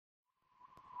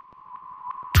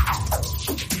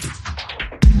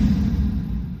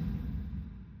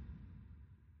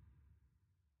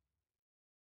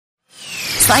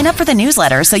Sign up for the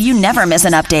newsletter so you never miss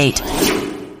an update.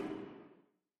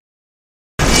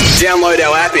 Download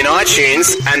our app in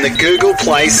iTunes and the Google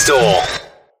Play Store.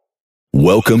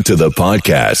 Welcome to the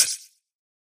podcast.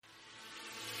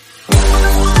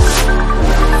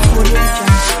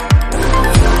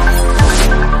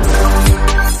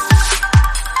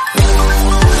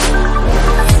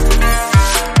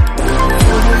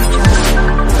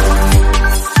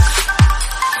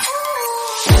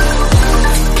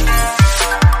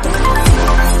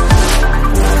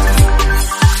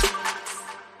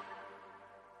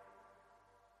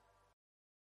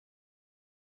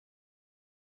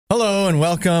 Hello and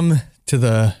welcome to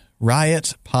the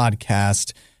Riot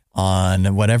Podcast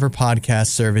on whatever podcast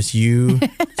service you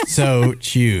so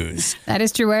choose. That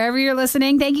is true. Wherever you're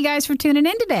listening, thank you guys for tuning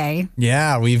in today.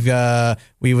 Yeah,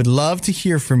 we would love to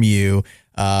hear from you.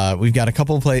 We've got a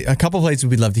couple places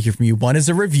we'd love to hear from you. One is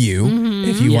a review.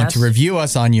 If you want to review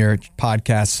us on your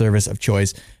podcast service of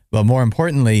choice. But more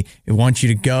importantly, we want you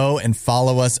to go and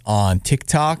follow us on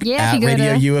TikTok at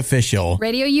Radio U Official.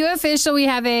 Radio U Official. We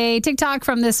have a TikTok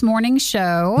from this morning's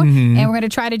show, and we're going to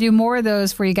try to do more of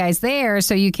those for you guys there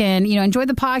so you can, enjoy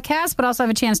the podcast, but also have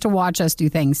a chance to watch us do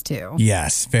things too.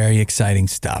 Yes, very exciting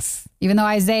stuff. Even though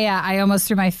Isaiah, I almost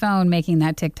threw my phone making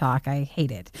that TikTok. I hate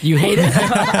it. You hate it?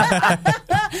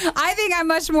 I think I'm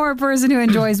much more a person who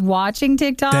enjoys watching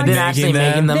TikTok than actually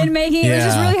making them. Than making it. It was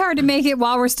just really hard to make it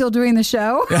while we're still doing the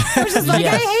show. I was just like,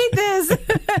 I hate this.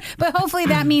 But hopefully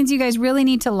that means you guys really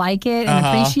need to like it and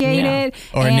appreciate it.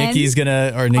 Or Nikki's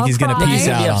gonna peace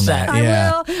out on that.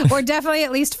 I will. Or definitely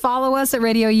at least follow us at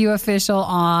Radio U Official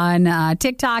on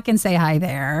TikTok and say hi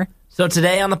there. So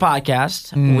today on the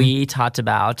podcast, we talked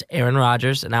about Aaron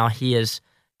Rodgers and how he is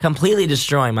completely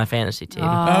destroying my fantasy team.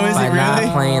 Oh, is he really? By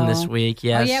not playing this week,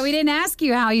 yes. Oh, yeah, we didn't ask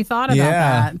you how you thought about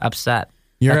that. Upset.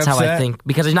 You're That's upset? how I think.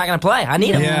 Because he's not going to play. I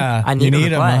need him. Yeah, I need him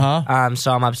to play. Uh-huh.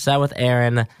 So I'm upset with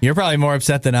Aaron. You're probably more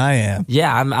upset than I am.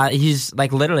 Yeah, he's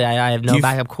like literally, I have no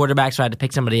backup quarterback, so I had to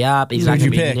pick somebody up. He's not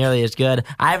going to be nearly as good.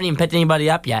 I haven't even picked anybody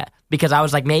up yet. Because I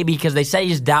was like, maybe because they say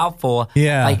he's doubtful.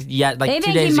 Yeah. Like they 2 think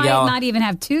days he ago. might not even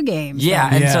have 2 games. Yeah,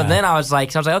 and so then I was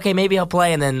like, okay, maybe he'll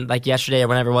play. And then like yesterday or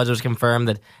whenever it was confirmed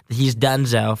that he's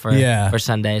donezo for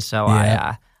Sunday. So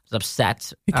I was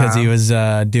upset. Because he was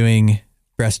doing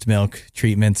breast milk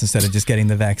treatments instead of just getting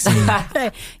the vaccine.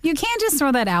 You can't just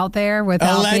throw that out there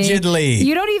without allegedly.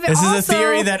 You don't even. This is a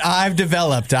theory that I've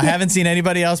developed. I haven't seen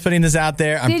anybody else putting this out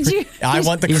there. I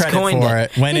want the credit for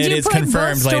it when it is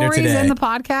confirmed later today. In the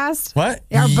podcast, what?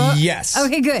 Yes.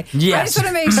 Okay, good. Yes. I just want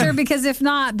to make sure because if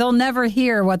not, they'll never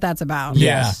hear what that's about.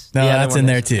 Yes. No, that's in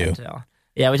there too.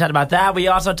 Yeah, we talked about that. We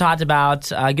also talked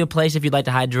about a good place if you'd like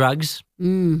to hide drugs.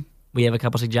 We have a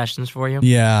couple suggestions for you.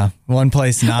 Yeah, one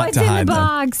place not What's to hide in the them.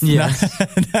 box? Yeah,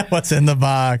 what's in the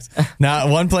box? Not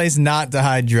one place not to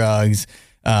hide drugs.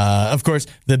 Of course,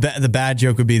 the bad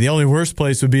joke would be the only worst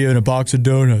place would be in a box of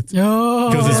donuts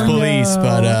because it's police.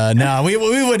 But no,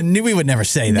 we would never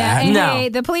say that. No, hey,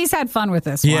 the police had fun with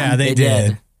this. Yeah, one. they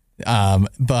did.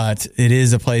 But it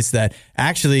is a place that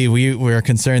actually we're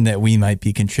concerned that we might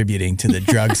be contributing to the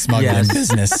drug smuggling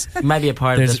business. Might be a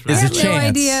part of this. I have no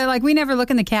idea. Like we never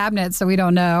look in the cabinet, so we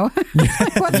don't know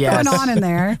what's going on in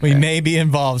there. We may be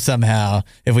involved somehow.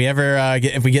 If we ever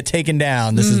get taken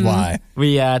down, this is why.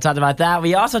 We talked about that.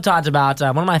 We also talked about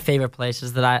one of my favorite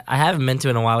places that I haven't been to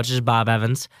in a while, which is Bob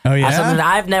Evans. Oh yeah, something that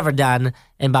I've never done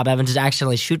in Bob Evans is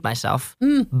actually shoot myself,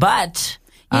 but.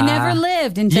 You never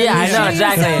lived until I you know shoot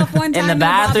yourself one exactly time in the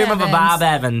bathroom of a Bob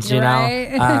Evans, you know.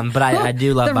 Right? But I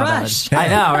do love The Bob rush. Evans. I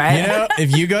know, right?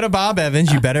 If you go to Bob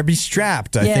Evans, you better be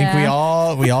strapped. I think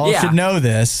we all should know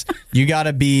this. You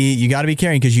gotta be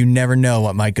carrying because you never know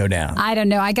what might go down. I don't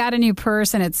know. I got a new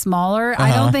purse and it's smaller.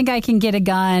 I don't think I can get a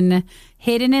gun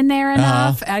hidden in there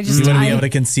enough. You wouldn't be able to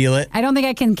conceal it? I don't think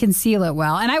I can conceal it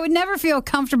well. And I would never feel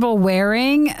comfortable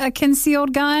wearing a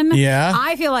concealed gun. Yeah.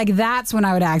 I feel like that's when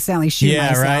I would accidentally shoot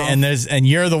myself. Yeah, right. And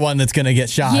you're the one that's going to get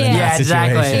shot in that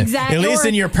situation. Exactly. At least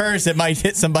in your purse, it might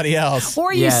hit somebody else.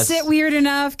 Or you sit weird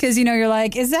enough because, you're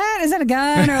like, is that a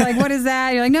gun? Or like, what is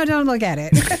that? You're like, no, don't look at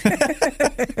it.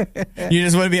 You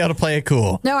just want to be able to play it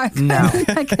cool. No, I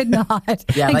could not.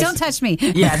 Yeah, like, don't touch me.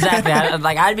 Yeah, exactly.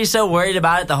 I'd be so worried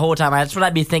about it the whole time. That's what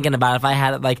I'd be thinking about if I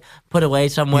had it put away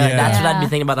somewhere. Yeah. That's what I'd be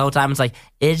thinking about the whole time. It's like,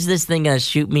 is this thing gonna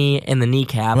shoot me in the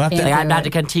kneecap? We'll have to- I'd have to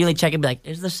continually check and be like,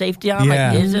 is the safety on?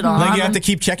 Yeah. Like, is it on? Like you have to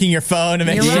keep checking your phone to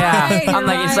make You're sure. right. I'm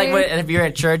like, it's like if you're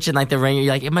at church and the ringer,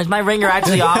 you're like, is my ringer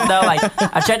actually off though? Like,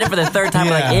 I checked it for the third time.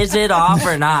 Yeah. Like, is it off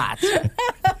or not?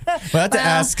 We'll have to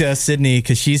ask Sydney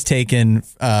because she's taken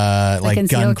like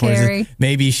gun courses.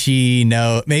 Maybe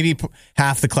maybe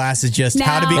half the class is just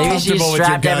how to be comfortable with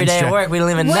your gun every day at work. We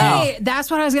don't even know. That's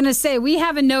what I was going to say. We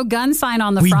have a no gun sign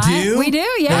on the front. We do,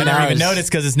 yeah. I never even noticed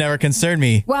because it's never concerned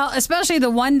me. Well, especially the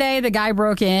one day the guy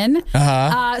broke in.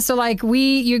 So like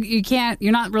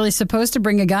you're not really supposed to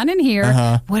bring a gun in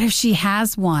here. What if she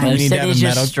has one? We need to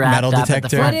have a metal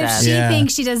detector. What if she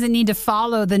thinks she doesn't need to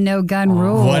follow the no gun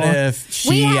rule? What if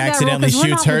she accidentally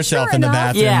shoots herself in the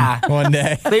bathroom one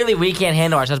day? Clearly we can't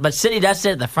handle ourselves, but Sydney does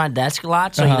sit at the front desk a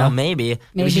lot, so maybe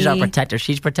she's our protector.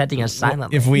 She's protecting us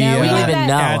silently. If we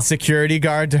add security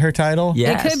guard to her title?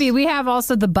 Yes. It could be. We have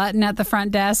also the button at the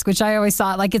front desk, which I always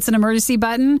thought like it's an emergency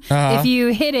button. If you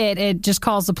hit it, it just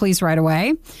calls the police right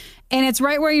away. And it's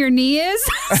right where your knee is.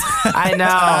 I know.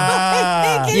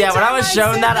 When I was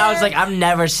shown that, I was like, I'm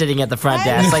never sitting at the front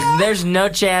desk. Like, there's no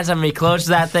chance I'm going to be close to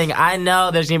that thing. I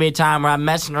know there's going to be a time where I'm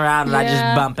messing around and I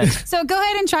just bump it. So go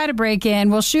ahead and try to break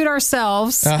in. We'll shoot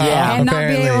ourselves and not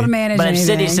be able to manage But if anything.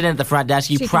 Sydney's sitting at the front desk,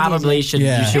 you probably should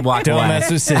walk away. Don't mess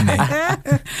with Sydney.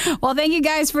 Well, thank you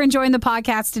guys for enjoying the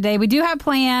podcast today. We do have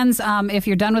plans, if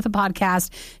you're done with the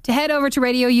podcast, to head over to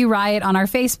Radio U Riot on our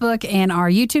Facebook and our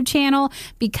YouTube channel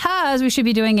because we should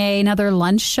be doing another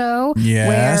lunch show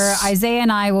where Isaiah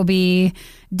and I will be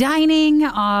dining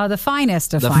the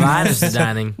finest of finest of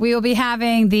dining. We will be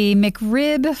having the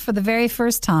McRib for the very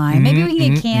first time. Maybe we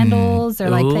can get candles or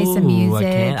play some music.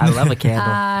 I love a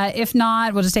candle. If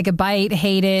not, we'll just take a bite,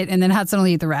 hate it, and then Hudson will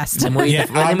eat the rest. I'm going to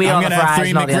have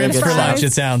 3 McRibs for lunch,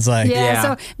 it sounds like. Yeah,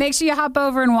 so make sure you hop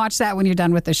over and watch that when you're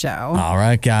done with the show. All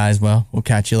right, guys. Well, we'll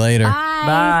catch you later.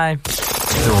 Bye.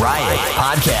 The Riot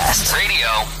Podcast. Radio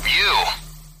U.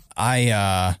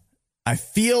 I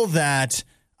feel that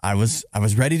I was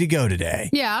ready to go today.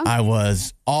 Yeah. I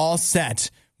was all set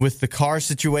with the car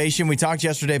situation. We talked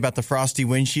yesterday about the frosty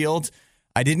windshield.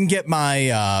 I didn't get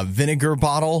my vinegar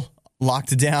bottle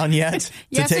locked down yet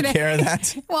to take care of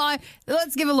that. Well,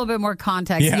 let's give a little bit more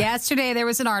context. Yeah. Yesterday, there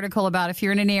was an article about if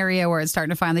you're in an area where it's starting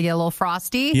to finally get a little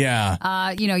frosty,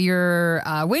 your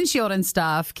windshield and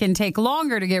stuff can take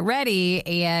longer to get ready.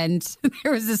 And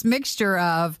there was this mixture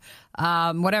of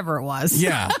whatever it was.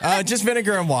 Yeah, just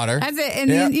vinegar and water. That's it.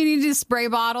 And you need a spray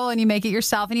bottle and you make it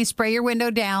yourself and you spray your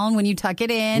window down when you tuck it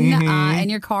in in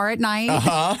your car at night.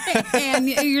 And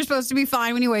you're supposed to be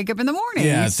fine when you wake up in the morning.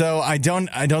 Yeah, so I don't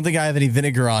think I have any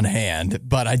vinegar on hand,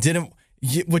 but I didn't.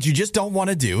 What you just don't want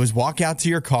to do is walk out to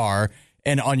your car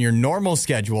and on your normal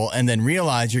schedule and then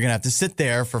realize you're going to have to sit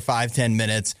there for 5-10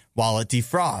 minutes while it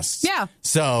defrosts. Yeah.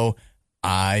 So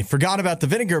I forgot about the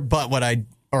vinegar, but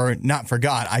not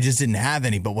forgot, I just didn't have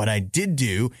any. But what I did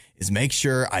do is make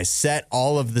sure I set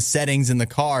all of the settings in the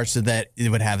car so that it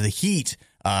would have the heat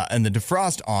and the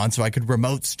defrost on so I could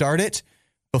remote start it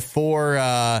before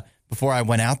I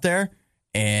went out there.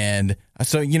 And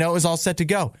so, it was all set to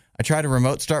go. I tried to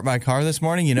remote start my car this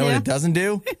morning. You know what it doesn't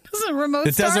do? It doesn't remote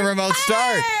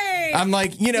start. I'm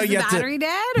like, you have to... battery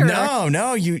dead? Or?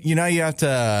 No. You have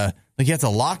to... you have to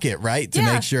lock it, right? To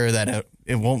make sure that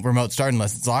it won't remote start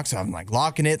unless it's locked. So I'm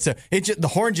locking it. So the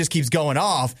horn just keeps going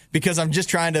off because I'm just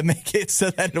trying to make it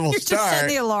so that it will start. Just set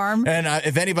the alarm. And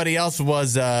if anybody else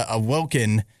was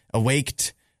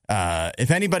awaked,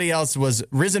 if anybody else was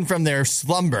risen from their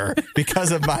slumber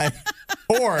because of my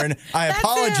horn, I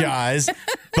apologize.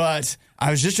 But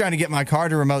I was just trying to get my car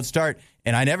to remote start.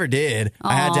 And I never did.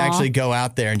 I had to actually go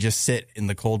out there and just sit in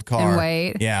the cold car. And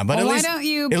wait. Yeah, but why don't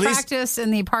you practice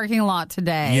in the parking lot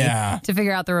today to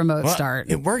figure out the remote start?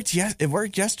 It worked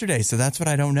yesterday, so that's what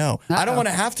I don't know. I don't want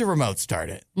to have to remote start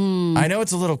it. I know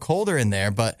it's a little colder in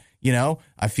there, but,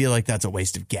 I feel like that's a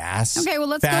waste of gas. Okay, well,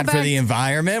 let's bad go back. for the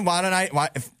environment.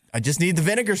 I just need the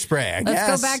vinegar spray, I guess.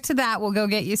 Let's go back to that. We'll go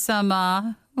get you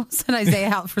some... we'll send Isaiah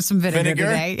out for some vinegar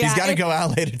today. He's got to go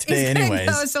out later today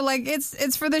anyways. So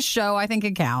it's for the show. I think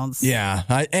it counts. Yeah.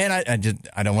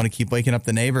 I don't want to keep waking up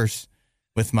the neighbors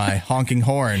with my honking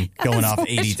horn going off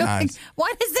 80 times.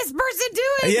 What is this person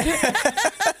doing? Yeah.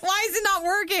 Why is it not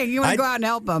working? You want to go out and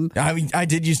help them. I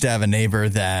did used to have a neighbor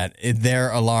that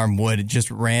their alarm would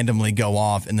just randomly go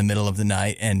off in the middle of the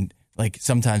night and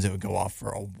sometimes it would go off for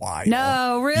a while.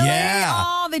 No, really? Yeah.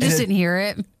 Oh, they just didn't hear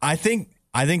it. I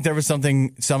think there was some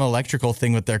electrical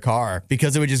thing with their car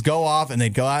because it would just go off and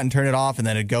they'd go out and turn it off and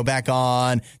then it'd go back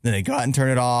on. Then they'd go out and turn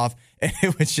it off. and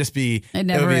it would just be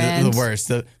never would be ends. the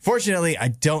worst. Fortunately, I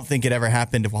don't think it ever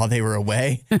happened while they were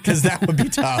away, because that would be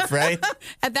tough, right?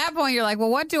 At that point, you're like, well,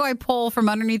 what do I pull from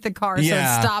underneath the car so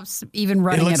Yeah. it stops even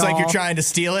running It looks at like all? you're trying to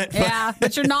steal it. Yeah,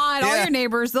 but you're not. All Yeah. your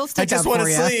neighbors, they'll I stick just up want for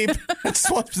to you. sleep. I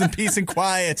just want some peace and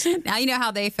quiet. Now you know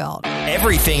how they felt.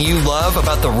 Everything you love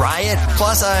about the Riot,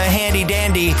 plus a handy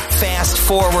dandy fast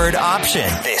forward option.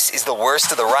 This is the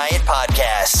Worst of the Riot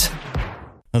podcast.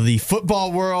 The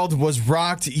football world was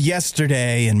rocked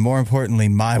yesterday, and more importantly,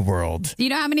 my world. Do you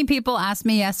know how many people asked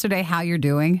me yesterday how you're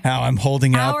doing? How I'm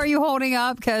holding How up. are you holding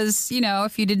up? Because,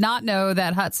 if you did not know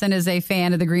that Hudson is a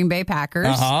fan of the Green Bay Packers,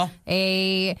 not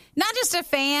just a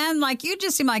fan, like you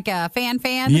just seem like a fan,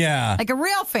 Yeah. like a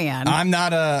real fan. I'm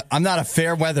not a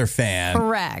fair weather fan.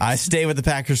 Correct. I stay with the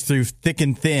Packers through thick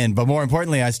and thin, but more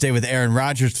importantly, I stay with Aaron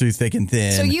Rodgers through thick and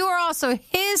thin. So you are also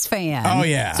his fan. Oh,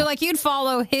 yeah. So like you'd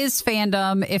follow his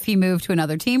fandom if he moved to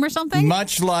another team or something?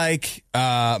 Much like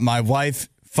my wife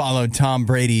followed Tom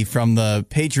Brady from the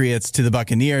Patriots to the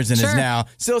Buccaneers and is Sure. now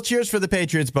still cheers for the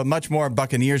Patriots, but much more a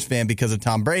Buccaneers fan because of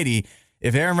Tom Brady.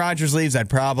 If Aaron Rodgers leaves, I'd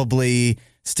probably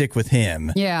stick with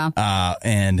him. Yeah.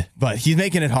 But he's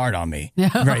making it hard on me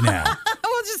right now.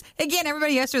 Well, just again,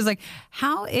 everybody yesterday was like,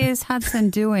 how is Hudson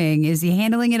doing? Is he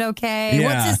handling it okay? Yeah.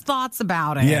 What's his thoughts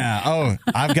about it? Yeah. Oh,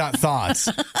 I've got thoughts.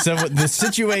 So the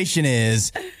situation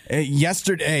is,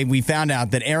 yesterday we found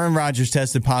out that Aaron Rodgers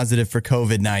tested positive for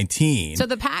COVID-19. So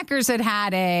the Packers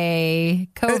had a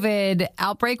COVID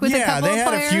outbreak with a couple they of had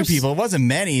players? a few people. It wasn't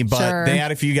many, but Sure. they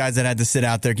had a few guys that had to sit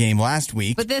out their game last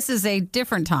week. But this is a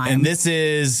different time. And this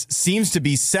seems to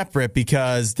be separate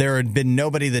because there had been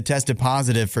nobody that tested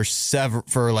positive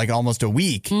for like almost a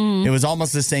week. Mm. It was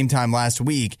almost the same time last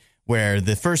week where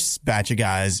the first batch of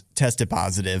guys tested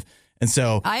positive. And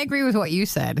so, I agree with what you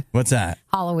said. what's that?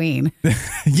 Halloween.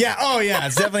 Yeah. Oh, yeah.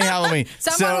 It's definitely Halloween.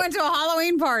 Someone went to a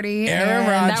Halloween party. Aaron and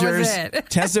Rodgers that was it.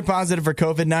 tested positive for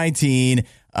COVID-19.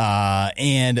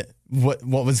 And what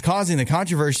was causing the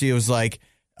controversy was like,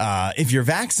 if you're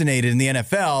vaccinated in the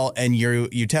NFL and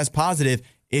you test positive,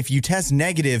 if you test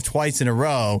negative twice in a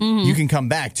row, you can come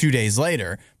back 2 days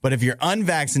later. But if you're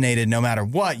unvaccinated, no matter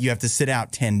what, you have to sit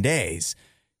out 10 days.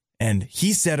 And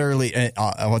he said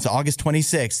August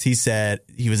 26th, he said,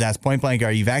 he was asked point blank,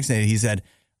 are you vaccinated? He said,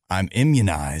 I'm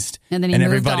immunized. And then he moved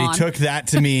everybody on. took that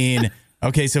to mean,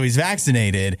 okay, so he's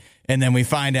vaccinated. And then we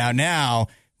find out now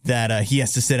that he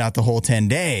has to sit out the whole 10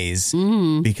 days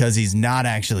because he's not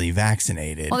actually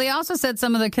vaccinated. Well, they also said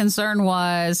some of the concern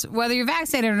was whether you're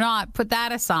vaccinated or not, put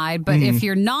that aside. But if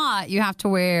you're not, you have to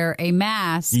wear a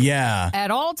mask Yeah.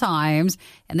 at all times.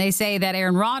 And they say that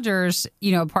Aaron Rodgers,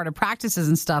 part of practices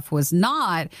and stuff was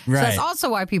not. So Right. that's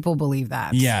also why people believe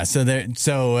that. Yeah, so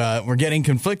we're getting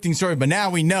conflicting stories, but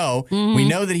now we know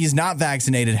that he's not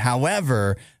vaccinated.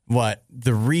 However,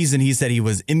 the reason he said he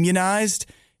was immunized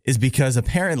is because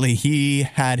apparently he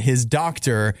had his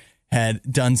doctor had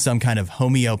done some kind of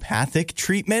homeopathic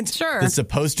treatment Sure. that's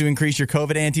supposed to increase your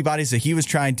COVID antibodies. So he was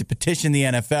trying to petition the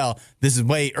NFL. This is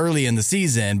way early in the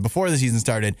season, before the season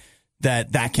started,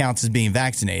 that counts as being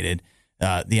vaccinated.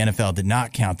 The NFL did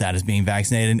not count that as being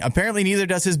vaccinated. And apparently neither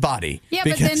does his body. Yeah,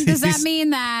 but because then does that he's-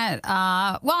 mean that,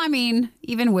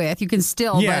 even with, you can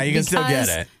still. Yeah, but you can still get because-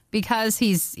 it. Because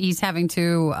he's having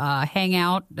to hang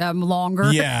out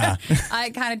longer. Yeah.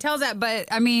 It kind of tells that. But,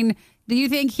 do you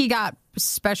think he got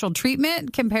special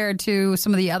treatment compared to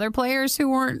some of the other players who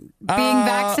weren't being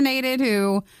vaccinated,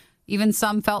 who even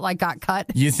some felt like got cut?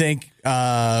 You think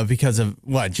because of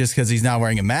what? Just because he's not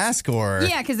wearing a mask, or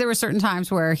Yeah, because there were certain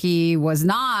times where he was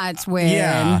not,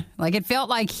 Yeah. it felt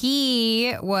like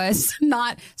he was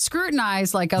not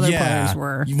scrutinized like other players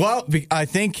were. Well, I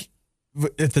think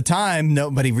at the time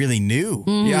nobody really knew.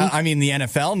 Yeah, I mean the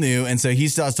NFL knew, and so he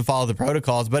still has to follow the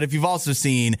protocols. But if you've also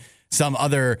seen some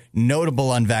other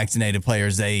notable unvaccinated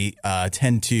players, they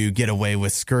tend to get away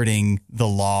with skirting the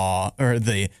law or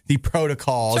the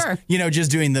protocols. Sure.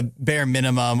 Just doing the bare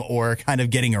minimum or kind of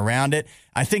getting around it.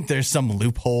 I think there's some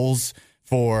loopholes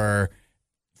for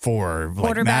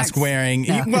like mask wearing.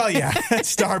 No. Well, yeah,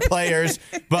 star players,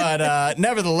 but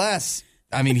nevertheless.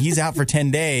 I mean, he's out for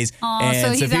 10 days. So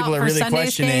he's people out are for really Sunday's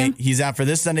questioning. game? He's out for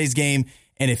this Sunday's game.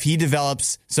 And if he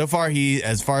develops, so far,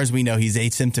 as far as we know, he's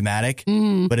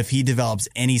asymptomatic. But if he develops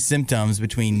any symptoms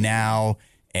between now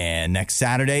and next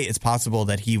Saturday, it's possible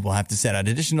that he will have to set out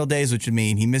additional days, which would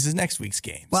mean he misses next week's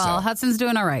game. Well, So Hudson's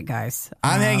doing all right, guys.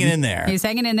 I'm hanging in there. He's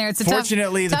hanging in there. It's a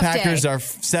Fortunately, tough the Packers day. are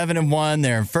 7-1.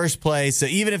 They're in first place. So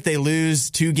even if they lose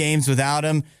 2 games without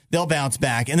him, they'll bounce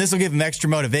back. And this will give him extra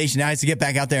motivation. Now he has to get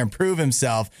back out there and prove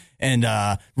himself.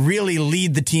 and really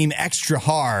lead the team extra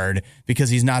hard because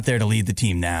he's not there to lead the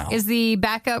team now. Is the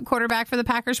backup quarterback for the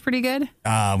Packers pretty good?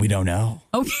 We don't know.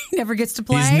 Oh, he never gets to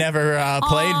play? He's never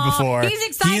played before. He's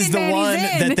excited, He's the man, one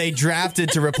he's in. that they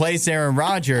drafted to replace Aaron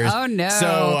Rodgers. Oh, no.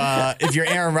 So if you're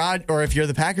Aaron Rodgers or if you're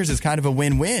the Packers, it's kind of a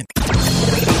win-win.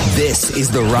 This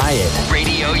is The Riot.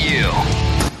 Radio U.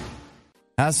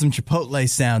 How's some Chipotle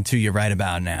sound to you right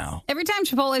about now? Every time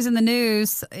Chipotle's in the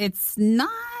news, it's not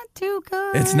too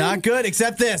good. It's not good,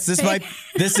 except this.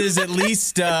 This is at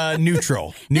least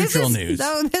neutral news.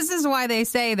 So this is why they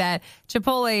say that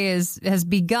Chipotle has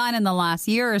begun in the last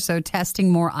year or so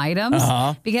testing more items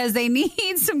because they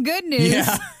need some good news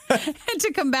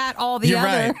to combat all the You're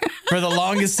other. right. For the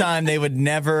longest time, they would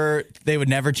never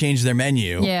change their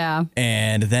menu. Yeah.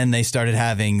 And then they started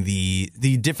having the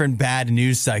different bad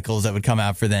news cycles that would come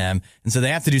out for them, and so they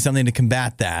have to do something to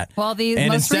combat that. Well, the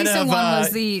and most recent one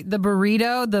was the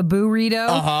burrito, the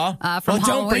burrito. From don't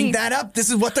Halloween. bring that up.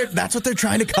 That's what they're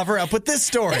trying to cover up with this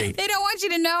story. They don't want you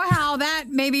to know how that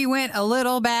maybe went a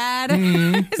little bad.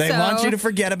 They want you to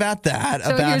forget about that,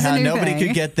 So about here's a how new nobody thing.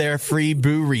 could get their free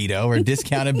burrito or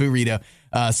discounted burrito.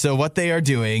 So what they are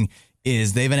doing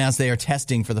is they've announced they are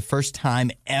testing for the first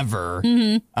time ever.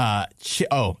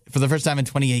 For the first time in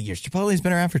 28 years. Chipotle's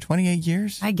been around for 28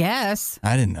 years? I guess.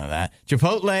 I didn't know that.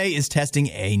 Chipotle is testing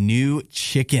a new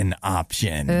chicken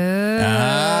option. How's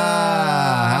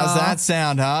that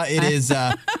sound, huh? It is,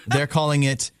 they're calling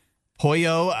it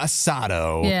Pollo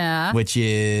Asado, which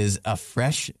is a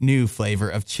fresh new flavor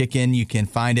of chicken. You can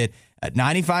find it at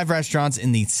 95 restaurants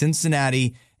in the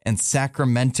Cincinnati and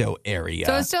Sacramento area.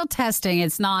 So it's still testing.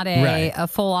 It's not a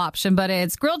full option, but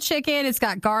it's grilled chicken. It's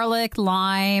got garlic,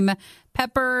 lime,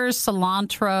 peppers,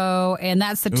 cilantro, and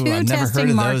that's the two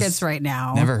testing markets right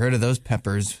now. Never heard of those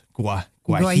peppers.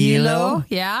 Guajillo.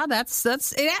 Yeah, that's it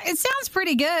sounds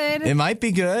pretty good. It might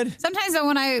be good. Sometimes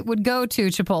when I would go to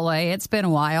Chipotle, it's been a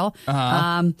while.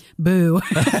 Boo.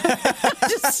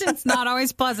 It's not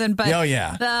always pleasant. But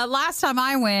the last time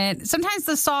I went, sometimes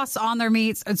the sauce on their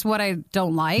meats, it's what I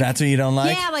don't like. That's what you don't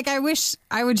like? Yeah, like I wish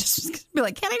I would just be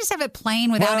like, can't I just have it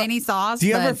plain without any sauce? Do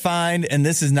you ever find, and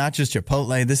this is not just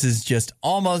Chipotle, this is just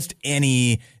almost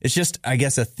any, it's just, I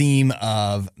guess, a theme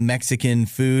of Mexican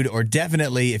food, or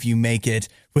definitely if you make it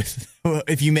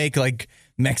if you make like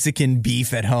Mexican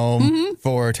beef at home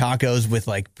for tacos with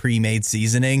like pre-made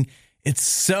seasoning, it's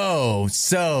so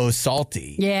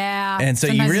salty. Yeah. And so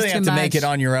you really have to make it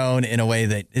on your own in a way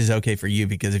that is okay for you,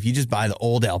 because if you just buy the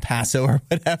old El Paso or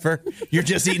whatever, you're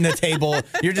just eating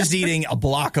you're just eating a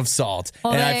block of salt.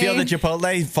 Well, and I feel that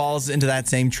Chipotle falls into that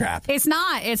same trap. It's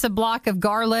not. It's a block of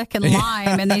garlic and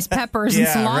lime and these peppers and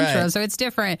cilantro. Right. So it's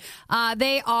different.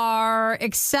 They are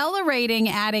accelerating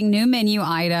adding new menu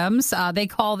items. They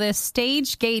call this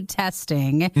stage gate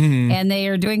testing. And they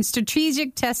are doing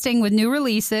strategic testing with new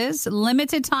releases,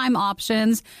 limited time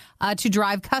options to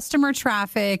drive customer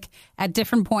traffic at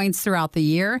different points throughout the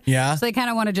year. Yeah. So they kind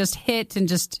of want to just hit and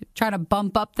just try to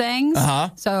bump up things.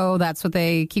 So that's what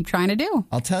they keep trying to do.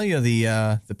 I'll tell you,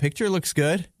 the picture looks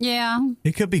good. Yeah.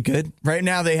 It could be good. Right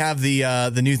now they have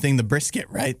the new thing, the brisket,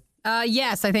 right?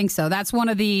 Yes, I think so. That's one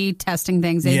of the testing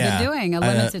things they've been doing, a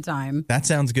limited time. That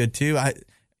sounds good too.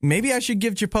 Maybe I should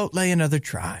give Chipotle another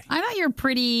try. I know you're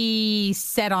pretty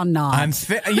set on not.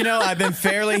 I've been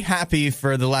fairly happy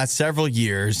for the last several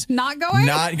years. Not going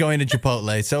to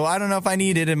Chipotle. So I don't know if I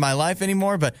need it in my life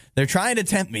anymore, but they're trying to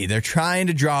tempt me. They're trying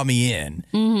to draw me in.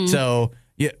 So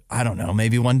I don't know.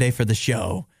 Maybe one day for the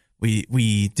show,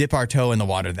 we dip our toe in the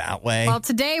water that way. Well,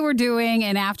 today we're doing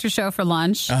an after show for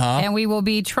lunch, and we will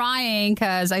be trying,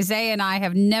 because Isaiah and I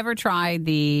have never tried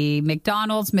the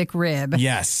McDonald's McRib.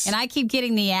 Yes. And I keep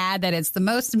getting the ad that it's the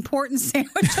most important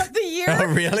sandwich of the year. Oh,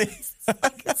 really?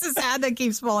 It's this ad that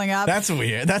keeps pulling up. That's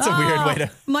weird. That's a weird way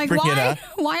to I'm like, bring it up.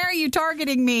 Why are you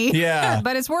targeting me? Yeah.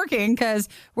 But it's working, because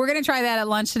we're going to try that at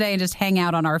lunch today and just hang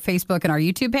out on our Facebook and our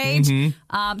YouTube page.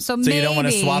 So maybe you don't want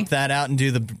to swap that out and do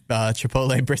the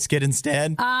Chipotle brisket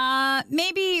instead?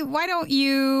 Maybe, why don't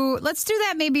you, let's do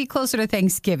that maybe closer to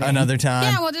Thanksgiving. Another time?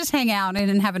 Yeah, we'll just hang out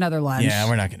and have another lunch. Yeah,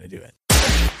 we're not going to do it.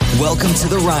 Welcome to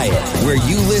The Riot, where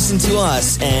you listen to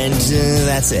us and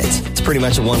that's it. It's pretty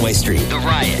much a one-way street. The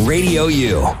Riot. Radio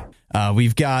U.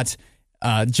 We've got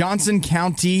Johnson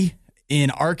County in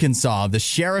Arkansas, the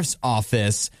sheriff's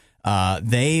office.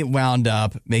 They wound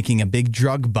up making a big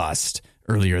drug bust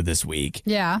earlier this week.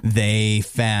 Yeah. They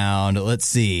found,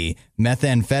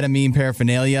 methamphetamine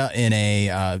paraphernalia in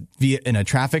a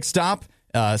traffic stop.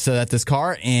 So that this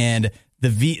car and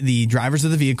the drivers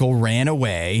of the vehicle ran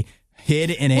away, hid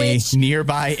in a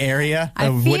nearby area,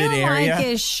 a wooded area. Like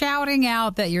is shouting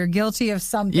out that you're guilty of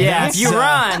something. Yeah, if you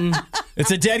run,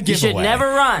 it's a dead you giveaway. should never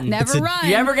run. Never run. If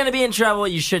you're ever going to be in trouble,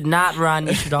 you should not run.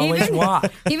 You should always walk.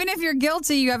 Even if you're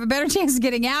guilty, you have a better chance of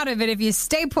getting out of it if you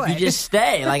stay put. You just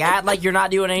stay. Like, act like you're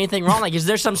not doing anything wrong. Like, is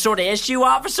there some sort of issue,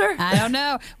 officer? I don't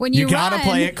know. When you gotta run,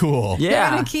 play it cool. They're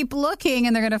Yeah. going to keep looking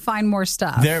and they're going to find more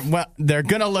stuff. They're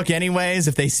gonna look anyways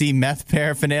if they see meth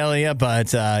paraphernalia,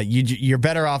 but you're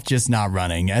better off just not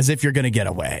running, as if you're gonna get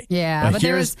away. Yeah, but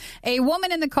there was a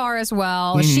woman in the car as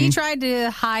well. Mm-hmm. She tried to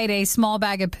hide a small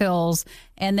bag of pills,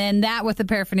 and then that with the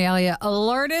paraphernalia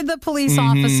alerted the police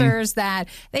officers that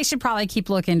they should probably keep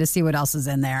looking to see what else is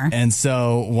in there. And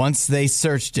so once they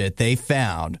searched it, they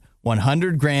found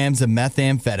 100 grams of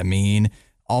methamphetamine,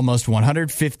 almost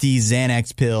 150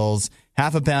 Xanax pills,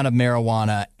 half a pound of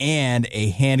marijuana, and a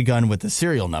handgun with the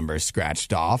serial number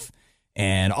scratched off.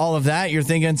 And all of that, you're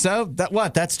thinking, so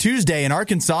that's Tuesday in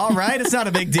Arkansas, right? It's not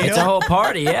a big deal. It's a whole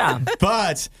party, yeah.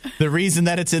 But the reason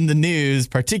that it's in the news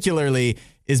particularly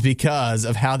is because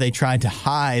of how they tried to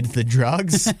hide the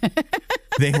drugs.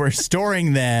 They were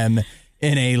storing them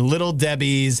in a Little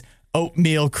Debbie's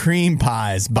oatmeal cream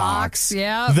pies box.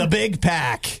 Yeah. The big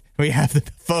pack. We have the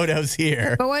photos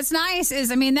here. But what's nice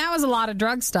is, I mean, that was a lot of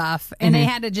drug stuff, and they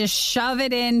had to just shove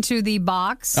it into the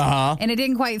box, and it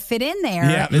didn't quite fit in there.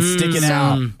 Yeah, it's sticking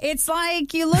out. It's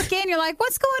like you look in, you're like,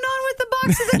 what's going on with the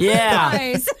boxes of Yeah.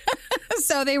 pies?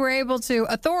 So they were able to,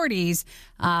 authorities,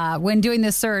 when doing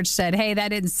this search, said, hey, that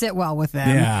didn't sit well with them.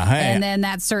 Yeah, hey. And then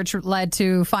that search led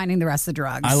to finding the rest of the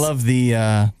drugs. I love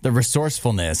the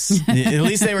resourcefulness. At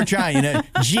least they were trying.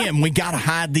 Jim, we got to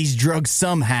hide these drugs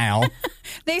somehow.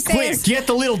 They say Quick, get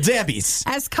the Little Debbie's.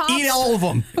 as cops, Eat all of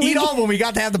them. Eat all of them. We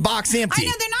got to have the box empty. I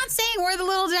know, they're not saying where the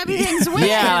Little Debbie things went.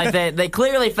 Yeah, like they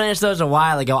clearly finished those a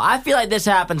while ago. I feel like this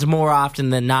happens more often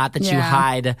than not, that you Yeah.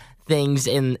 hide things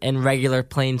in regular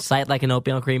plain sight, like an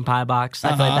oatmeal cream pie box. I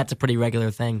feel like that's a pretty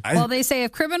regular thing. Well, they say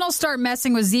if criminals start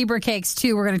messing with zebra cakes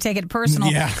too, we're going to take it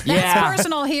personal. Yeah. That's Yeah.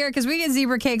 personal here because we get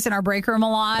zebra cakes in our break room a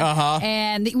lot,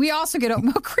 and we also get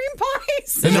oatmeal cream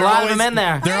pies. There's a lot of them in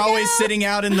there. They're always sitting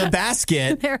out in the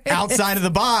basket There is. outside of the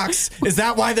box. Is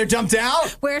that why they're dumped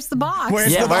out? Where's the box?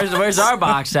 Where's Yeah, the box? where's our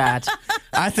box at?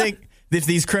 I think if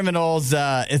these criminals,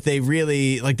 if they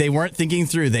really, like, they weren't thinking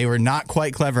through, they were not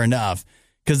quite clever enough,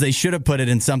 because they should have put it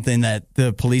in something that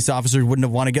the police officer wouldn't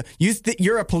have wanted to go.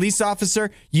 You're a police officer.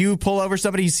 You pull over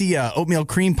somebody, you see a oatmeal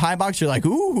cream pie box. You're like,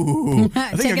 ooh, I think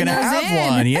I'm Taking going to those have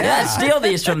in. one. Yeah. Let's steal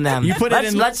these from them. You put it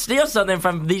in- Let's steal something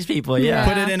from these people. Yeah.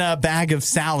 Put it in a bag of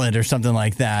salad or something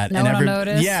like that. No one will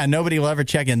notice. Yeah, nobody will ever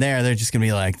check in there. They're just going to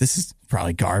be like, this is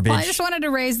probably garbage. Well, I just wanted to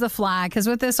raise the flag because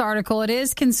with this article, it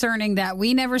is concerning that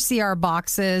we never see our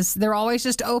boxes. They're always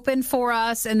just open for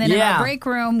us. And then in Yeah. our break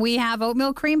room, we have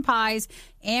oatmeal cream pies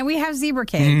and we have zebra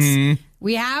cakes.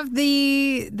 We have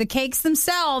the cakes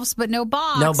themselves, but no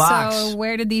box. No box. So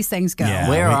where did these things go? Yeah.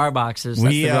 Where we- are our boxes?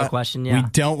 That's the real question. Yeah. We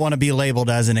don't want to be labeled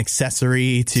as an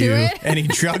accessory To to it? any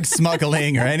drug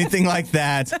smuggling or anything like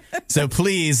that. So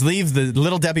please leave the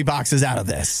Little Debbie boxes out of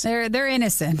this. They're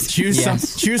innocent. Choose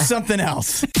Yes. choose something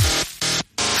else.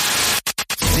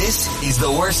 This is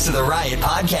the Worst of the Riot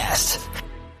podcast.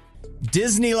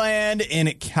 Disneyland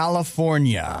in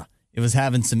California. It was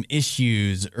having some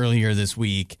issues earlier this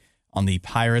week on the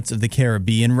Pirates of the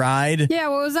Caribbean ride. Yeah,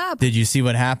 what was up? Did you see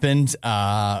what happened?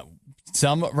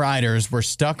 Some riders were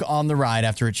stuck on the ride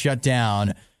after it shut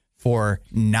down for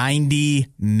 90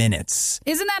 minutes.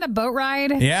 Isn't that a boat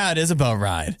ride? Yeah, it is a boat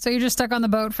ride. So you're just stuck on the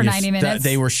boat for 90 minutes?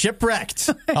 They were shipwrecked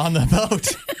on the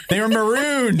boat. They were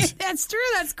marooned. That's true.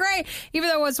 That's great. Even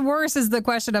though what's worse is the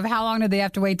question of how long did they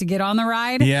have to wait to get on the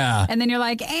ride? Yeah. And then you're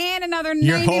like, and another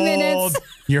 90 minutes.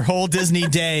 Your whole Disney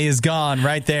day is gone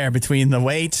right there between the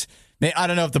wait. I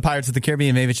don't know if the Pirates of the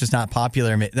Caribbean, maybe it's just not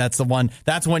popular. That's the one.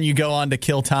 That's when you go on to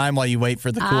kill time while you wait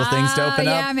for the cool things to open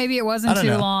up. Yeah, maybe it I wasn't don't too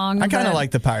know. long. I kind of but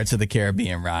like the Pirates of the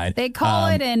Caribbean ride. They call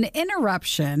it an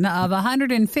interruption of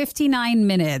 159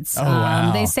 minutes. Oh,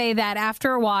 wow. They say that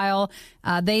after a while,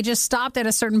 they just stopped at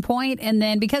a certain point, and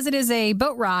then because it is a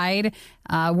boat ride,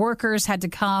 workers had to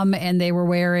come and they were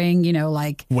wearing,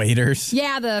 like Waiters.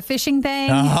 yeah, the fishing thing,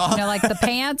 like the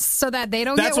pants, so that they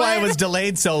don't That's get why wet. it was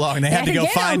delayed so long. They had to go Yeah,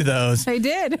 find those. They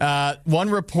did. One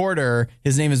reporter,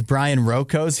 his name is Brian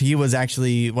Rokos. He was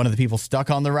actually one of the people stuck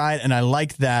on the ride, and I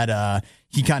liked that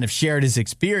he kind of shared his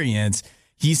experience.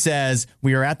 He says,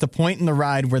 we are at the point in the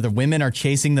ride where the women are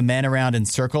chasing the men around in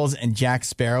circles, and Jack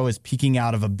Sparrow is peeking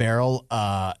out of a barrel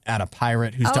at a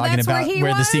pirate who's talking that's about where he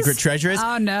where the was? secret treasure is.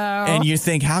 Oh, no. And you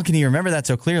think, how can he remember that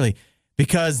so clearly?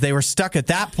 because they were stuck at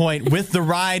that point with the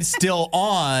ride still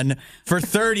on for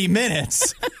 30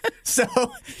 minutes. So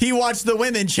he watched the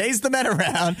women chase the men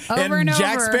around and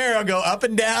Jack Sparrow go up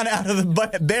and down out of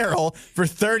the barrel for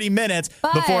 30 minutes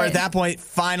before at that point,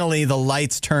 finally, the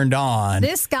lights turned on.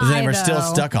 This guy, and they were still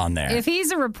stuck on there. If he's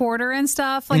a reporter and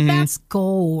stuff, like that's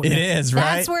gold. It is, right?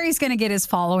 That's where he's going to get his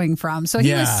following from. So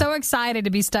he was so excited to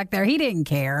be stuck there. He didn't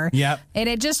care. Yep. And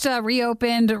it just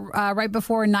reopened right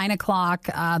before 9 o'clock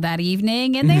that evening.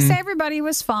 And they say everybody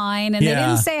was fine. And they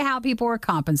didn't say how people were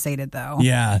compensated, though.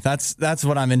 Yeah, that's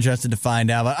what I'm interested to find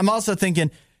out. But I'm also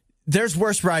thinking there's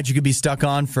worse rides you could be stuck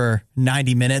on for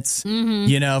 90 minutes.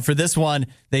 You know, for this one,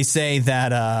 they say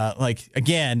that,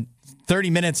 again, 30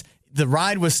 minutes, the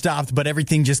ride was stopped, but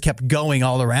everything just kept going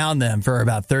all around them for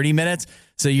about 30 minutes.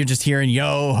 So you're just hearing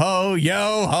yo ho,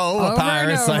 a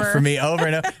pirate's life for me over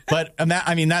and over. But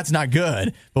I mean, that's not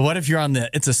good. But what if you're on the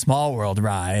It's a Small World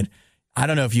ride? I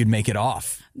don't know if you'd make it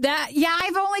off.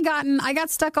 I got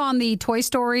stuck on the Toy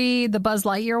Story, the Buzz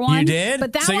Lightyear one. You did?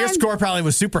 But so your score probably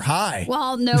was super high.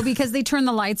 Well, no, because they turn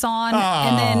the lights on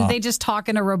and then they just talk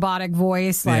in a robotic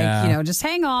voice, like, just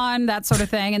hang on, that sort of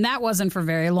thing. And that wasn't for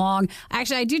very long.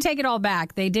 Actually, I do take it all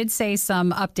back. They did say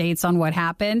some updates on what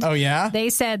happened. Oh, yeah? They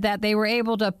said that they were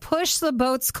able to push the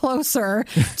boats closer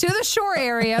to the shore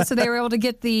area, so they were able to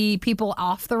get the people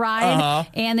off the ride.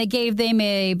 And they gave them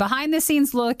a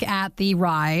behind-the-scenes look at the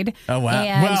ride. Oh,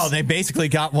 wow. Well, they basically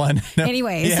got one.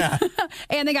 Anyways. Yeah.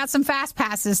 And they got some fast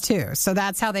passes, too. So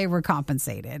that's how they were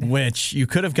compensated. Which you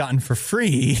could have gotten for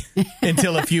free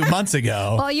until a few months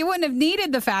ago. Well, you wouldn't have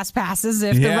needed the fast passes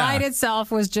if the ride itself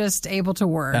was just able to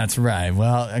work. That's right.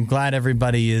 Well, I'm glad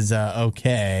everybody is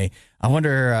okay. I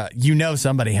wonder,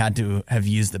 somebody had to have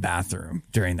used the bathroom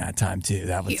during that time, too.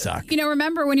 That would suck.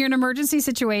 Remember when you're in an emergency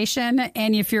situation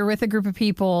and if you're with a group of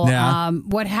people,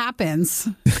 what happens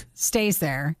stays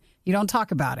there. You don't talk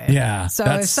about it. Yeah. So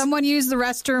if someone used the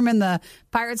restroom in the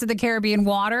Pirates of the Caribbean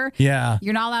water,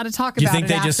 you're not allowed to talk about it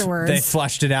afterwards. They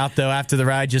flushed it out, though, after the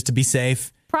ride just to be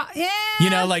safe?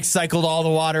 Cycled all the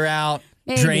water out,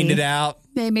 drained it out.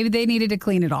 Maybe they needed to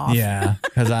clean it off. Yeah,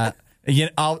 because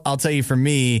I'll tell you, for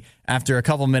me, after a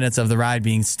couple minutes of the ride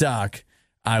being stuck,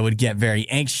 I would get very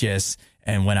anxious.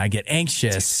 And when I get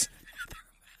anxious...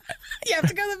 You have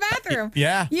to go to the bathroom.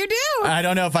 Yeah. You do. I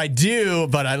don't know if I do,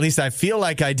 but at least I feel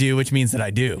like I do, which means that I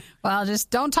do. Well,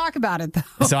 just don't talk about it,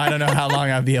 though. So I don't know how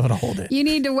long I'll be able to hold it. You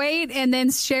need to wait and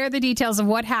then share the details of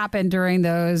what happened during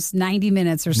those 90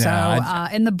 minutes or so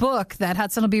in the book that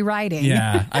Hudson will be writing.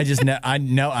 Yeah. I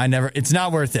never, it's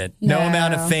not worth it. No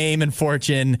amount of fame and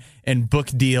fortune and book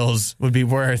deals would be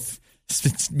worth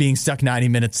being stuck 90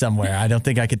 minutes somewhere. I don't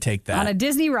think I could take that. On a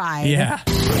Disney ride. Yeah.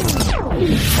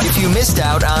 If you missed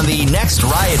out on the next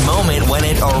Riot moment when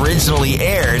it originally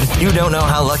aired, you don't know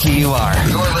how lucky you are.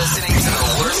 You're listening to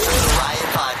the Worst of the Riot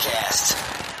podcast.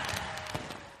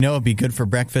 It'd be good for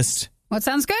breakfast. What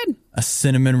sounds good? A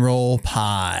cinnamon roll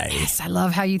pie. Yes, I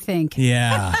love how you think.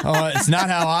 Yeah. Oh, it's not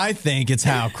how I think. It's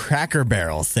how Cracker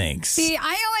Barrel thinks. See,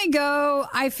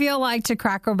 I feel like, to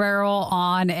Cracker Barrel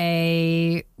on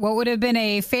what would have been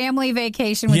a family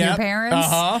vacation with your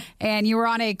parents. And you were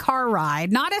on a car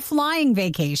ride, not a flying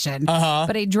vacation,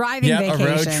 but a driving vacation. A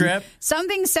road trip.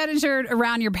 Something centered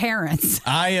around your parents.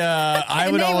 I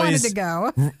would always wanted to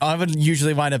go. I would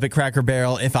usually wind up at Cracker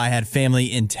Barrel if I had family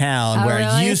in town where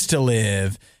I used to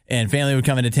live. And family would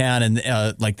come into town, and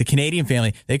like the Canadian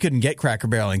family, they couldn't get Cracker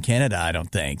Barrel in Canada, I don't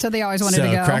think. So they always wanted to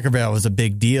go. So Cracker Barrel was a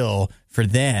big deal for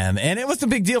them, and it was a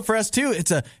big deal for us too.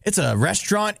 It's a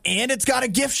restaurant, and it's got a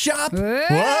gift shop.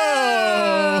 Whoa!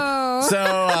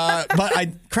 So,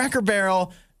 Cracker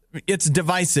Barrel, it's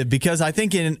divisive because I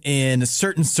think in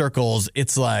certain circles,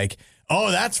 it's like,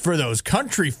 oh, that's for those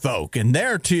country folk, and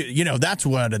they're that's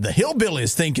what the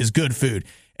hillbillies think is good food,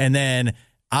 and then.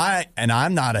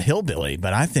 I'm not a hillbilly,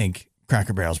 but I think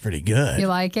Cracker Barrel's pretty good. You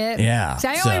like it? Yeah. See,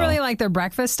 I only really like their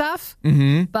breakfast stuff,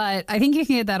 but I think you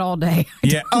can get that all day.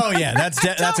 Yeah. Oh, yeah.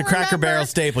 That's a Cracker Barrel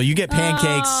staple. You get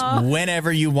pancakes whenever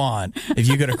you want if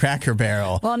you go to Cracker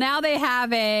Barrel. Well, now they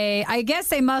have I guess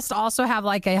they must also have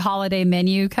like a holiday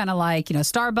menu, kind of like,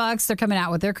 Starbucks. They're coming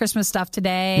out with their Christmas stuff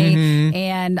today,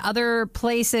 and other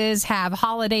places have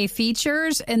holiday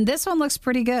features, and this one looks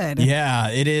pretty good. Yeah,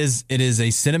 it is. It is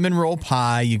a cinnamon roll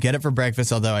pie. You get it for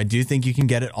breakfast, although I do think you can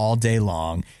get it all day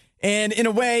long. And in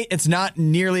a way, it's not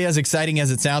nearly as exciting as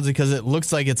it sounds because it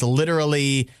looks like it's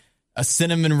literally a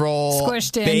cinnamon roll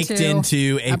baked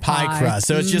into a pie crust.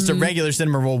 So it's just a regular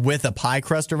cinnamon roll with a pie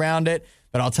crust around it.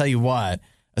 But I'll tell you what,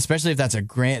 especially if that's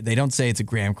they don't say it's a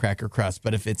graham cracker crust,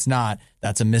 but if it's not,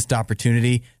 that's a missed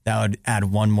opportunity. that would add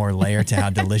one more layer to how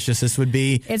delicious this would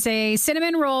be. It's a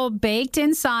cinnamon roll baked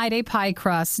inside a pie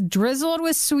crust, drizzled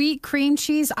with sweet cream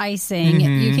cheese icing.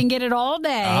 You can get it all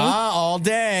day. All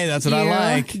day. That's what I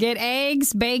like. Get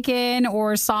eggs, bacon,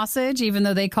 or sausage, even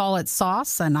though they call it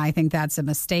sauce, and I think that's a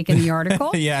mistake in the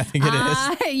article. Yeah, I think it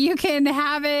is. You can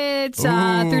have it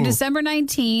through December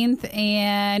 19th,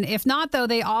 and if not, though,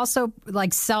 they also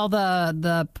like sell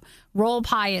the roll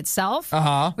pie itself,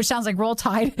 which sounds like Roll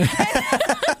Tide.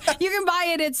 You can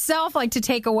buy it itself, like to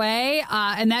take away,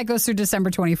 and that goes through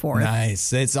December 24th.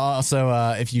 Nice. It's also,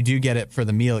 if you do get it for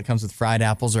the meal, it comes with fried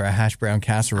apples or a hash brown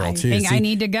casserole, too. I think I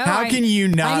need to go. How can you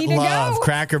not love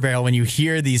Cracker Barrel when you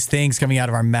hear these things coming out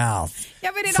of our mouth? Yeah,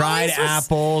 but it fried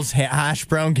apples, hash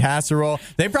brown casserole.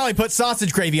 They probably put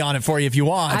sausage gravy on it for you if you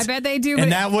want. I bet they do.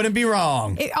 And that wouldn't be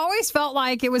wrong. It always felt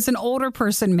like it was an older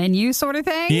person menu sort of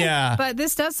thing. Yeah. But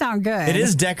this does sound good. It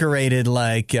is decorated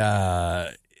like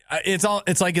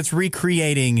it's like it's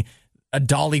recreating a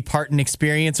Dolly Parton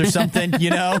experience or something,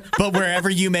 you know? But wherever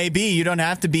you may be, you don't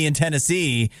have to be in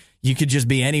Tennessee. You could just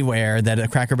be anywhere that a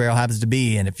Cracker Barrel happens to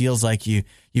be, and it feels like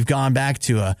you've gone back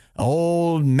to a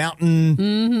old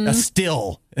mountain, a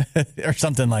still, or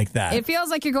something like that. It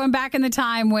feels like you're going back in the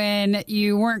time when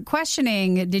you weren't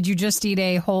questioning, did you just eat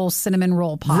a whole cinnamon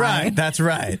roll pie? Right, that's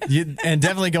right. And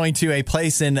definitely going to a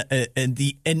place in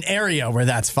an area where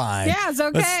that's fine. Yeah, it's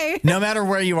okay. No matter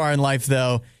where you are in life,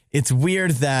 though, it's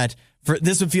weird that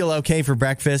this would feel okay for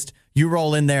breakfast. You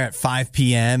roll in there at 5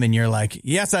 p.m. and you're like,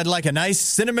 yes, I'd like a nice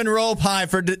cinnamon roll pie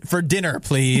for dinner,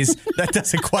 please. That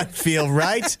doesn't quite feel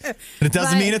right, but it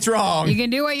doesn't mean it's wrong. You can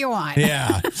do what you want.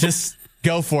 Yeah, just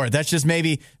go for it. That's just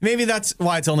maybe that's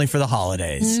why it's only for the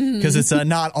holidays, because it's a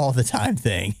not all the time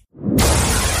thing.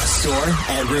 Store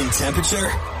and room temperature?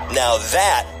 Now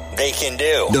that they can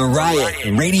do. The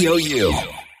Riot Radio U.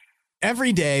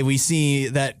 Every day we see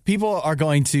that people are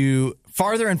going to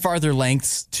farther and farther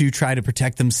lengths to try to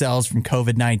protect themselves from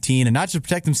COVID-19, and not just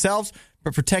protect themselves,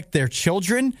 but protect their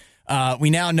children. We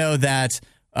now know that,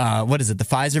 the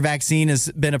Pfizer vaccine has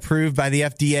been approved by the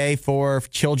FDA for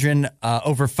children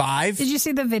over 5. Did you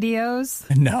see the videos?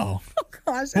 No. Oh,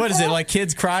 gosh. What is it, like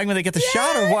kids crying when they get the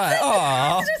shot or what?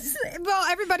 Aw. Well,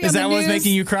 everybody Is on the that news. what was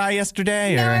making you cry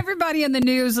yesterday? No, or? everybody in the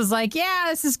news was like, yeah,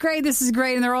 this is great.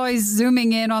 And they're always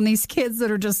zooming in on these kids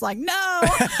that are just like, no,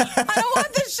 I don't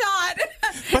want the shot.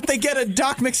 But they get a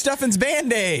Doc McStuffins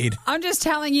Band-Aid. I'm just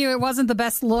telling you, it wasn't the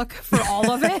best look for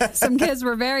all of it. Some kids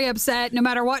were very upset. No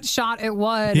matter what shot it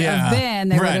would have been,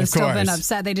 they would have still been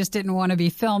upset. They just didn't want to be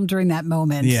filmed during that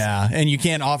moment. Yeah, and you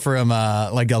can't offer them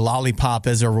like a lollipop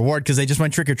as a reward because they just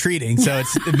went trick-or-treating, so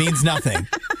it means nothing.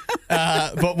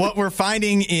 But what we're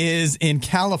finding is in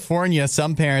California,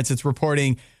 some parents, it's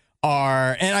reporting,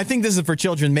 and I think this is for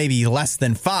children maybe less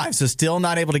than 5, so still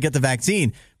not able to get the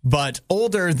vaccine, but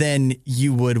older than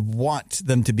you would want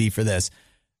them to be for this.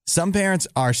 Some parents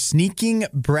are sneaking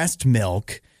breast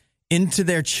milk into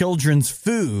their children's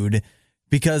food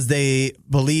because they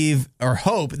believe or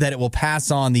hope that it will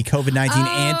pass on the COVID-19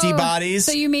 antibodies.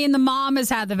 So you mean the mom has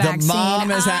had the vaccine? The mom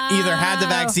has either had the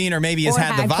vaccine or maybe has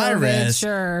had the virus. COVID,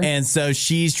 sure. And so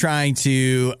she's trying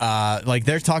to,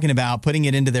 they're talking about putting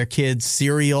it into their kids'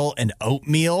 cereal and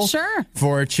oatmeal. Sure.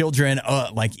 For children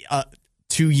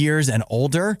 2 years and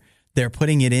older. They're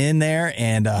putting it in there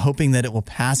and hoping that it will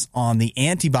pass on the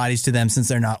antibodies to them since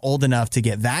they're not old enough to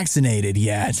get vaccinated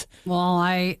yet. Well,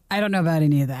 I don't know about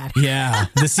any of that. Yeah.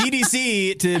 The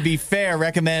CDC, to be fair,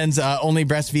 recommends only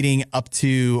breastfeeding up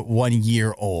to 1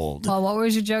 year old. Well, what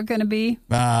was your joke going to be?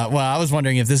 I was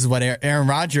wondering if this is what Aaron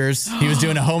Rodgers, he was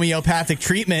doing a homeopathic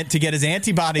treatment to get his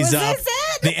antibodies up. This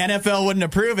it? The NFL wouldn't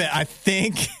approve it. I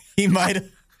think he might have.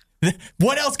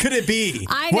 What else could it be?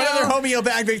 I know. What other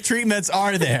homeopathic treatments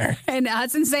are there? And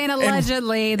Hudson saying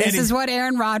allegedly, this is what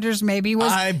Aaron Rodgers maybe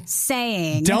was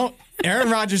saying.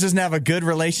 Aaron Rodgers doesn't have a good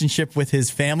relationship with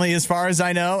his family as far as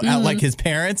I know, like his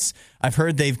parents. I've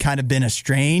heard they've kind of been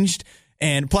estranged.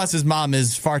 And plus his mom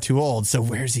is far too old. So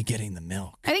where's he getting the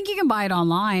milk? I think you can buy it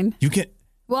online. You can.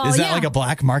 Well, is that like a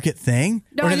black market thing?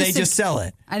 No, or do they just sell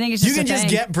it? I think it's just you can just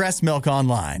get breast milk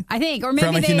online. I think, or maybe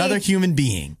from another human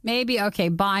being. Maybe, okay,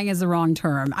 buying is the wrong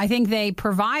term. I think they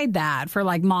provide that for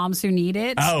like moms who need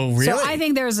it. Oh, really? So I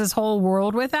think there's this whole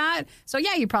world with that. So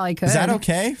yeah, you probably could. Is that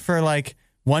okay for like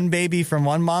one baby from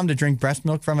one mom to drink breast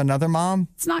milk from another mom?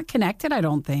 It's not connected, I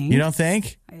don't think. You don't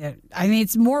think? I mean,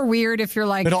 it's more weird if you're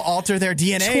like it'll alter their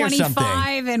DNA or something.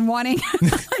 25 and wanting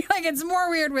like it's more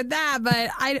weird with that,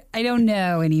 but I don't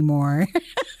know anymore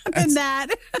than that.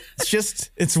 It's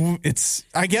just it's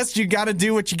I guess you got to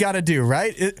do what you got to do,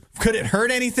 right? Could it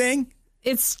hurt anything?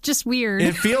 it's just weird.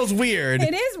 It feels weird.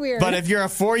 It is weird. But if you're a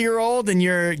 4-year-old and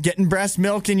you're getting breast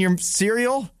milk in your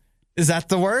cereal, is that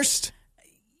the worst?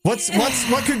 What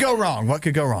could go wrong? What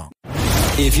could go wrong?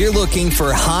 If you're looking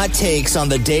for hot takes on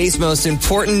the day's most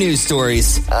important news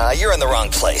stories, you're in the wrong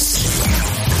place.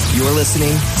 You're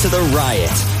listening to The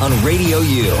Riot on Radio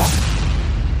U.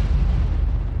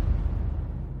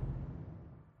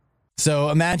 So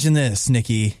imagine this,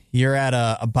 Nikki. You're at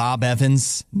a Bob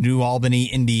Evans, New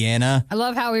Albany, Indiana. I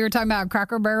love how we were talking about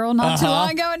Cracker Barrel not too long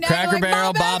ago. And now Cracker you're like,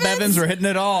 Barrel, Bob Evans, we're hitting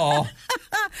it all.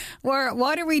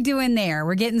 What are we doing there?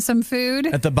 We're getting some food.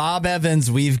 At the Bob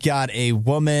Evans, we've got a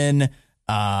woman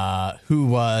who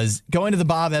was going to the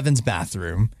Bob Evans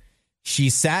bathroom.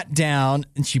 She sat down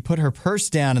and she put her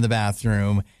purse down in the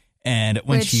bathroom. And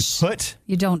when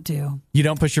you don't do. You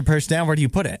don't push your purse down. Where do you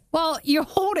put it? Well, you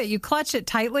hold it. You clutch it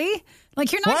tightly.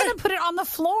 Like, you're not going to put it on the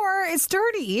floor. It's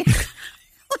dirty. You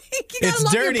gotta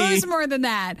love your purse more than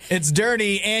that. It's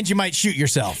dirty, and you might shoot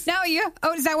yourself. No,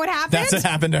 is that what happened? That's what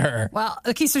happened to her. Well,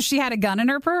 okay, so she had a gun in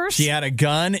her purse? She had a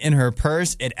gun in her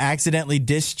purse. It accidentally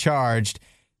discharged.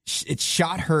 It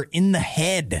shot her in the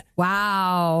head.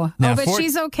 Wow. Now, but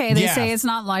she's okay. They say it's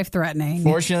not life-threatening.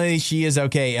 Fortunately, she is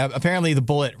okay. Apparently, the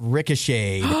bullet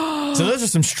ricocheted. So those are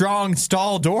some strong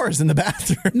stall doors in the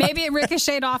bathroom. Maybe it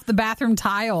ricocheted off the bathroom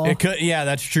tile. It could. Yeah,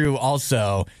 that's true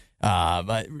also.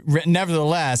 But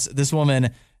nevertheless, this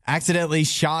woman accidentally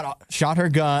shot her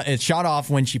gun. It shot off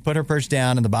when she put her purse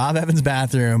down in the Bob Evans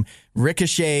bathroom,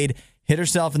 ricocheted, hit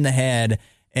herself in the head.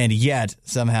 And yet,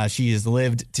 somehow, she has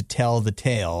lived to tell the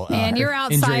tale. And you're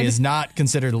outside. Injury is not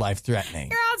considered life-threatening.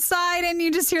 You're outside, and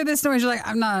you just hear this noise. You're like,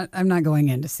 I'm not going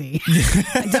in to see.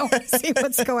 I don't want to see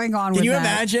what's going on with that. Can you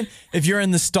imagine if you're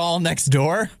in the stall next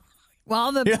door?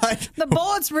 Well, the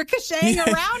bullet's ricocheting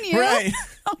around you. Right.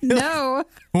 Oh, no.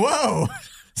 Whoa.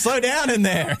 Slow down in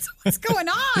there. What's going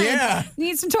on? Yeah.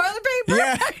 Need some toilet paper?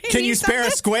 Yeah. Can you spare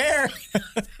a square?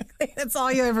 That's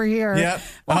all you ever hear. Yep.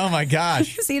 Oh, my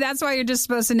gosh. See, that's why you're just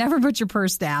supposed to never put your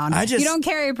purse down. You don't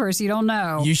carry a purse. You don't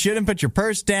know. You shouldn't put your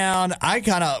purse down. I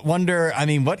kind of wonder,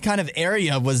 what kind of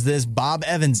area was this Bob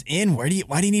Evans in? Why do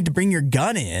you need to bring your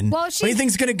gun in? Well, what do you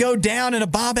think's going to go down in a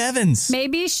Bob Evans?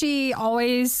 Maybe she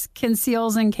always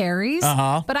conceals and carries.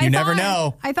 Uh-huh. But you never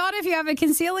know. I thought if you have a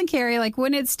conceal and carry,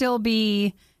 wouldn't it still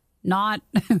be not...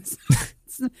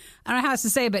 I don't know how else to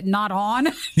say, but not on.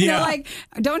 Yeah.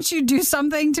 Don't you do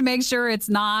something to make sure it's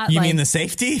not? You mean the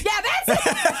safety? Yeah, that's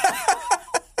it.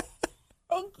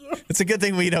 Thank you. It's a good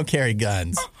thing we don't carry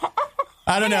guns.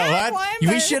 I don't know.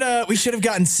 We should have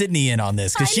gotten Sydney in on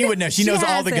this because she would know. She knows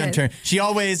all the gun terms. She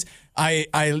always.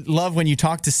 I love when you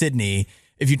talk to Sydney.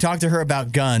 If you talk to her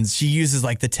about guns, she uses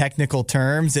the technical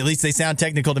terms. At least they sound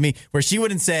technical to me. Where she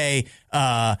wouldn't say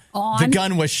the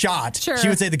gun was shot. Sure. She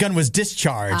would say the gun was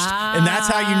discharged, and that's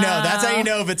how you know. That's how you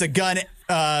know if it's a gun.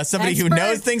 Somebody who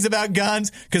knows things about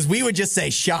guns, because we would just say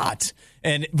shot.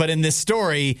 But in this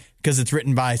story, because it's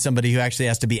written by somebody who actually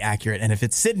has to be accurate, and if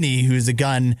it's Sydney who's a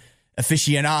gun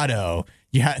aficionado,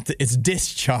 it's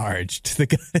discharged. The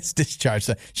gun is discharged.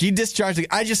 So she discharged.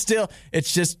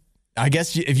 It's just. I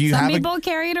guess if you Some people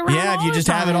carry it around. Yeah, if you just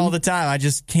have it all the time. I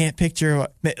just can't picture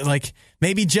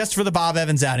maybe just for the Bob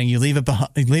Evans outing, you leave it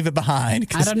behind.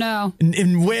 I don't know.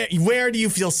 And where do you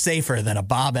feel safer than a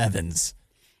Bob Evans?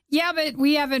 Yeah, but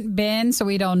we haven't been, so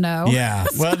we don't know. Yeah.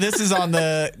 Well, this is on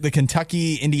the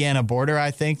Kentucky-Indiana border,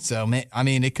 I think. So,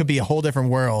 it could be a whole different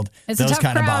world. It's those a tough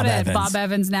kind of crowd Bob at Evans. Bob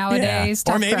Evans nowadays.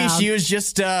 Yeah. Or maybe crowd. she was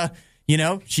just,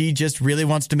 she just really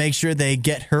wants to make sure they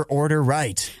get her order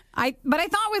right. But I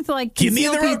thought with give me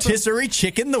the rotisserie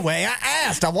chicken the way I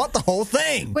asked. I want the whole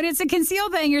thing. When it's a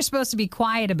concealed thing, you're supposed to be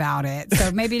quiet about it.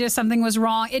 So maybe just something was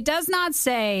wrong. It does not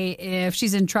say if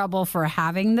she's in trouble for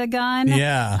having the gun.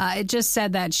 Yeah. It just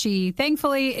said that she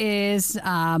thankfully is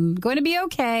going to be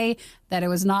okay. That it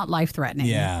was not life threatening.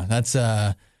 Yeah,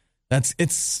 it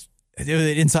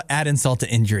would add insult to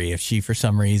injury if she for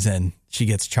some reason she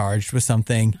gets charged with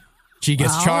something. She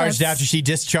gets charged after she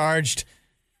discharged.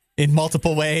 In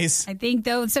multiple ways. I think,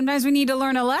 though, sometimes we need to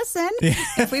learn a lesson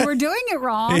if we were doing it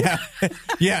wrong. Yeah.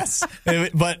 Yes.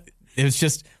 But it was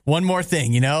just one more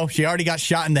thing, She already got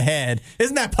shot in the head.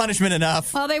 Isn't that punishment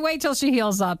enough? Well, they wait till she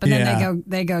heals up, and then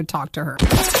they go talk to her.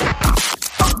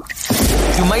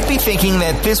 You might be thinking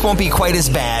that this won't be quite as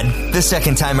bad the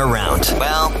second time around.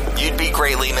 Well, you'd be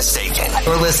greatly mistaken.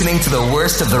 You're listening to the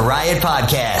worst of the Riot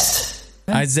Podcast.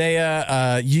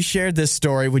 Isaiah, you shared this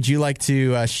story. Would you like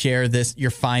to share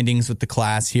your findings with the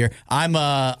class here?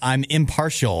 I'm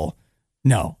impartial.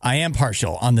 No, I am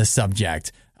partial on this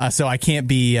subject, so I can't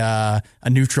be a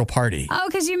neutral party. Oh,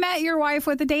 because you met your wife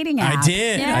with a dating app. I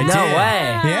did. Yeah. I did. No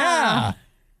way. Yeah.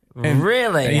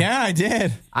 Really? Yeah, I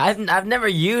did. I've never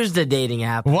used a dating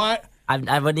app. What?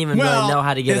 I wouldn't even really know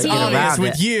how to get it's around obvious it.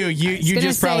 with you. You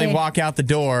just probably walk out the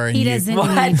door. And he doesn't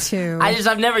need to.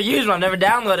 I've never used one. I've never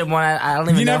downloaded one. I don't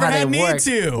even know how they work. You never had need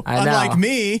to, I know. unlike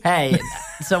me. Hey,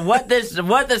 so what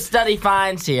the study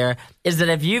finds here is that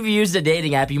if you've used a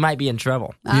dating app, you might be in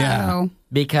trouble. Uh-oh.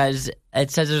 Because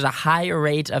it says there's a higher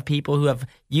rate of people who have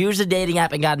used a dating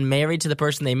app and gotten married to the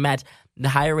person they met, the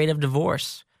higher rate of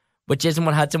divorce. Which isn't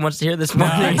what Hudson wants to hear this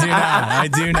morning. No, I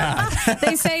do not.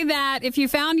 They say that if you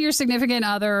found your significant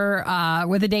other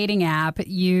with a dating app,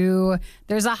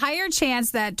 there's a higher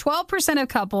chance that 12% of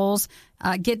couples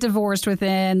get divorced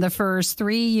within the first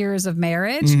 3 years of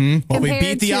marriage. Mm-hmm. Well, we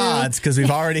beat the odds because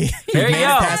we've already made it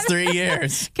past 3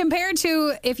 years. Compared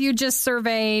to if you just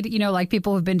surveyed, like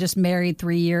people who've been just married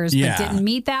 3 years but didn't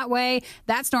meet that way,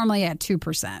 that's normally at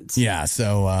 2%. Yeah,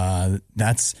 so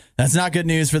that's not good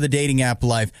news for the dating app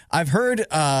life. I've heard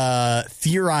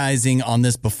theorizing on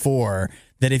this before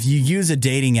that if you use a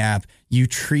dating app, you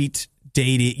treat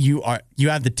dating you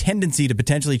have the tendency to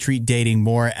potentially treat dating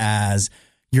more as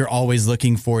you're always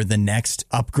looking for the next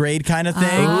upgrade kind of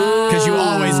thing. Because you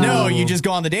always know, you just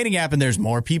go on the dating app and there's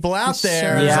more people out there.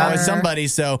 Sure. There's always somebody.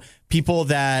 So people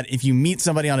that if you meet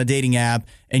somebody on a dating app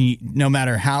and no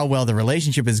matter how well the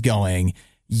relationship is going,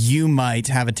 you might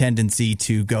have a tendency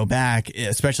to go back,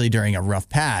 especially during a rough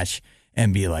patch,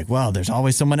 and be like, well, there's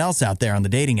always someone else out there on the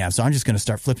dating app, so I'm just going to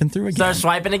start flipping through again. Start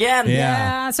swiping again.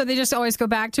 Yeah, so they just always go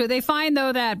back to it. They find,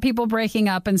 though, that people breaking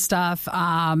up and stuff,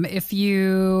 if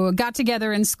you got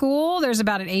together in school, there's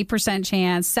about an 8%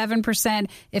 chance, 7%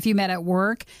 if you met at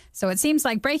work. So it seems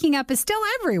like breaking up is still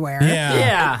everywhere.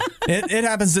 Yeah. It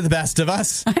happens to the best of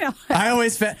us. I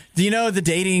always do you know the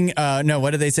dating, what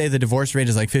do they say? The divorce rate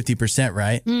is like 50%,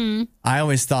 right? Mm. I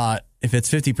always thought, if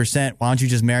it's 50%, why don't you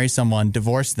just marry someone,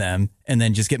 divorce them, and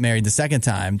then just get married the second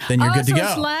time? Then you're good to go.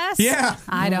 It's less? Yeah.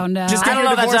 I don't know. Just get I don't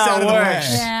your know if divorce that's how out it of the way.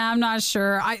 works. Yeah, I'm not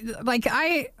sure.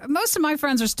 Most of my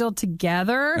friends are still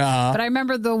together, but I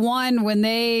remember the one when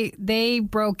they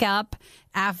broke up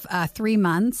 3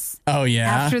 months. Oh, yeah?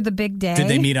 After the big day. Did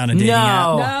they meet on a dating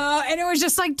app? No, and it was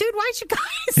just like, dude, why'd you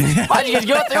guys? Why'd you guys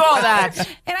go through all that?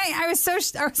 And I was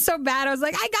so bad. I was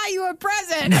like, I got you a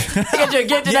present. Get your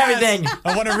gift and everything.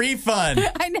 I want a refund.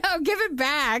 I know, give it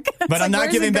back. But I'm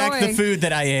not giving back the food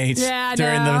that I ate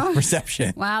during the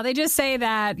reception. Wow, they just say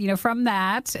that, from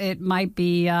that, it might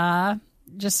be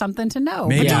just something to know.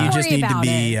 Maybe but you just worry need to about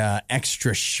be it.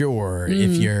 extra sure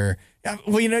if you're...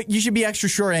 Well, you should be extra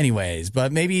sure anyways,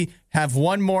 but maybe have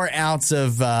one more ounce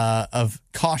of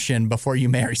caution before you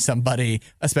marry somebody,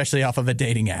 especially off of a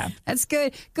dating app. That's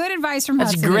good. Good advice from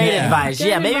That's Hudson. great advice. Good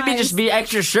Yeah, maybe advice. just be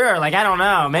extra sure. Like, I don't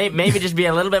know. Maybe just be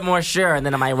a little bit more sure, and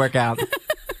then it might work out.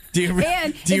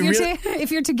 And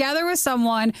if you're together with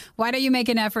someone, why don't you make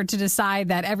an effort to decide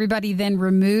that everybody then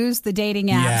removes the dating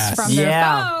apps from their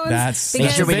phones?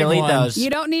 Make sure we delete those. You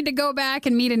don't need to go back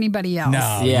and meet anybody else.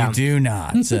 No, you do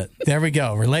not. So, there we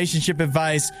go. Relationship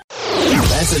advice.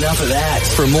 That's enough of that.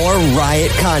 For more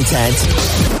Riot content,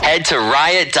 head to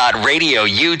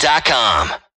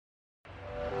riot.radiou.com.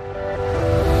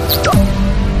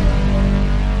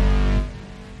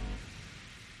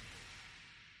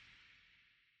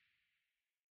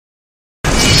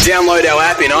 Download our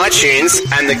app in iTunes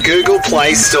and the Google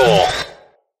Play Store.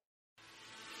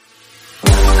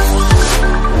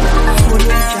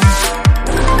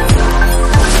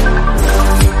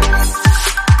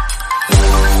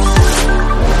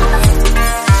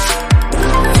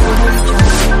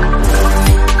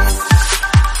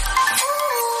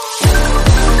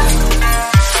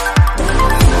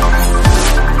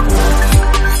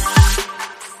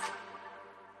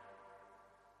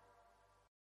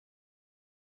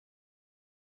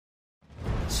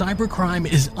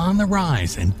 Cybercrime is on the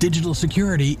rise and digital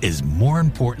security is more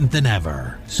important than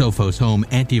ever. Sophos Home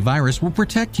Antivirus will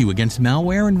protect you against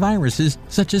malware and viruses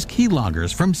such as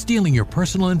keyloggers from stealing your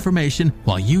personal information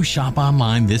while you shop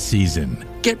online this season.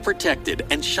 Get protected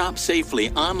and shop safely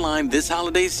online this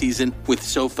holiday season with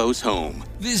Sophos Home.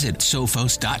 Visit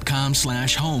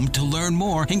sophos.com/home to learn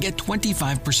more and get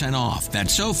 25% off.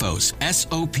 That's Sophos,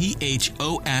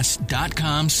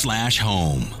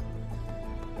 SOPHOS.com/home.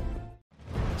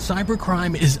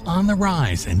 Cybercrime is on the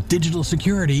rise and digital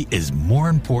security is more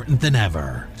important than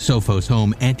ever. Sophos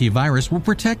Home Antivirus will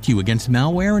protect you against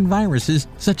malware and viruses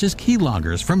such as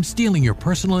keyloggers from stealing your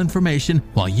personal information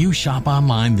while you shop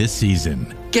online this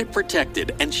season. Get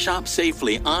protected and shop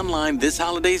safely online this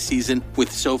holiday season with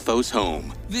Sophos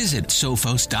Home. Visit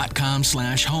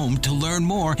sophos.com/home to learn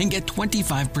more and get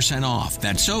 25% off.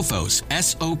 That's Sophos,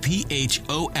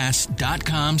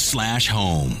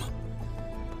 SOPHOS.com/home.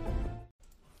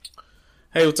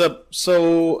 Hey, what's up?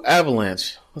 So,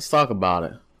 avalanche. Let's talk about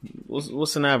it.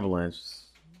 What's an avalanche?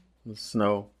 The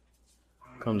snow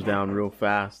comes down real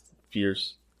fast,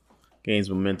 fierce, gains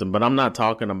momentum. But I'm not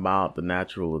talking about the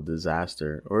natural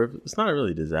disaster. Or if it's not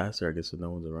really a disaster, I guess, if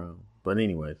no one's around. But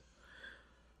anyways,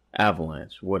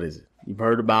 avalanche. What is it? You've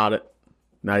heard about it.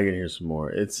 Now you're going to hear some more.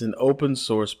 It's an open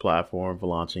source platform for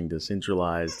launching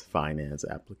decentralized finance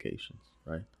applications,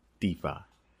 right? DeFi.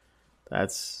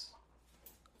 That's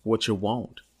what you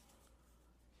want.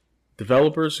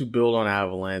 Developers who build on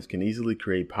Avalanche can easily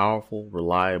create powerful,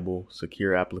 reliable,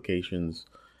 secure applications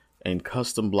and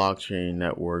custom blockchain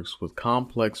networks with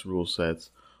complex rule sets,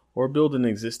 or build an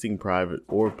existing private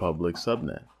or public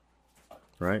subnet,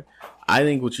 right? I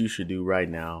think what you should do right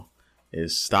now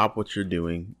is stop what you're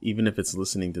doing, even if it's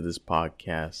listening to this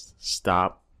podcast.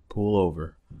 Stop, pull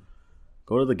over,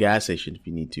 go to the gas station if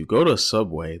you need to. Go to a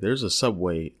Subway. There's a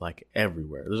Subway like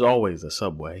everywhere. There's always a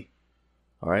Subway.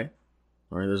 All right?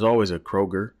 There's always a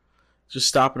Kroger. Just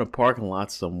stop in a parking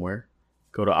lot somewhere.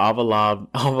 Go to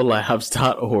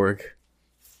avalabs.org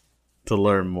to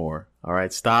learn more. All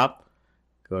right? Stop.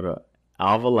 Go to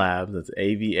AvaLabs. That's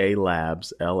AVA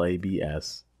Labs,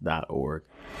 LABS.org.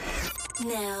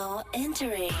 Now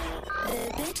entering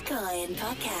the Bitcoin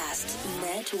Podcast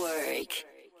Network.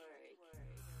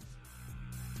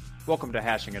 Welcome to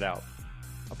Hashing It Out,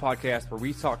 a podcast where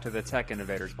we talk to the tech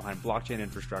innovators behind blockchain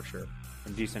infrastructure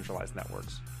and decentralized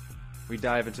networks. We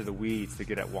dive into the weeds to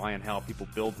get at why and how people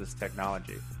build this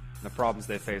technology and the problems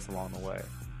they face along the way.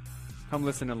 Come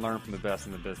listen and learn from the best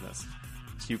in the business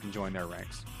so you can join their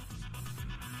ranks.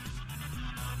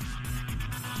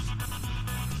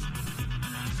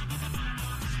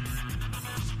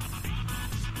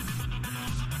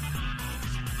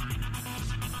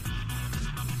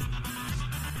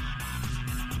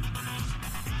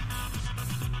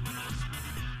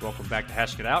 Welcome back to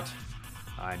Hashing It Out.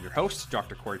 I'm your host,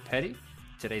 Dr. Corey Petty.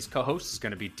 Today's co-host is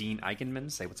going to be Dean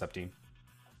Eigenman. Say what's up, Dean.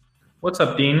 What's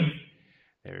up, Dean?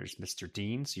 There's Mr.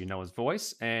 Dean, so you know his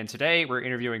voice. And today we're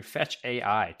interviewing Fetch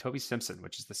AI, Toby Simpson,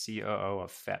 which is the COO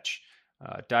of Fetch.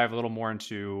 Dive a little more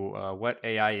into what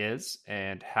AI is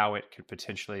and how it could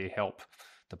potentially help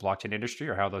the blockchain industry,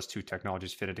 or how those two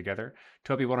technologies fit in together.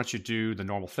 Toby, why don't you do the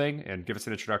normal thing and give us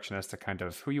an introduction as to kind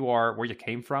of who you are, where you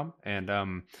came from, and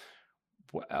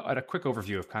at a quick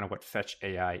overview of kind of what Fetch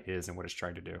AI is and what it's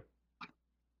trying to do.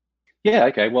 Yeah,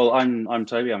 okay. Well, I'm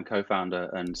Toby. I'm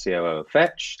co-founder and COO of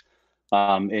Fetch.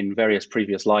 In various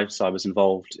previous lives, I was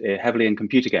involved heavily in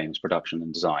computer games production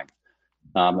and design.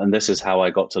 And this is how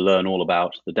I got to learn all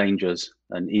about the dangers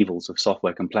and evils of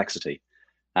software complexity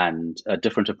and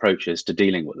different approaches to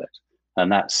dealing with it.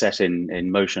 And that set in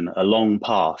motion a long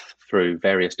path through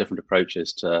various different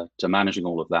approaches to managing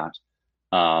all of that.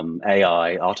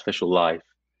 AI, artificial life,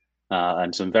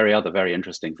 and some very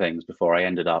interesting things before I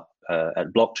ended up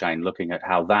at blockchain, looking at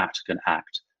how that can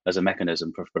act as a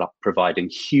mechanism for providing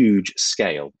huge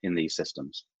scale in these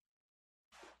systems.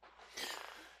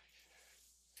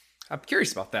 I'm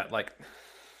curious about that. Like,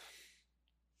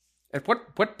 at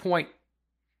what point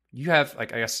you have,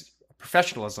 like, I guess,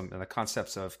 professionalism in the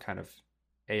concepts of kind of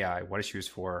AI, what it's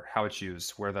used for, how it's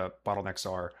used, where the bottlenecks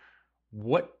are.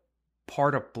 What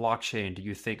part of blockchain do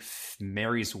you think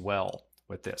marries well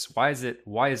with this? Why is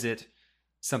it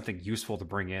something useful to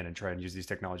bring in and try and use these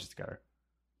technologies together?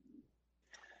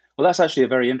 Well, that's actually a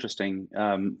very interesting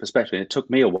perspective. It took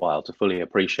me a while to fully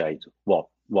appreciate what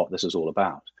this is all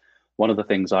about. One of the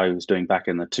things I was doing back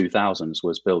in the 2000s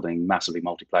was building massively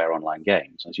multiplayer online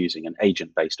games. I was using an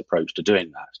agent-based approach to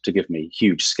doing that to give me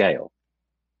huge scale.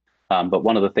 But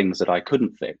one of the things that I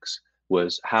couldn't fix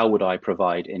was how would I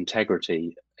provide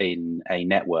integrity in a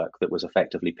network that was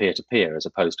effectively peer-to-peer as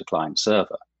opposed to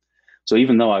client-server. So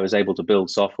even though I was able to build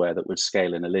software that would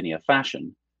scale in a linear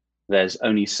fashion, there's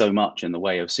only so much in the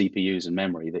way of CPUs and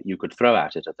memory that you could throw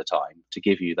at it at the time to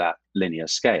give you that linear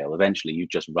scale. Eventually, you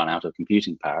just run out of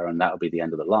computing power, and that would be the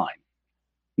end of the line.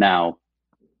 Now,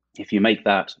 if you make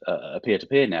that a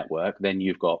peer-to-peer network, then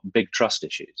you've got big trust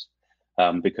issues.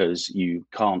 Because you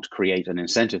can't create an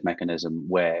incentive mechanism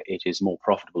where it is more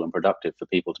profitable and productive for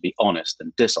people to be honest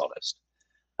than dishonest.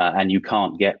 And you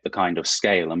can't get the kind of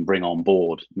scale and bring on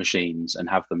board machines and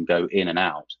have them go in and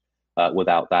out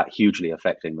without that hugely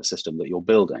affecting the system that you're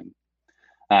building.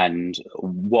 And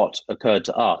what occurred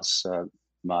to us,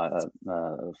 my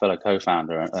fellow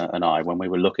co-founder and I, when we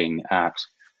were looking at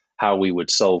how we would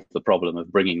solve the problem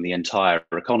of bringing the entire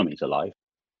economy to life.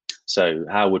 So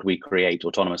how would we create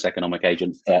autonomous economic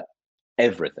agents for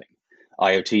everything?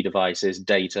 IoT devices,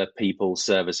 data, people,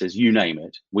 services, you name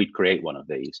it, we'd create one of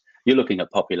these. You're looking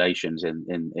at populations in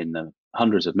the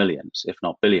hundreds of millions, if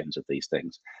not billions of these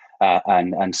things,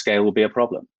 and scale will be a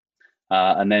problem.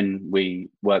 And then we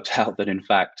worked out that, in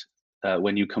fact,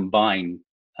 when you combine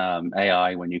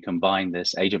AI, when you combine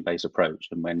this agent-based approach,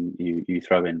 and when you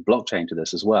throw in blockchain to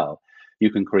this as well, you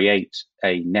can create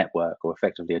a network, or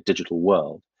effectively a digital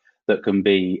world, that can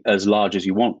be as large as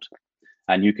you want.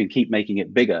 And you can keep making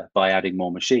it bigger by adding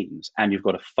more machines. And you've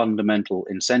got a fundamental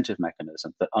incentive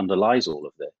mechanism that underlies all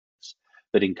of this,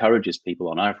 that encourages people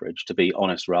on average to be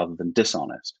honest rather than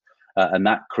dishonest. And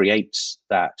that creates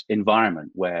that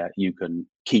environment where you can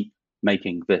keep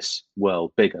making this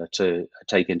world bigger to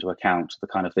take into account the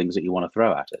kind of things that you want to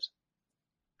throw at it.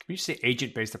 Can you say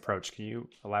agent-based approach? Can you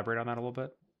elaborate on that a little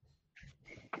bit?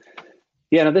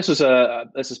 Yeah, no, this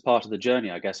is part of the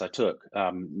journey I guess I took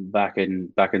back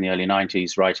in the early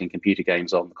 90s, writing computer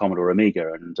games on the Commodore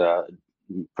Amiga, and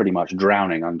pretty much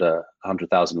drowning under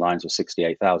 100,000 lines of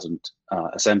 68,000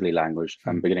 assembly language,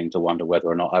 and beginning to wonder whether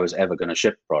or not I was ever going to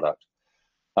ship a product.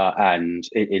 And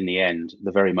in the end,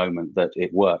 the very moment that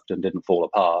it worked and didn't fall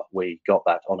apart, we got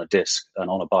that on a disk and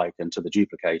on a bike and to the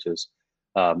duplicators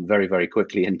very, very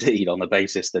quickly indeed, on the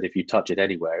basis that if you touch it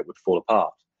anywhere, it would fall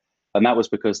apart. And that was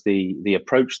because the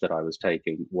approach that I was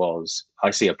taking was, I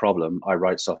see a problem, I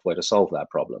write software to solve that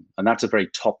problem. And that's a very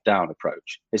top-down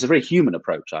approach. It's a very human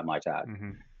approach, I might add,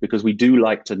 because we do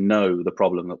like to know the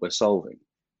problem that we're solving.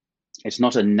 It's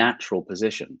not a natural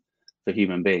position for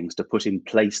human beings to put in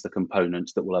place the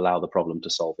components that will allow the problem to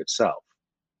solve itself.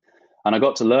 And I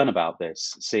got to learn about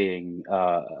this, seeing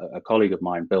a colleague of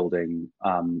mine building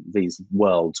these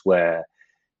worlds where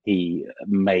he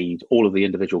made all of the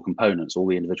individual components, all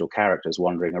the individual characters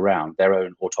wandering around, their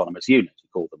own autonomous unit. He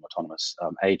called them autonomous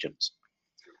agents.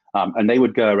 And they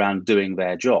would go around doing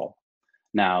their job.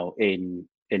 Now, in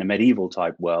a medieval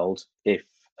type world, if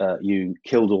you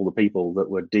killed all the people that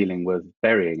were dealing with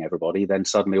burying everybody, then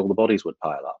suddenly all the bodies would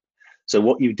pile up. So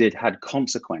what you did had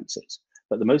consequences.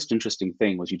 But the most interesting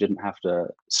thing was you didn't have to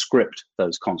script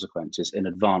those consequences in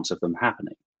advance of them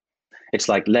happening. It's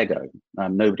like Lego.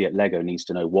 Nobody at Lego needs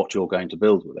to know what you're going to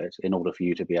build with it in order for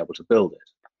you to be able to build it.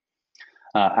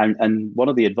 And one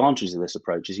of the advantages of this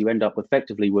approach is you end up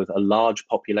effectively with a large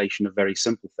population of very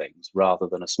simple things rather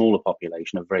than a smaller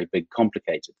population of very big,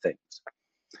 complicated things.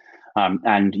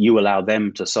 And you allow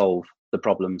them to solve the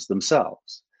problems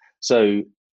themselves. So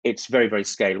it's very, very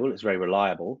scalable. It's very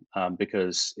reliable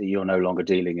because you're no longer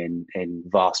dealing in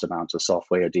vast amounts of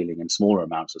software. You're dealing in smaller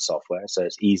amounts of software. So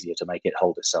it's easier to make it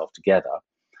hold itself together.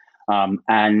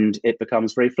 And it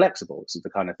becomes very flexible. This is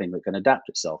the kind of thing that can adapt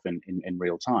itself in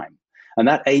real time. And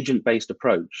that agent-based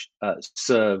approach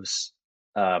serves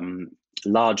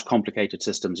large, complicated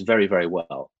systems very, very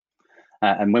well.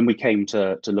 And when we came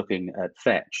to looking at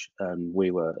Fetch, we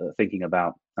were thinking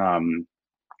about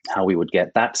how we would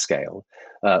get that scale,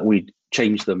 we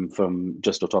changed them from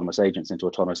just autonomous agents into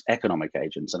autonomous economic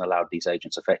agents and allowed these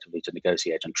agents effectively to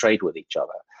negotiate and trade with each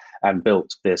other, and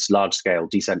built this large-scale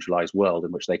decentralized world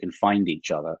in which they can find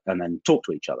each other and then talk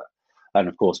to each other. And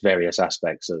of course, various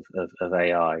aspects of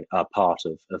AI are part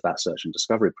of that search and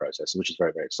discovery process, which is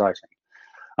very, very exciting.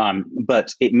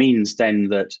 But it means then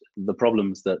that the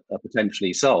problems that are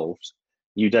potentially solved,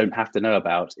 you don't have to know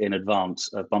about in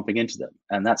advance of bumping into them.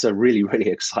 And that's a really, really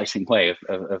exciting way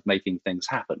of making things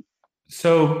happen.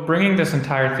 So bringing this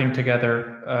entire thing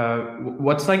together,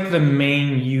 what's like the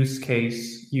main use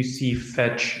case you see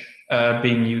Fetch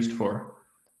being used for?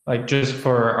 Like just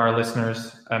for our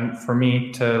listeners and for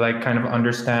me to like kind of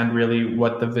understand really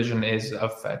what the vision is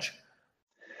of Fetch.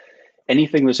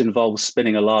 Anything that involves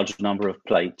spinning a large number of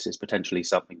plates is potentially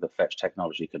something that Fetch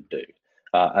technology can do.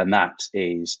 And that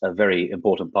is a very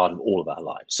important part of all of our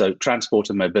lives. So transport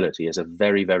and mobility is a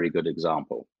very, very good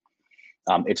example.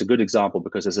 It's a good example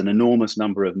because there's an enormous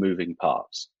number of moving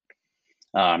parts.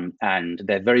 And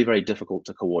they're very, very difficult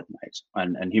to coordinate.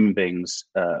 And human beings,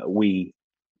 we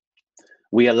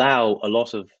allow a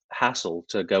lot of hassle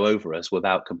to go over us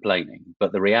without complaining.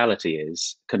 But the reality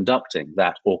is conducting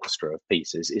that orchestra of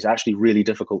pieces is actually really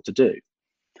difficult to do.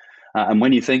 And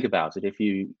when you think about it, if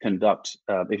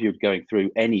you're going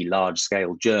through any large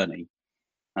scale journey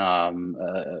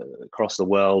across the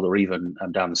world or even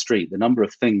down the street, the number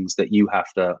of things that you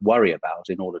have to worry about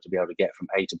in order to be able to get from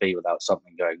A to B without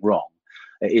something going wrong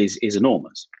is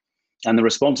enormous. And the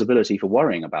responsibility for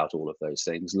worrying about all of those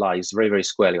things lies very, very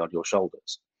squarely on your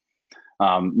shoulders.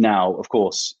 Now, of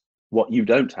course, what you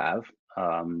don't have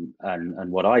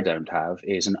and what I don't have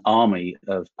is an army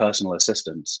of personal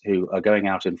assistants who are going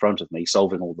out in front of me,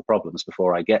 solving all the problems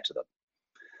before I get to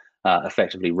them,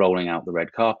 effectively rolling out the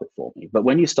red carpet for me. But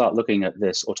when you start looking at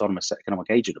this autonomous economic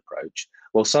agent approach,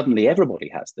 well, suddenly everybody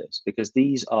has this because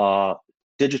these are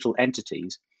digital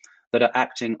entities that are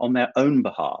acting on their own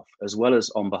behalf as well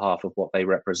as on behalf of what they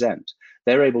represent.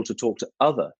 They're able to talk to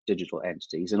other digital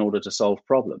entities in order to solve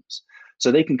problems.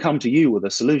 So they can come to you with a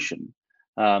solution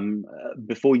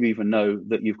before you even know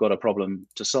that you've got a problem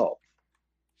to solve.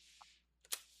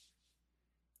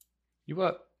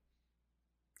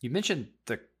 You mentioned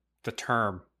the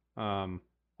term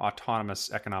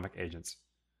autonomous economic agents.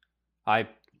 I,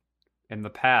 in the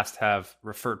past, have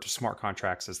referred to smart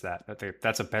contracts as that.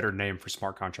 That's a better name for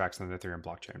smart contracts than the Ethereum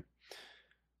blockchain.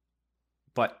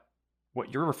 But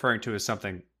what you're referring to is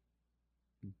something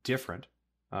different,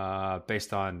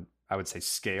 based on, I would say,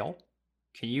 scale.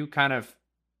 Can you kind of,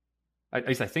 at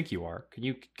least I think you are. Can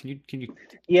you?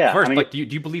 Yeah. First, do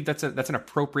you believe that's an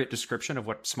appropriate description of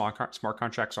what smart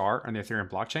contracts are on the Ethereum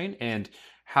blockchain, and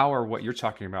how are what you're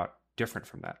talking about different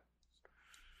from that?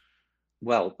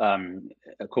 Well,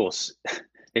 of course,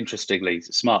 interestingly,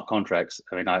 smart contracts.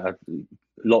 I mean,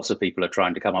 lots of people are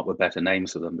trying to come up with better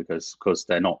names for them because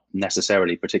they're not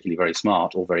necessarily particularly very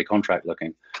smart or very contract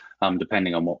looking,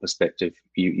 depending on what perspective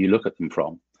you look at them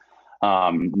from.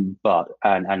 But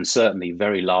certainly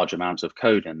very large amounts of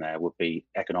code in there would be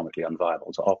economically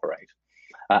unviable to operate.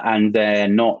 And they're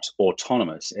not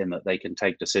autonomous in that they can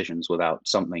take decisions without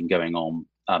something going on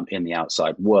in the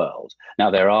outside world. Now,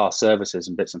 there are services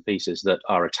and bits and pieces that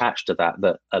are attached to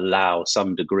that allow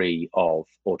some degree of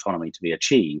autonomy to be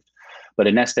achieved. But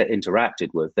unless they're interacted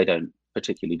with, they don't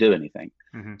particularly do anything.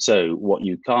 Mm-hmm. So what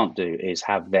you can't do is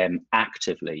have them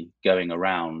actively going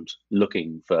around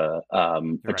looking for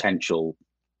potential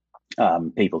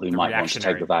people who might want to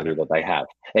take the value that they have.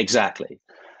 Exactly.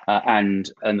 And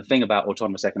the thing about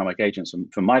autonomous economic agents,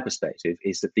 from my perspective,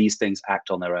 is that these things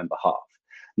act on their own behalf.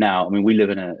 Now, I mean, we live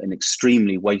in an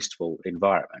extremely wasteful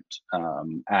environment,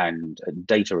 and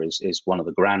data is one of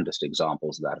the grandest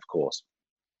examples of that, of course,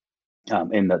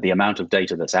 in that the amount of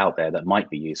data that's out there that might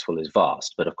be useful is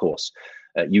vast. But of course,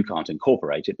 you can't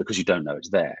incorporate it because you don't know it's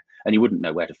there, and you wouldn't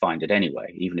know where to find it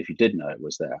anyway, even if you did know it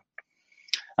was there.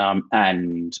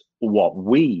 And what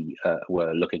we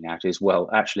were looking at is, well,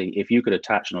 actually, if you could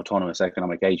attach an autonomous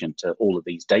economic agent to all of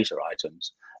these data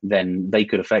items, then they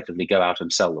could effectively go out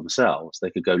and sell themselves.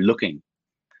 They could go looking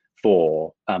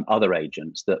for other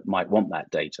agents that might want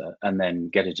that data and then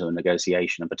get into a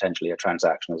negotiation and potentially a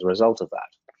transaction as a result of that.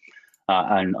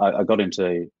 And I got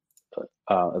into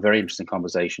a very interesting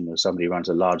conversation with somebody who runs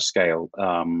a large-scale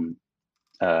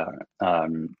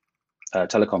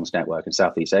telecoms network in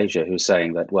Southeast Asia, who's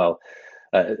saying that, well,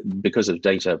 because of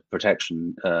data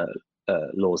protection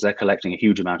laws, they're collecting a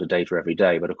huge amount of data every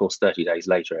day, but of course 30 days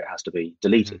later it has to be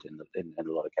deleted in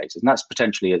a lot of cases, and that's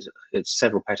potentially it's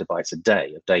several petabytes a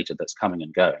day of data that's coming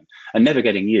and going and never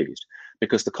getting used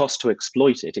because the cost to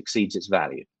exploit it exceeds its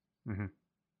value. Mm-hmm.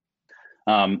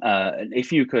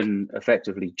 If you can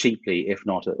effectively, cheaply, if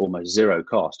not at almost zero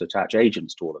cost, attach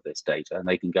agents to all of this data, and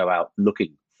they can go out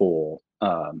looking for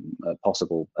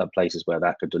possible places where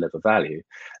that could deliver value,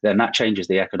 then that changes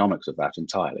the economics of that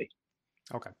entirely.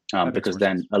 Okay. Because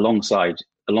then, alongside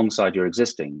your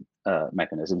existing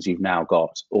mechanisms, you've now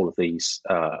got all of these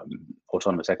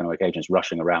autonomous economic agents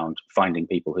rushing around finding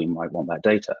people who might want that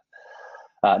data.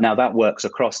 Now that works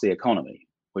across the economy,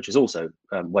 which is also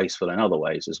wasteful in other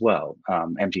ways as well.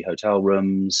 Empty hotel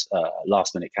rooms,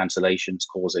 last-minute cancellations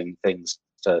causing things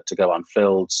to go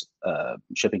unfilled,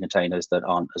 shipping containers that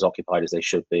aren't as occupied as they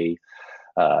should be,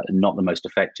 not the most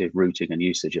effective routing and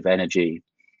usage of energy.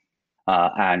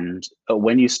 And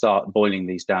when you start boiling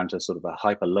these down to sort of a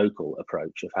hyper-local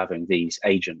approach of having these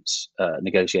agents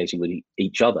negotiating with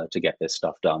each other to get this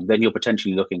stuff done, then you're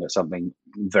potentially looking at something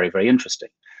very, very interesting.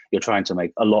 You're trying to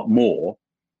make a lot more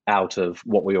out of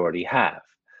what we already have,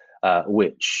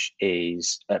 which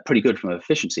is pretty good from an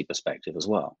efficiency perspective as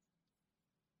well.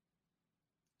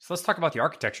 So let's talk about the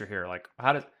architecture here. Like,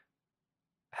 how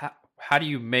do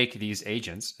you make these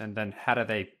agents, and then how do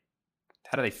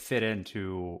they fit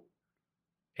into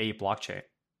a blockchain?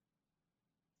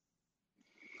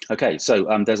 Okay, so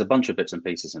there's a bunch of bits and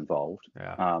pieces involved.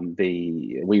 Yeah.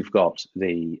 We've got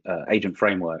the agent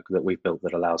framework that we've built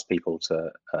that allows people to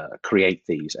create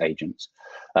these agents,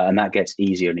 and that gets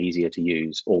easier and easier to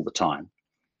use all the time.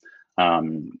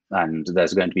 And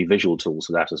there's going to be visual tools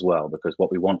for that as well, because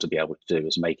what we want to be able to do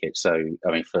is make it so.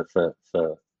 I mean, for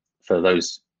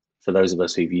those of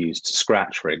us who've used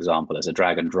Scratch, for example, as a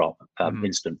drag and drop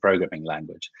instant programming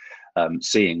language,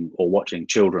 seeing or watching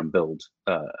children build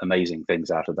amazing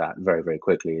things out of that very, very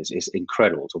quickly is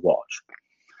incredible to watch.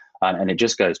 And it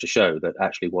just goes to show that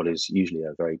actually what is usually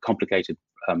a very complicated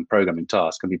programming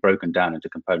task can be broken down into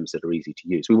components that are easy to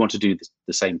use. We want to do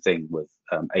the same thing with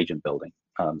agent building.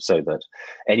 so that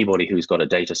anybody who's got a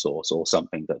data source or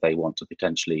something that they want to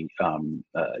potentially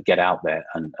get out there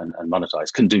and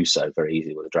monetize can do so very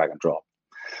easily with a drag and drop.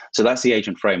 So that's the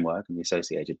agent framework and the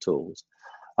associated tools.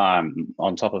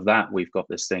 On top of that, we've got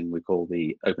this thing we call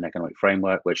the Open Economic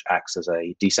Framework, which acts as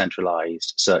a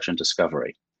decentralized search and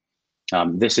discovery.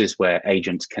 This is where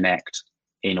agents connect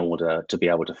in order to be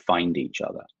able to find each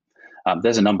other.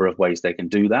 There's a number of ways they can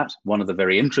do that. One of the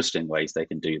very interesting ways they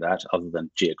can do that, other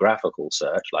than geographical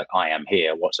search, like I am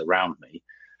here, what's around me,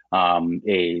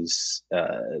 is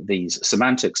these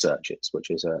semantic searches, which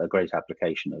is a great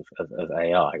application of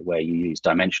AI, where you use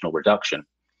dimensional reduction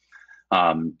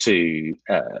to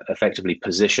effectively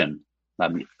position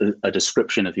a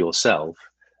description of yourself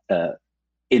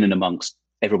in and amongst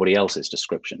everybody else's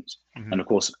descriptions. And of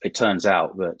course, it turns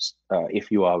out that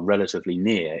if you are relatively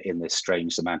near in this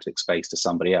strange semantic space to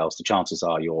somebody else, the chances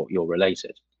are you're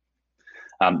related.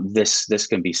 This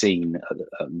can be seen.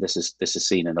 This is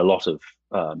seen in a lot of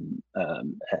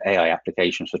AI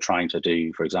applications for trying to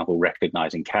do, for example,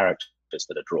 recognizing characters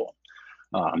that are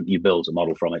drawn. You build a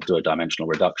model from it, do a dimensional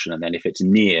reduction, and then if it's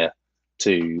near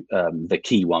to the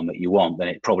key one that you want, then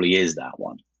it probably is that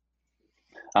one.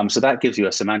 So that gives you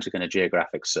a semantic and a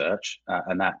geographic search,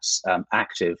 and that's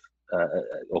active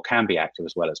or can be active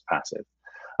as well as passive.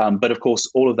 But of course,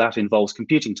 all of that involves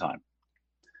computing time.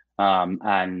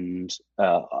 And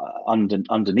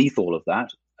underneath all of that,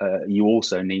 you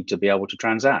also need to be able to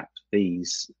transact.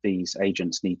 These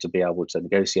agents need to be able to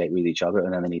negotiate with each other,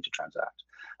 and then they need to transact.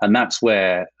 And that's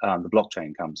where the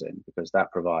blockchain comes in, because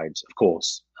that provides, of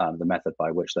course, the method by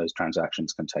which those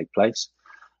transactions can take place.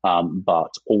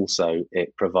 But also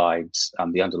it provides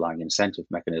the underlying incentive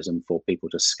mechanism for people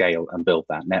to scale and build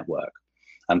that network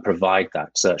and provide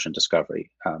that search and discovery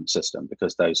system,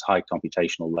 because those high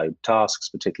computational load tasks,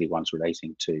 particularly ones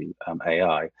relating to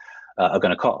AI, are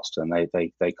going to cost, and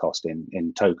they cost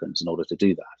in tokens in order to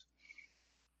do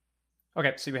that.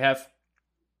 Okay, so we have,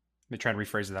 let me try and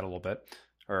rephrase that a little bit,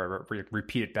 or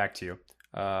repeat it back to you.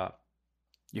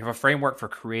 You have a framework for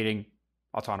creating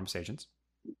autonomous agents.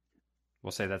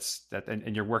 We'll say that's that,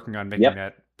 and you're working on making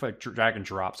that drag and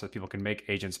drop so that people can make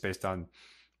agents based on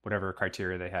whatever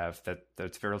criteria they have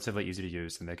that's relatively easy to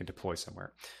use and they can deploy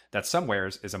somewhere. That somewhere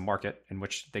is a market in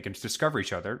which they can discover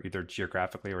each other, either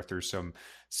geographically or through some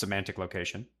semantic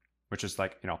location, which is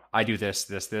like, I do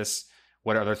this.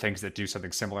 What are other things that do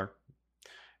something similar?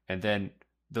 And then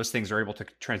those things are able to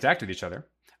transact with each other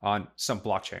on some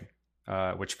blockchain,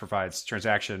 which provides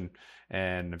transaction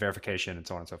and verification and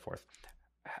so on and so forth.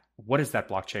 What is that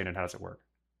blockchain and how does it work?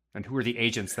 And who are the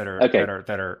agents that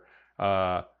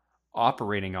are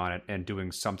operating on it and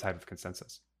doing some type of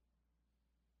consensus?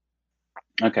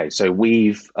 Okay, so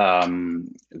we've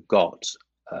got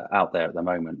out there at the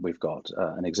moment, we've got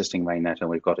an existing mainnet and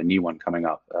we've got a new one coming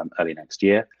up early next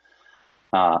year.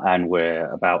 And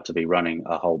we're about to be running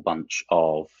a whole bunch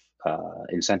of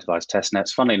incentivized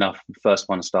testnets. Funnily enough, the first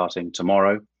one starting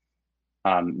tomorrow,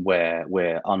 where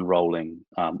we're unrolling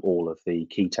all of the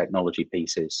key technology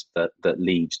pieces that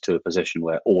lead to a position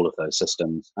where all of those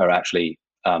systems are actually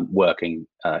working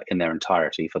in their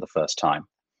entirety for the first time.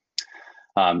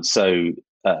 So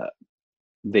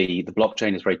the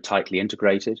blockchain is very tightly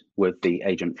integrated with the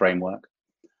agent framework.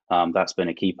 That's been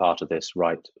a key part of this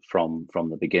right from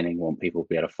the beginning. We want people to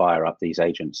be able to fire up these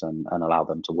agents and allow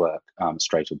them to work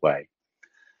straight away.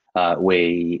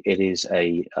 It is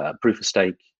a proof of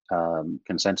stake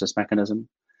consensus mechanism,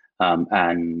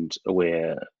 and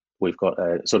we've got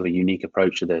a sort of a unique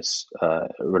approach to this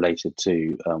related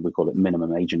to we call it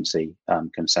minimum agency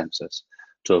consensus,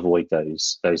 to avoid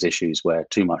those issues where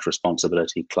too much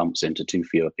responsibility clumps into too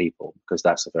fewer people, because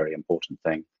that's a very important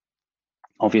thing.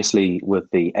 Obviously, with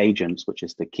the agents, which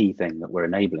is the key thing that we're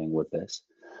enabling with this,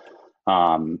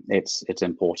 it's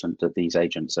important that these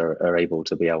agents are able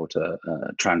to be able to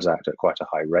transact at quite a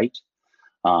high rate.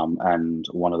 And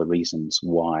one of the reasons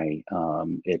why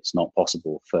it's not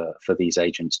possible for these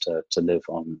agents to live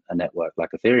on a network like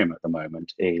Ethereum at the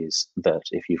moment is that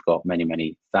if you've got many,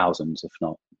 many thousands, if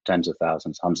not tens of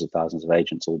thousands, hundreds of thousands of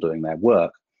agents all doing their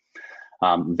work,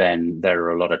 then there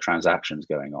are a lot of transactions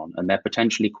going on, and they're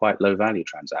potentially quite low value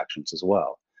transactions as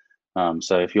well.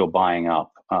 So if you're buying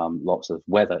up lots of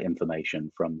weather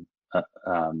information from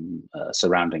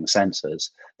surrounding sensors,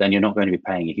 then you're not going to be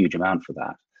paying a huge amount for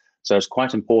that. So it's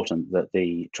quite important that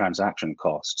the transaction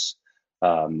costs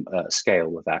scale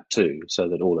with that too, so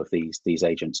that all of these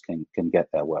agents can get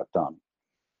their work done.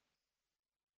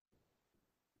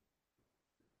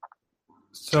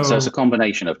 So it's a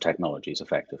combination of technologies,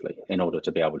 effectively, in order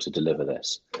to be able to deliver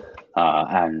this.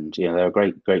 And there are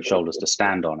great shoulders to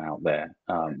stand on out there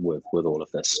with all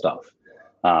of this stuff.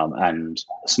 And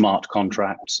smart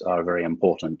contracts are a very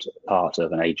important part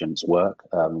of an agent's work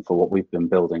for what we've been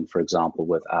building, for example,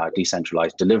 with our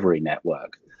decentralized delivery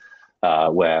network,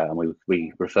 where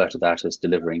we refer to that as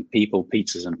delivering people,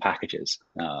 pizzas, and packages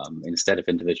instead of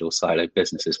individual siloed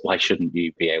businesses. Why shouldn't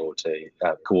you be able to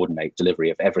coordinate delivery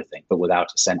of everything, but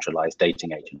without a centralized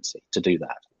dating agency to do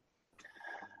that?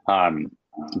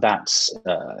 That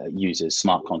uses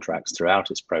smart contracts throughout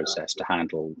its process to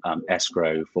handle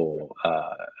escrow for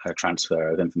a transfer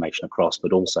of information across,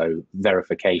 but also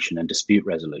verification and dispute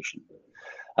resolution.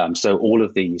 So all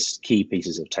of these key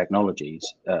pieces of technologies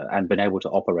and being able to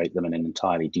operate them in an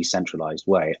entirely decentralized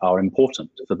way are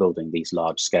important for building these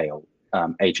large-scale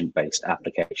agent-based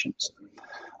applications,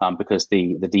 because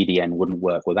the DDN wouldn't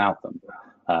work without them.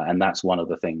 And that's one of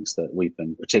the things that we've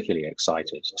been particularly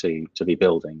excited to be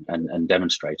building and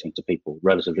demonstrating to people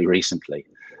relatively recently,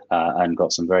 and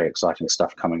got some very exciting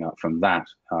stuff coming up from that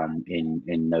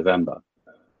in November.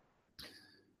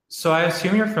 So I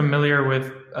assume you're familiar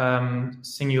with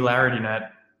SingularityNet.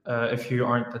 If you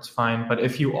aren't, that's fine. But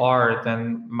if you are,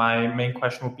 then my main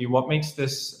question would be, what makes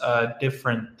this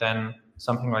different than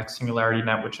something like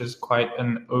SingularityNet, which is quite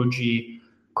an OG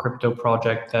crypto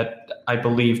project that I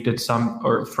believe did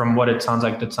or from what it sounds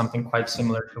like, did something quite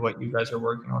similar to what you guys are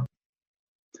working on?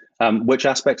 Which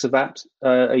aspects of that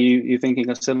are you thinking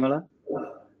are similar?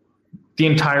 The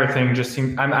entire thing just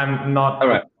seems, I'm not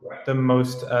the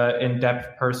most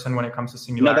in-depth person when it comes to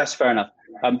Singularity. No, that's fair enough.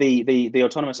 The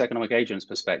autonomous economic agents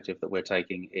perspective that we're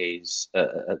taking is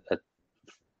there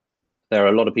are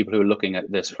a lot of people who are looking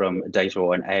at this from a data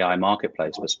or an AI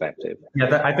marketplace perspective.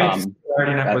 Yeah, I think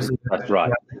that's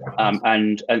right.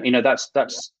 And you know, that's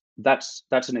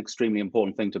an extremely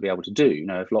important thing to be able to do. You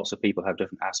know, if lots of people have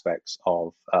different aspects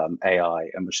of AI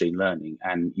and machine learning,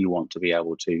 and you want to be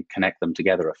able to connect them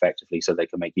together effectively so they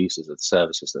can make uses of the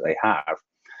services that they have,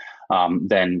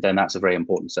 then that's a very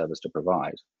important service to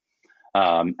provide.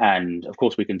 And of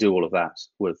course, we can do all of that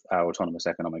with our autonomous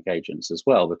economic agents as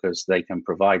well, because they can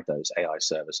provide those AI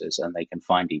services and they can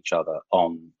find each other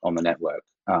on the network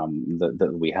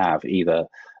that we have, either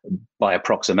by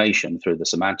approximation through the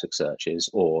semantic searches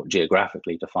or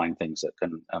geographically to find things that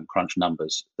can crunch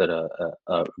numbers that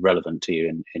are relevant to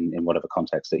you in whatever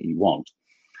context that you want.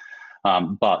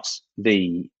 But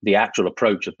the actual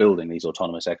approach of building these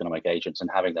autonomous economic agents and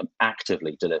having them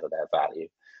actively deliver their value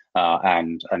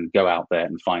and go out there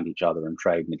and find each other and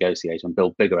trade, negotiate, and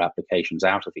build bigger applications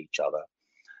out of each other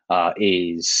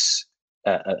is,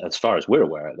 as far as we're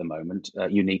aware at the moment,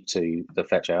 unique to the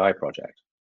Fetch AI project.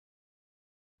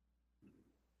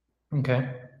 Okay.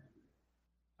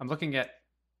 I'm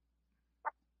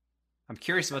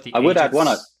curious about the. I would add one.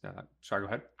 Sorry, go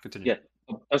ahead. Continue. Yeah,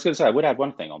 I was going to say I would add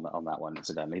one thing on that one,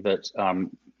 incidentally. That I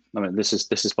mean, this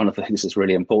is one of the things that's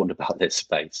really important about this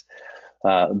space.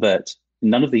 That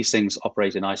none of these things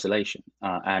operate in isolation,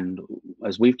 and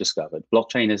as we've discovered,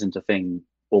 blockchain isn't a thing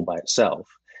all by itself.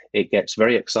 It gets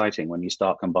very exciting when you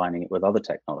start combining it with other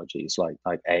technologies like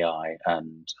AI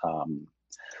and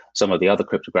some of the other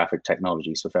cryptographic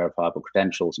technologies for verifiable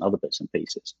credentials and other bits and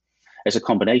pieces. It's a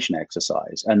combination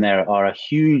exercise, and there are a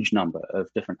huge number of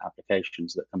different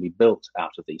applications that can be built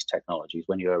out of these technologies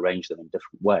when you arrange them in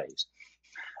different ways.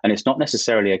 And it's not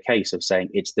necessarily a case of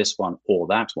saying it's this one or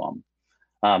that one.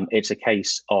 It's a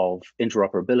case of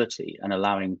interoperability and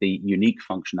allowing the unique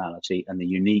functionality and the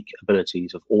unique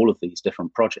abilities of all of these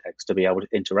different projects to be able to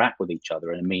interact with each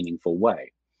other in a meaningful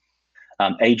way.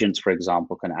 Agents, for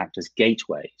example, can act as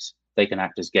gateways. They can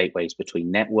act as gateways between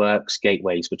networks,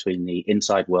 gateways between the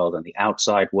inside world and the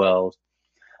outside world,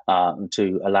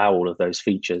 to allow all of those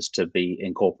features to be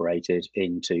incorporated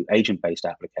into agent-based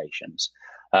applications.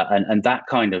 And that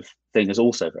kind of thing is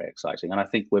also very exciting. And I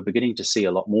think we're beginning to see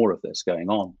a lot more of this going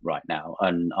on right now.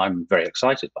 And I'm very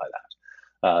excited by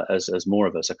that, as more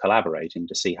of us are collaborating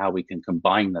to see how we can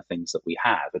combine the things that we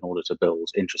have in order to build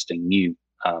interesting new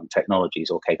technologies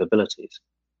or capabilities.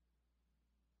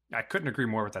 I couldn't agree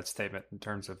more with that statement in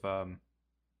terms of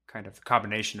kind of the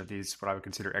combination of these, what I would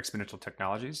consider exponential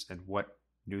technologies, and what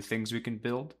new things we can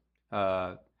build.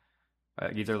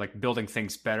 Either like building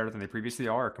things better than they previously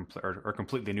are, or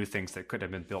completely new things that could have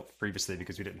been built previously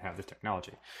because we didn't have the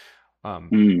technology.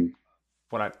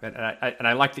 What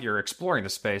I like that you're exploring the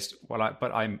space.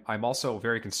 But I'm also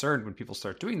very concerned when people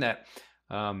start doing that,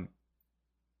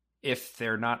 if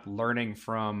they're not learning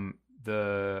from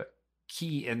the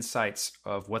key insights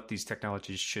of what these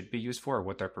technologies should be used for or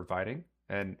what they're providing.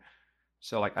 And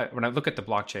so, like when I look at the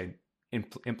blockchain,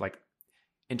 like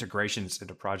integrations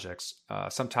into projects,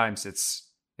 sometimes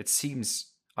it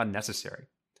seems unnecessary.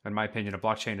 In my opinion, a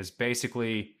blockchain is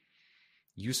basically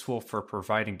useful for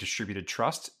providing distributed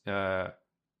trust, and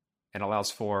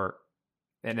allows for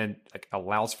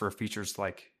features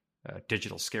like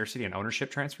digital scarcity and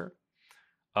ownership transfer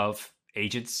of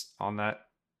agents on that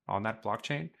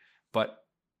blockchain. But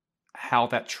how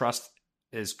that trust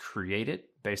is created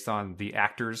based on the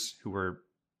actors who are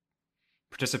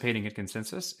participating in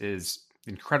consensus is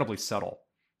incredibly subtle,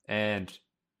 and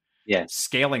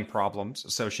scaling problems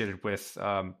associated with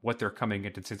what they're coming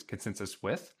into consensus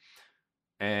with,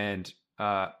 and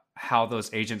how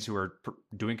those agents who are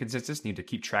doing consensus need to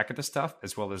keep track of this stuff,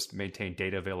 as well as maintain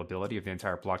data availability of the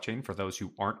entire blockchain for those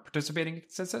who aren't participating in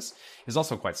consensus, is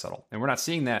also quite subtle. And we're not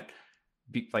seeing that,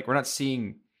 we're not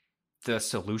seeing the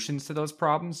solutions to those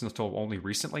problems until only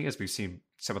recently, as we've seen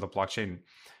some of the blockchain,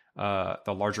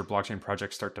 the larger blockchain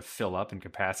projects start to fill up in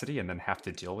capacity and then have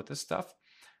to deal with this stuff.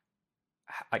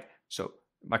 So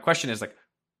my question is,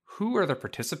 who are the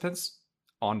participants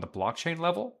on the blockchain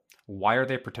level? Why are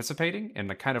they participating?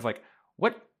 And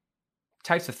what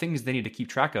types of things they need to keep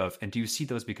track of? And do you see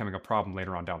those becoming a problem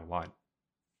later on down the line?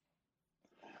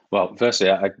 Well, firstly,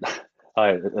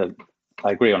 I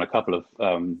agree on a couple of,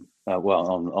 on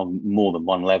more than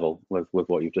one level with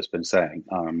what you've just been saying.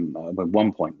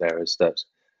 One point there is that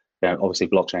obviously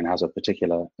blockchain has a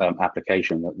particular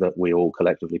application that we all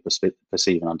collectively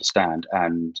perceive and understand,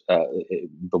 and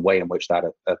the way in which that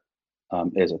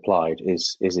is applied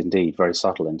is indeed very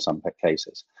subtle in some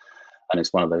cases. And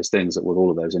it's one of those things that with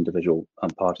all of those individual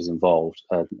parties involved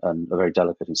and a very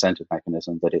delicate incentive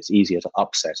mechanism, that it's easier to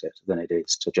upset it than it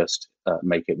is to just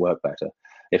make it work better.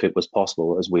 If it was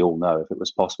possible, as we all know, if it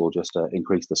was possible just to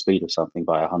increase the speed of something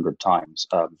by 100 times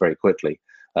very quickly,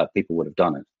 people would have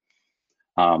done it.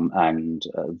 And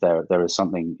there is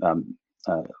something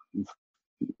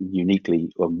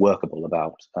uniquely workable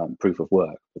about proof of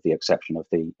work, with the exception of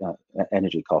the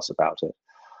energy costs about it,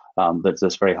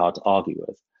 that's very hard to argue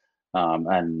with.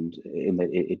 And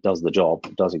it does the job,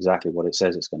 does exactly what it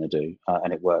says it's going to do,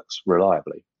 and it works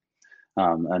reliably.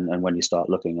 And when you start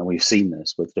looking, and we've seen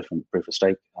this with different proof of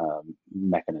stake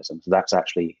mechanisms, that's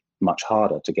actually much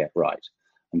harder to get right.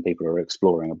 And people are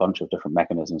exploring a bunch of different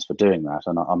mechanisms for doing that.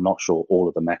 And I'm not sure all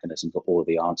of the mechanisms or all of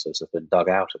the answers have been dug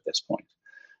out at this point.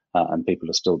 And people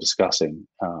are still discussing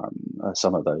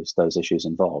some of those issues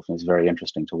involved. And it's very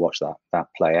interesting to watch that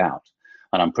play out.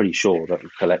 And I'm pretty sure that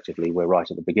collectively we're right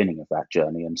at the beginning of that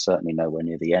journey, and certainly nowhere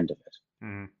near the end of it.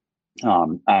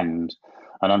 Mm-hmm. And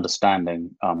an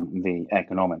understanding the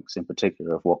economics in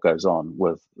particular of what goes on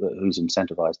with who's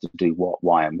incentivized to do what,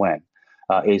 why, and when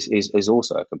is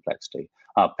also a complexity.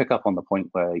 I'll pick up on the point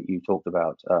where you talked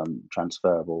about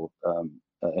transferable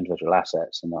individual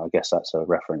assets, and I guess that's a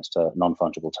reference to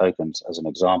non-fungible tokens as an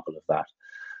example of that.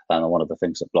 And one of the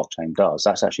things that blockchain does,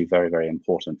 that's actually very, very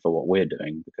important for what we're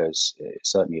doing, because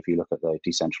certainly if you look at the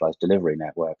decentralized delivery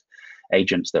network,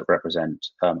 agents that represent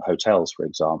hotels, for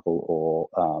example,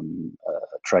 or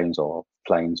trains or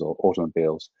planes or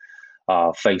automobiles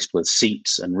are faced with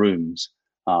seats and rooms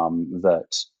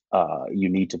that you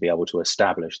need to be able to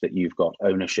establish that you've got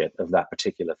ownership of that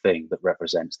particular thing that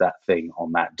represents that thing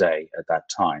on that day at that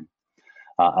time.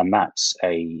 And that's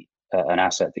an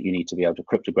asset that you need to be able to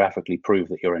cryptographically prove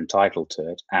that you're entitled to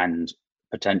it, and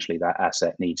potentially that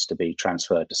asset needs to be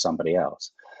transferred to somebody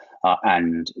else.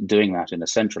 And doing that in a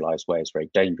centralized way is very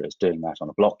dangerous. Doing that on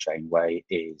a blockchain way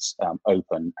is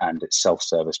open, and it's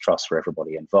self-service trust for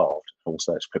everybody involved.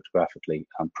 Also, it's cryptographically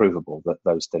provable that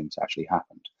those things actually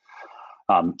happened.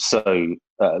 So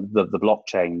the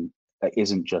blockchain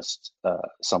isn't just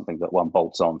something that one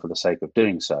bolts on for the sake of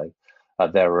doing so.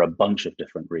 There are a bunch of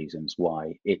different reasons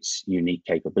why its unique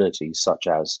capabilities, such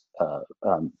as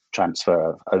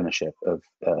transfer of ownership of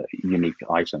unique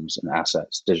items and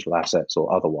assets, digital assets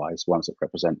or otherwise, ones that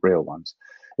represent real ones,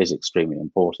 is extremely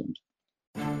important.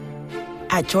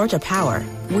 At Georgia Power,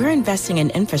 we're investing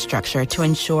in infrastructure to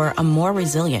ensure a more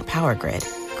resilient power grid,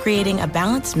 creating a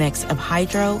balanced mix of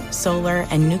hydro, solar,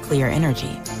 and nuclear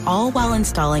energy, all while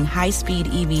installing high-speed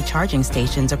EV charging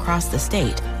stations across the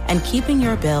state and keeping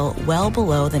your bill well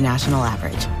below the national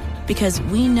average. Because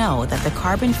we know that the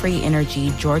carbon-free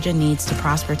energy Georgia needs to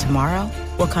prosper tomorrow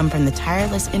will come from the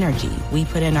tireless energy we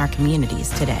put in our communities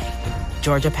today.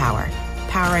 Georgia Power,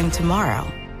 powering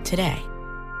tomorrow, today.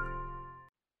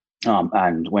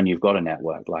 And when you've got a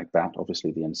network like that,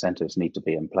 obviously the incentives need to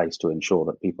be in place to ensure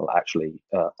that people actually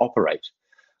operate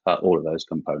all of those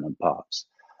component parts.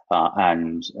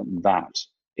 And that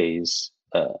is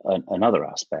another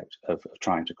aspect of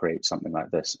trying to create something like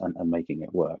this and making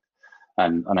it work.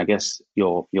 And I guess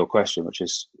your question, which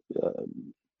is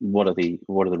what are the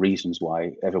reasons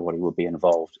why everybody would be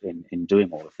involved in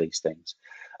doing all of these things,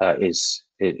 is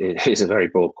it is a very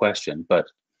broad question, but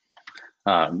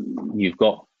you've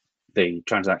got the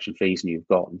transaction fees and you've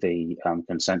got the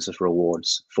consensus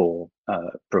rewards for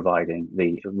providing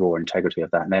the raw integrity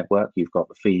of that network. You've got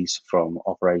the fees from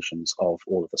operations of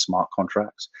all of the smart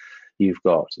contracts. You've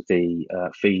got the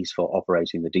fees for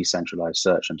operating the decentralized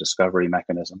search and discovery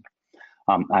mechanism.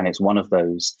 And it's one of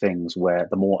those things where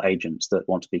the more agents that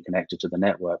want to be connected to the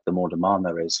network, the more demand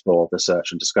there is for the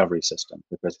search and discovery system,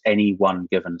 because any one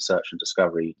given search and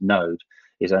discovery node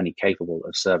is only capable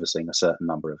of servicing a certain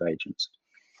number of agents.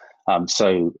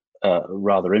 So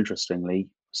rather interestingly,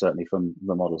 certainly from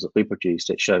the models that we produced,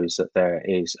 it shows that there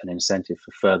is an incentive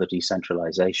for further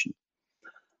decentralization.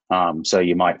 So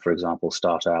you might, for example,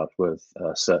 start out with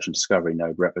a search and discovery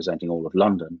node representing all of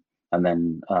London, and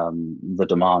then the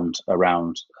demand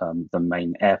around the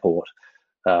main airport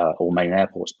or main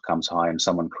airports becomes high, and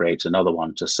someone creates another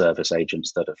one to service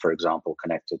agents that are, for example,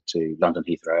 connected to London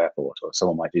Heathrow Airport, or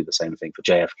someone might do the same thing for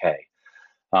JFK.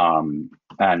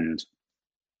 And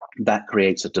that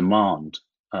creates a demand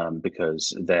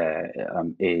because there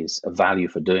is a value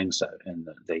for doing so, and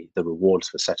the rewards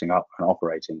for setting up and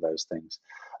operating those things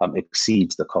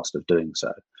exceeds the cost of doing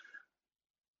so.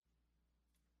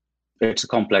 It's a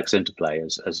complex interplay,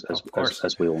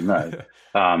 as we all know,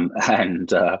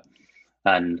 and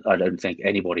I don't think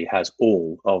anybody has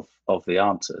all of the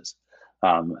answers,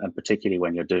 and particularly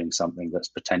when you're doing something that's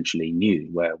potentially new,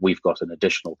 where we've got an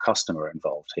additional customer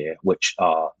involved here, which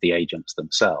are the agents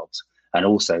themselves, and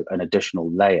also an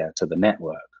additional layer to the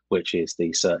network, which is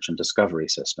the search and discovery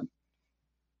system.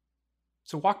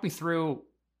 So walk me through.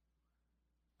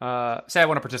 Say I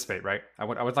want to participate, right? I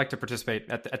would like to participate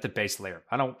at the base layer.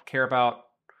 I don't care about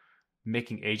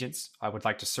making agents. I would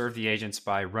like to serve the agents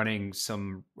by running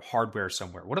some hardware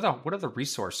somewhere. What are the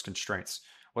resource constraints?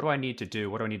 What do I need to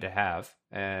do? What do I need to have?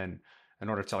 And in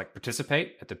order to like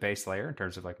participate at the base layer in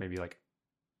terms of like maybe like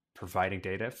providing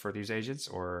data for these agents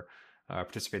or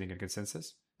participating in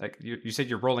consensus? Like you said,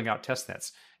 you're rolling out test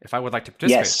nets. If I would like to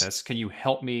participate in this, can you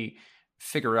help me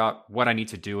figure out what I need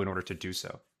to do in order to do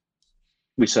so?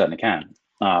 We certainly can.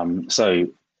 So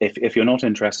if you're not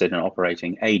interested in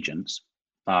operating agents,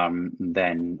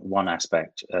 then one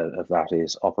aspect of that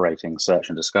is operating search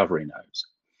and discovery nodes.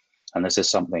 And this is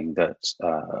something that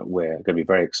we're going to be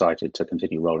very excited to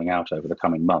continue rolling out over the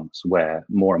coming months, where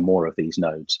more and more of these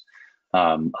nodes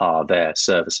are there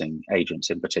servicing agents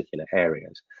in particular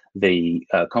areas. The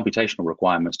computational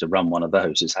requirements to run one of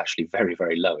those is actually very,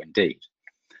 very low indeed.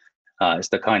 It's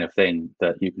the kind of thing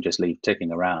that you can just leave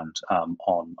ticking around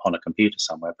on a computer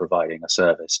somewhere, providing a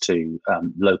service to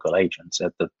local agents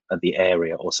at the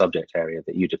area or subject area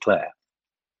that you declare.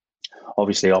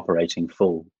 Obviously, operating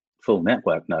full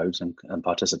network nodes and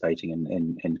participating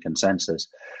in consensus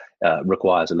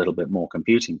requires a little bit more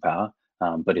computing power,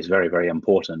 but it's very, very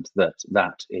important that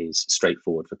that is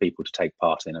straightforward for people to take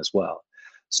part in as well.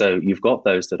 So you've got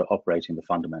those that are operating the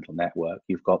fundamental network.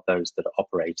 You've got those that are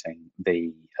operating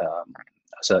the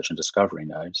search and discovery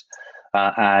nodes.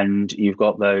 And you've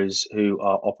got those who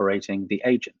are operating the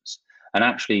agents. And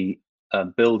actually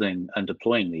building and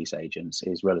deploying these agents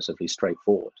is relatively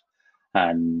straightforward.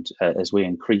 And as we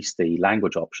increase the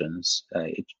language options,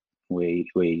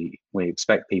 we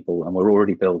expect people, and we're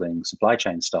already building supply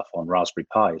chain stuff on Raspberry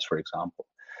Pis, for example.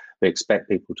 We expect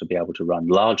people to be able to run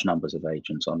large numbers of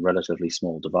agents on relatively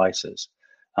small devices,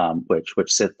 which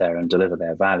sit there and deliver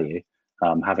their value,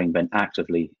 having been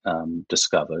actively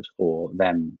discovered, or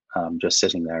them just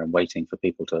sitting there and waiting for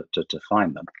people to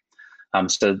find them.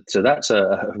 So that's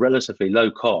a relatively low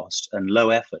cost and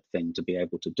low effort thing to be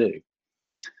able to do.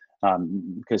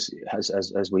 Because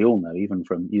as we all know, even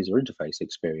from user interface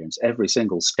experience, every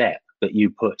single step that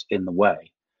you put in the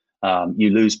way,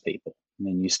 you lose people. I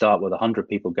mean, you start with 100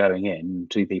 people going in,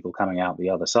 2 people coming out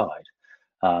the other side.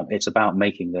 It's about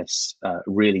making this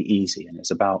really easy, and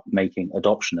it's about making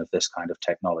adoption of this kind of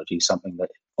technology something that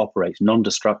operates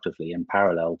non-destructively in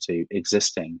parallel to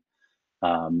existing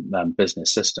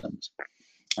business systems.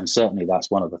 And certainly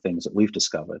that's one of the things that we've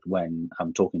discovered when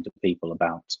I'm talking to people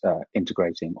about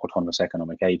integrating autonomous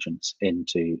economic agents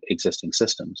into existing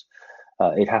systems.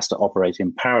 It has to operate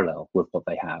in parallel with what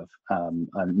they have and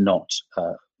not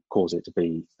cause it to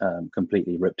be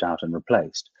completely ripped out and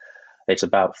replaced. It's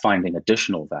about finding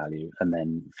additional value and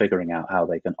then figuring out how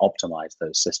they can optimize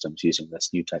those systems using this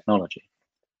new technology.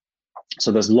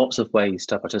 So there's lots of ways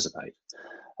to participate.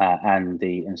 And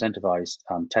the incentivized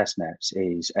testnets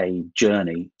is a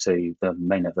journey to the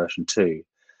mainnet version 2,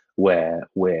 where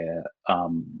we're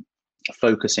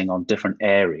focusing on different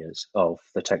areas of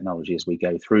the technology as we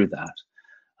go through that,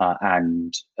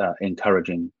 and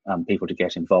encouraging people to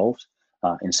get involved,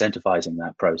 incentivizing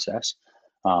that process,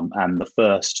 And the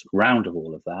first round of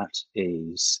all of that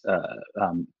is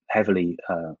heavily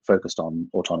focused on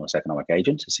autonomous economic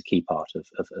agents. It's a key part of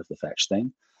the Fetch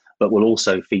thing, but will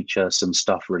also feature some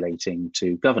stuff relating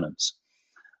to governance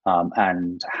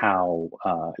and how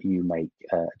you make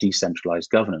decentralized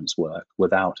governance work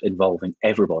without involving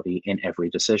everybody in every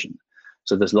decision.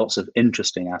 So there's lots of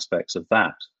interesting aspects of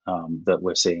that that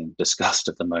we're seeing discussed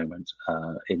at the moment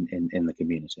in the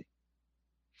community.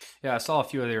 Yeah, I saw a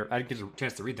few of your, I didn't get a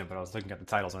chance to read them, but I was looking at the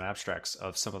titles and abstracts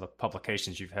of some of the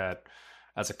publications you've had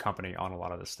as a company on a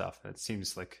lot of this stuff. It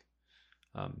seems like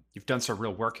you've done some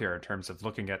real work here in terms of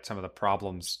looking at some of the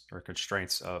problems or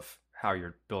constraints of how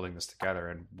you're building this together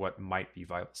and what might be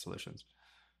viable solutions.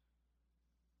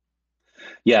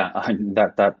 Yeah,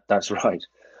 that's right.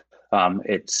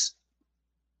 It's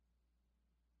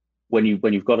when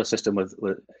you've got a system with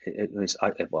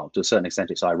well, to a certain extent,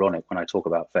 it's ironic when I talk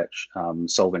about Fetch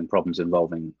solving problems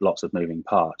involving lots of moving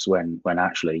parts when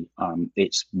actually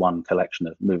it's one collection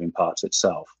of moving parts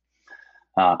itself,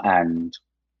 and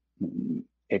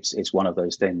it's one of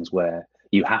those things where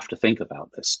you have to think about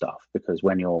this stuff, because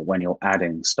when you're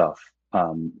adding stuff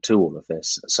to all of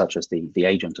this, such as the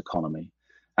agent economy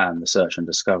and the search and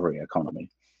discovery economy,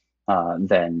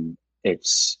 then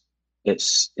it's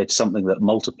something that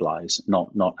multiplies,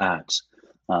 not adds.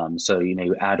 So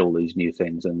you add all these new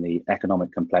things, and the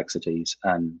economic complexities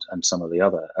and some of the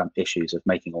other issues of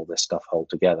making all this stuff hold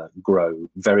together grow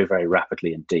very, very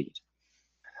rapidly indeed.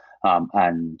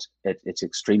 And it's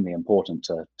extremely important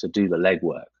to do the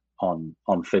legwork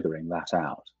on figuring that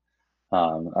out.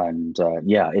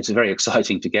 Yeah, it's very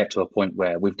exciting to get to a point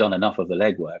where we've done enough of the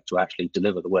legwork to actually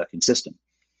deliver the working system.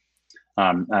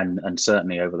 And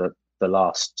certainly over the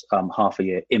last half a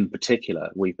year in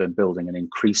particular, we've been building an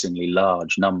increasingly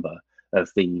large number of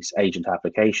these agent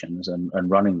applications and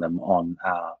running them on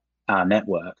our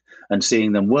network and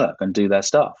seeing them work and do their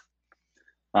stuff.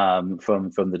 From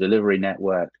the delivery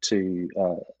network to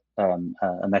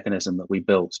a mechanism that we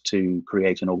built to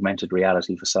create an augmented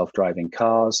reality for self-driving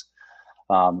cars,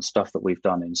 stuff that we've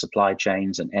done in supply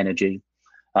chains and energy,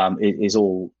 it is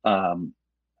all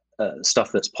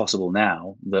stuff that's possible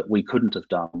now that we couldn't have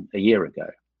done a year ago.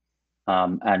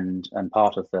 And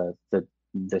part of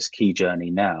this key journey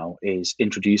now is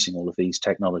introducing all of these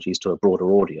technologies to a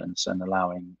broader audience and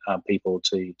allowing people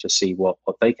to see what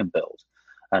they can build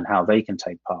and how they can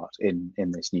take part in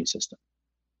this new system.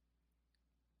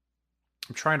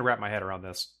 I'm trying to wrap my head around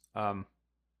this. And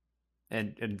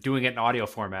doing it in audio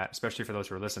format, especially for those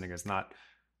who are listening, is not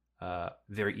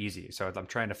very easy. So I'm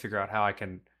trying to figure out how I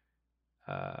can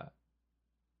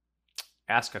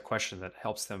ask a question that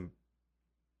helps them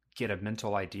get a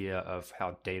mental idea of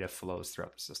how data flows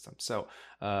throughout the system. So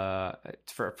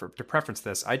to preference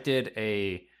this, I did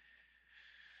a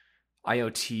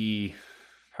IoT,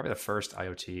 probably the first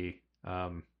IoT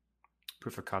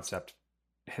proof of concept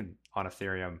on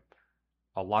Ethereum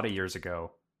a lot of years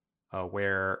ago,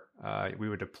 where we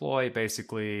would deploy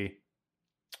basically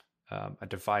a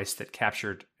device that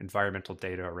captured environmental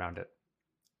data around it,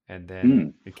 and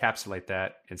then encapsulate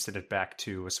that and send it back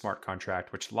to a smart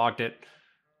contract, which logged it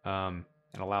and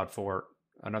allowed for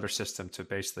another system to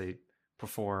basically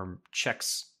perform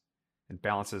checks and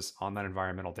balances on that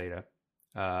environmental data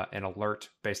and alert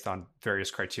based on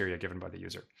various criteria given by the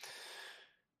user.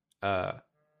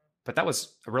 But that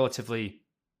was a relatively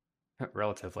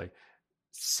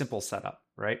simple setup,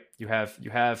 right? You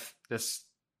have this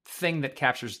thing that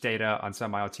captures data on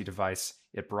some IoT device.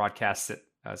 It broadcasts it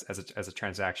as a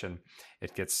transaction.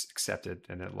 It gets accepted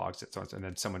and it logs it, and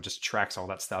then someone just tracks all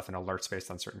that stuff and alerts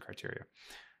based on certain criteria.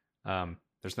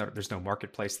 There's no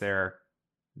marketplace there,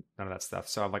 none of that stuff.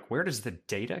 So I'm like, where does the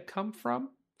data come from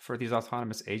for these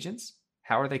autonomous agents?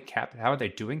 How are they how are they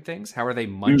doing things? How are they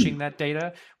munching that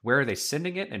data? Where are they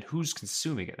sending it, and who's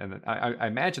consuming it? And I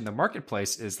imagine the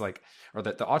marketplace is like, or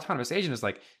the autonomous agent is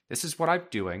like, this is what I'm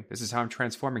doing, this is how I'm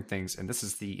transforming things, and this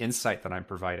is the insight that I'm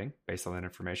providing based on that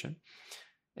information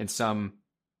in some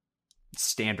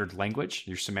standard language,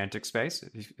 your semantic space,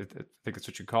 I think that's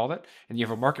what you call it. And you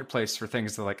have a marketplace for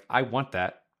things that, like, I want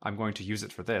that, I'm going to use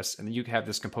it for this. And then you have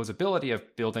this composability of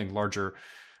building larger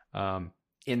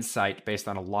insight based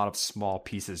on a lot of small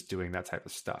pieces doing that type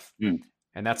of stuff.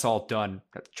 And that's all done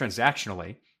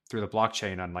transactionally through the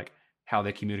blockchain on like how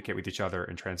they communicate with each other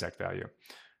and transact value.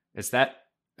 Is that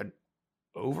an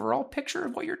overall picture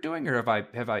of what you're doing, or have I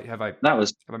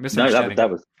misunderstanding?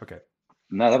 That was okay.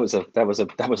 No, that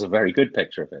was a very good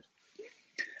picture of it.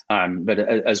 But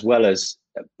as well as,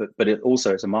 but it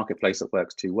also, it's a marketplace that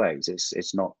works two ways.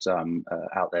 It's not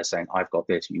out there saying, I've got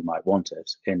this, you might want it.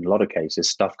 In a lot of cases,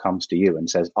 stuff comes to you and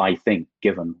says, I think,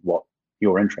 given what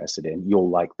you're interested in. You'll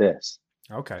like this.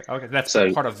 Okay. That's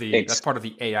So part of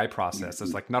the AI process.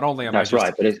 It's like, not only am I That's just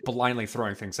right, but blindly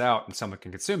throwing things out and someone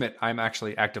can consume it, I'm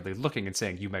actually actively looking and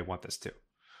saying, you may want this too.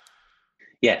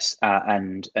 yes,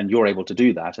 and you're able to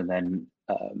do that, and then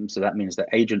so that means that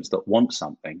agents that want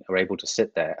something are able to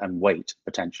sit there and wait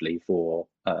potentially for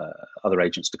other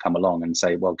agents to come along and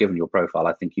say, well, given your profile,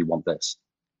 I think you want this.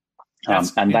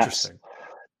 That's and interesting.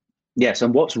 Yes,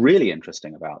 and what's really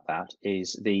interesting about that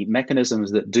is the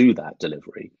mechanisms that do that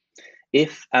delivery.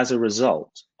 If, as a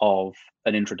result of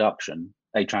an introduction,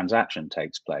 a transaction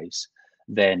takes place,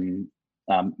 then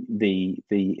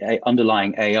the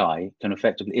underlying AI can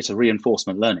effectively, it's a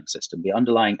reinforcement learning system. The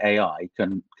underlying AI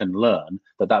can learn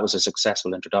that was a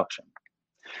successful introduction.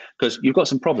 Because you've got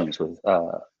some problems with,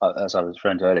 as I was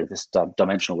referring to earlier, this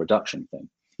dimensional reduction thing.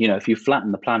 If you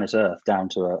flatten the planet Earth down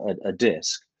to a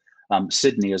disk,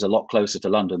 Sydney is a lot closer to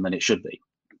London than it should be.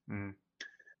 Mm.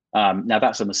 Now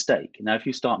that's a mistake. Now, if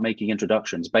you start making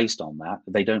introductions based on that,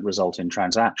 they don't result in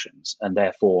transactions, and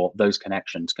therefore those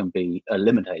connections can be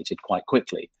eliminated quite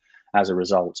quickly as a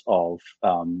result of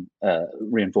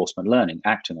reinforcement learning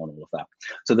acting on all of that.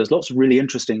 So there's lots of really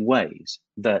interesting ways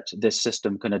that this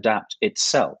system can adapt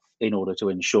itself in order to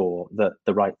ensure that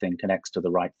the right thing connects to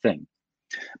the right thing.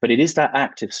 But it is that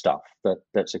active stuff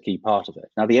that's a key part of it.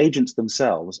 Now, the agents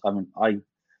themselves, I mean,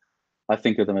 I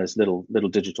think of them as little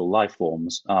digital life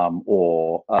forms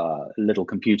or little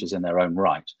computers in their own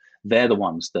right. They're the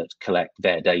ones that collect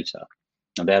their data,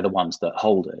 and they're the ones that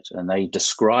hold it, and they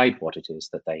describe what it is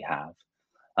that they have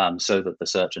so that the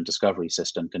search and discovery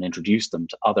system can introduce them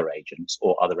to other agents,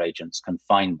 or other agents can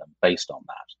find them based on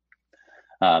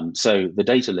that. So the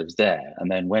data lives there,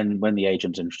 and then when the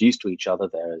agents are introduced to each other,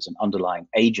 there is an underlying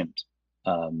agent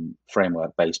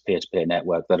framework-based peer-to-peer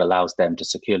network that allows them to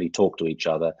securely talk to each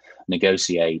other,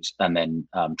 negotiate, and then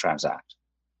transact.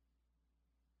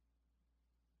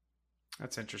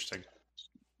 That's interesting.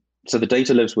 So the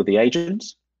data lives with the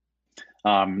agents.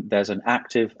 There's an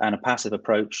active and a passive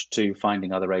approach to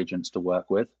finding other agents to work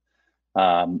with.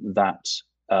 That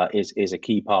is a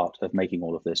key part of making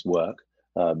all of this work.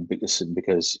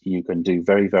 Because you can do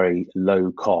very, very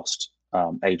low cost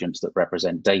agents that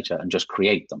represent data and just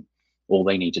create them. All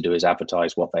they need to do is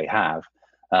advertise what they have.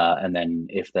 And then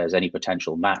if there's any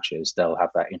potential matches, they'll have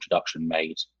that introduction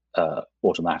made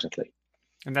automatically.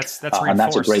 And that's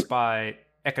reinforced by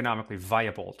economically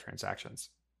viable transactions,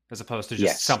 as opposed to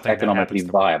just something economically that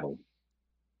happens viable.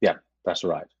 Yeah, that's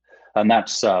right. And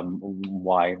that's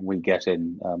why we get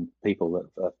in people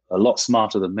that are a lot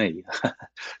smarter than me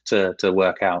to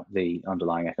work out the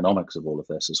underlying economics of all of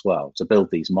this as well, to build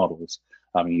these models.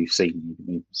 I mean, you've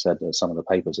said some of the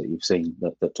papers that you've seen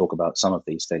that talk about some of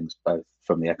these things, both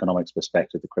from the economics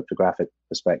perspective, the cryptographic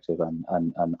perspective,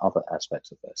 and other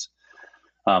aspects of this.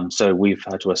 So we've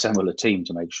had to assemble a team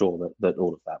to make sure that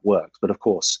all of that works. But of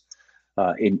course,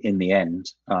 in the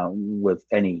end, with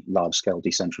any large-scale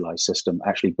decentralized system,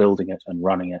 actually building it and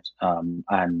running it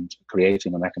and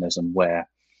creating a mechanism where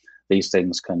these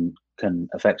things can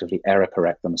effectively error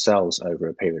correct themselves over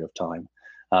a period of time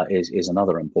is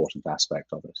another important aspect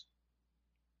of it.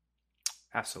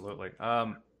 Absolutely.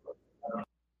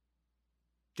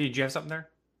 Did you have something there?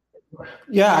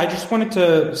 Yeah, I just wanted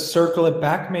to circle it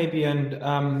back maybe and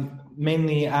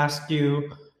mainly ask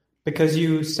you, because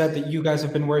you said that you guys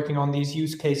have been working on these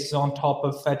use cases on top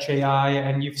of Fetch AI,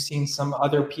 and you've seen some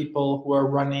other people who are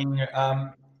running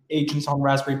agents on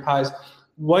Raspberry Pis.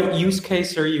 What use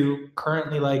case are you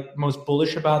currently most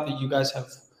bullish about that you guys have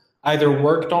either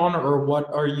worked on, or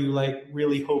what are you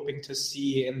really hoping to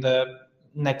see in the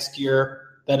next year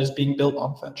that is being built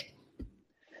on Fetch?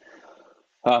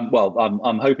 Well,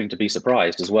 I'm hoping to be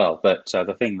surprised as well, but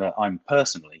the thing that I'm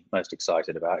personally most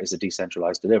excited about is a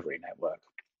decentralized delivery network.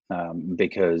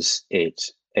 Because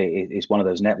it is one of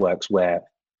those networks where,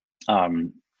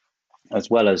 as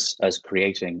well as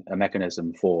creating a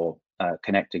mechanism for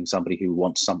connecting somebody who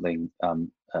wants something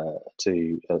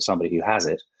to somebody who has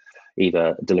it,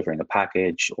 either delivering a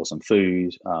package or some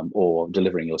food or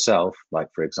delivering yourself, like,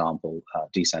 for example,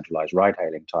 decentralized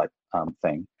ride-hailing type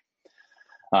thing,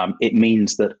 it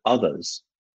means that others,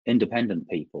 independent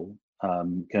people,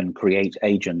 can create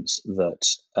agents that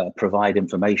provide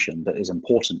information that is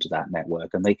important to that network,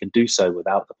 and they can do so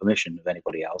without the permission of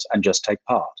anybody else and just take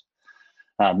part.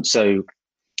 So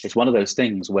it's one of those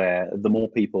things where the more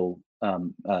people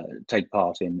take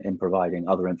part in providing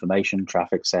other information,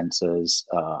 traffic sensors,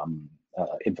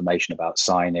 information about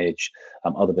signage,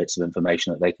 other bits of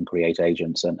information that they can create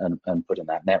agents and put in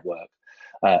that network,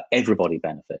 everybody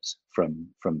benefits from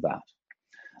that.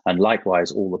 And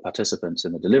likewise, all the participants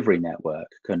in the delivery network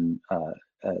can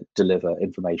deliver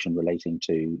information relating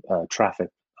to traffic,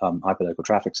 hyperlocal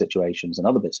traffic situations and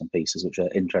other bits and pieces which are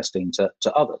interesting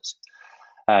to others.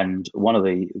 And one of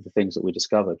the things that we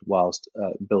discovered whilst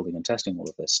building and testing all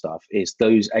of this stuff is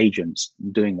those agents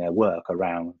doing their work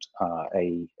around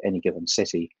any given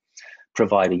city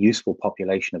provide a useful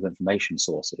population of information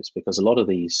sources, because a lot of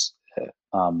these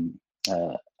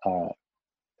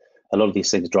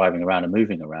things driving around and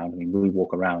moving around. I mean, we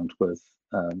walk around with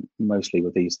mostly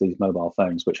with these mobile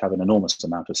phones, which have an enormous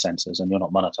amount of sensors, and you're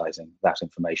not monetizing that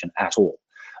information at all,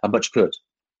 but you could.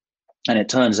 And it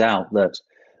turns out that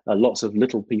lots of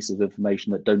little pieces of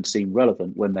information that don't seem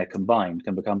relevant, when they're combined,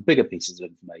 can become bigger pieces of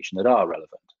information that are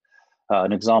relevant.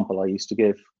 An example I used to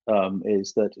give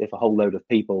is that if a whole load of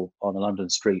people on a London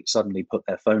street suddenly put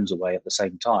their phones away at the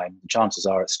same time, the chances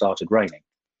are it started raining.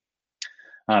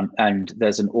 And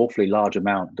there's an awfully large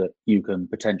amount that you can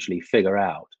potentially figure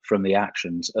out from the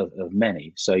actions of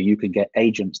many. So you can get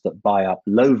agents that buy up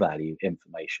low value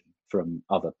information from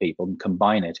other people and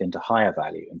combine it into higher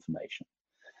value information.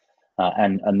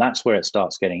 And that's where it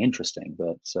starts getting interesting,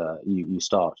 that you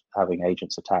start having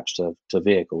agents attached to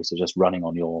vehicles that are just running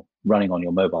on your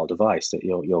mobile device that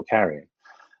you're carrying.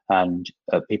 And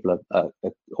people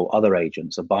or other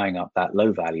agents are buying up that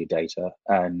low value data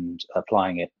and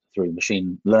applying it through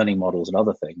machine learning models and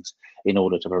other things in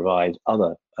order to provide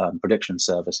other prediction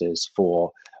services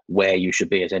for where you should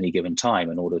be at any given time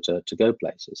in order to go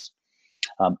places.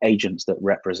 Agents that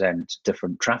represent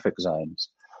different traffic zones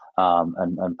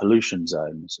and pollution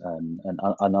zones and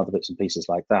other bits and pieces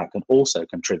like that can also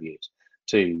contribute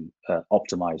to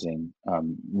optimizing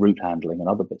route handling and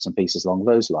other bits and pieces along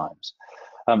those lines.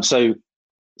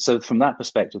 So from that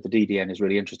perspective, the DDN is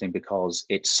really interesting because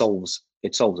it solves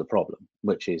a problem,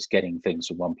 which is getting things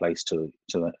from one place to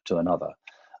another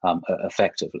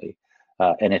effectively.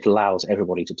 And it allows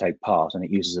everybody to take part, and it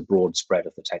uses a broad spread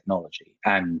of the technology.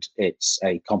 And it's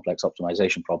a complex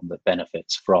optimization problem that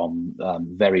benefits from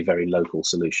very, very local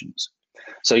solutions.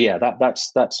 So yeah,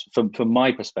 that's from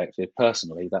my perspective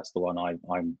personally, that's the one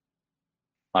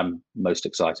I'm most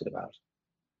excited about.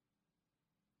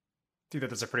 I think that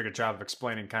does a pretty good job of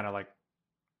explaining kind of like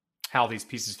how these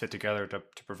pieces fit together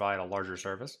to provide a larger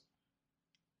service.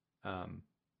 I'm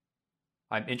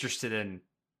interested in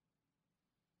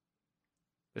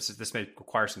this may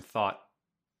require some thought,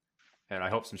 and I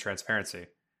hope some transparency.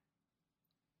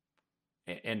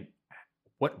 And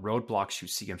what roadblocks you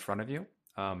see in front of you?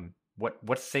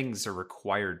 What things are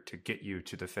required to get you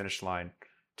to the finish line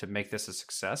to make this a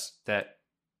success that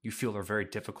you feel are very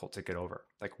difficult to get over?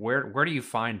 Like where do you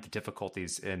find the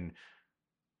difficulties in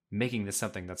making this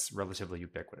something that's relatively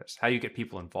ubiquitous? How do you get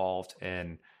people involved,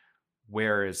 and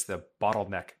where is the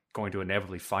bottleneck going to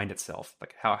inevitably find itself?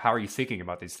 Like how are you thinking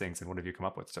about these things, and what have you come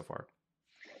up with so far?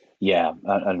 Yeah,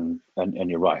 and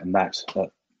you're right, and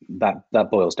that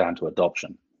boils down to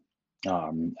adoption.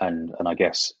 And I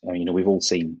guess we've all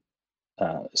seen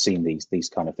these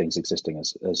kind of things existing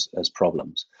as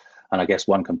problems. And I guess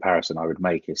one comparison I would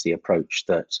make is the approach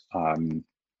that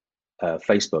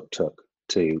Facebook took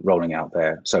to rolling out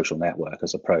their social network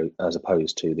as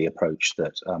opposed to the approach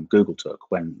that Google took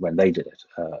when they did it.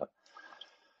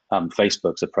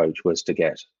 Facebook's approach was to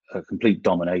get a complete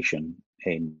domination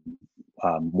in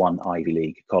one Ivy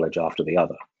League college after the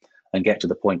other, and get to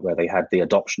the point where they had the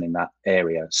adoption in that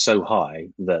area so high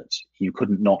that you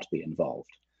couldn't not be involved.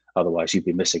 Otherwise, you'd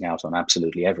be missing out on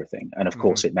absolutely everything. And of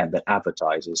course, it meant that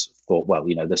advertisers thought, well,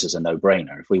 this is a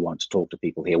no-brainer. If we want to talk to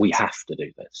people here, we have to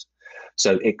do this.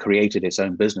 So it created its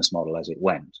own business model as it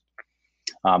went.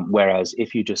 Whereas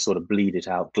if you just sort of bleed it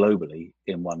out globally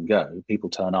in one go, people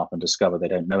turn up and discover they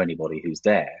don't know anybody who's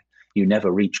there. You never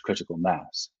reach critical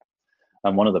mass.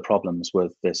 And one of the problems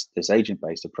with this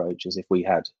agent-based approach is if we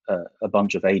had a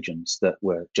bunch of agents that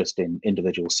were just in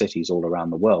individual cities all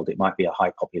around the world, it might be a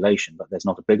high population, but there's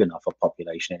not a big enough a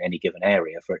population in any given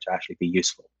area for it to actually be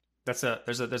useful. There's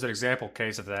an example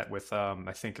case of that with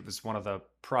I think it was one of the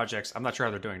projects. I'm not sure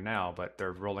how they're doing now, but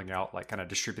they're rolling out like kind of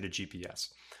distributed GPS,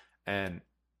 and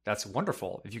that's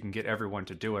wonderful if you can get everyone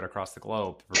to do it across the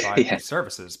globe to provide these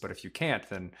services. But if you can't,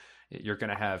 then you're going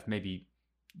to have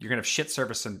shit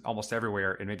service in almost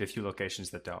everywhere, and maybe a few locations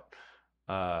that don't.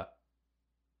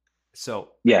 So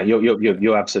yeah,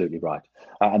 you're absolutely right,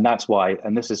 and that's why.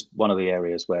 And this is one of the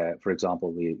areas where, for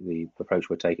example, the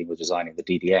approach we're taking with designing the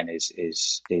DDN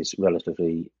is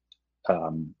relatively.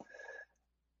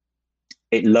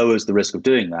 It lowers the risk of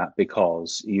doing that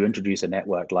because you introduce a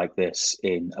network like this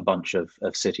in a bunch of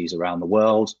cities around the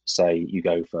world. Say you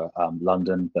go for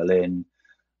London, Berlin,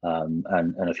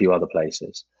 and a few other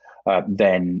places.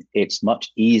 Then it's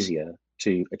much easier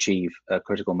to achieve a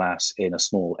critical mass in a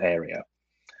small area.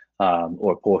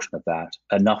 or a portion of that,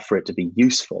 enough for it to be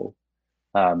useful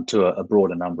to a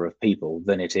broader number of people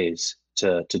than it is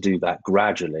to do that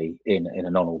gradually in a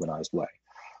non-organized way.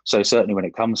 So certainly when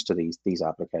it comes to these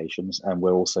applications, and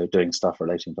we're also doing stuff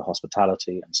relating to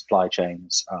hospitality and supply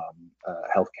chains,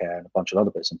 healthcare, and a bunch of other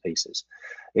bits and pieces,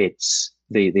 it's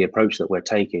the approach that we're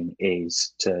taking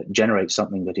is to generate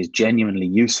something that is genuinely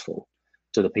useful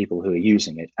to the people who are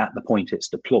using it at the point it's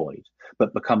deployed,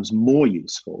 but becomes more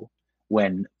useful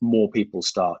when more people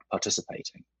start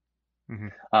participating.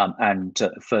 And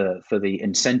for the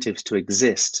incentives to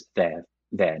exist there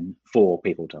then for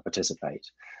people to participate.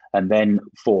 And then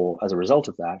as a result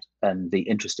of that, and the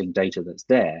interesting data that's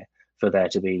there, for there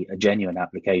to be a genuine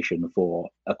application for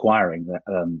acquiring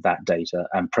that data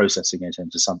and processing it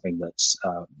into something that's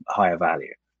higher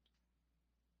value.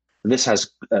 This has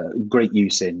great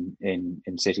use in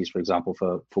cities, for example,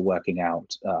 for working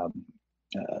out.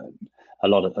 A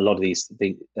lot of these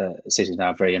cities now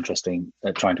are very interesting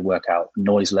at trying to work out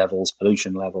noise levels,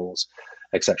 pollution levels,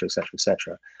 et cetera, et cetera, et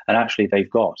cetera. And actually, they've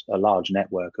got a large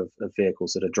network of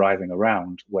vehicles that are driving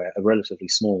around where a relatively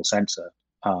small sensor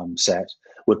set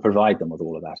would provide them with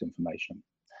all of that information.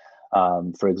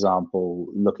 For example,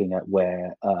 looking at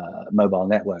where mobile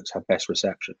networks have best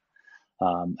reception,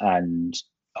 and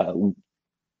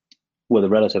with a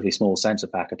relatively small sensor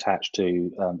pack attached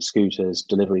to scooters,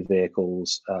 delivery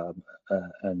vehicles,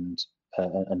 and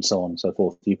so on and so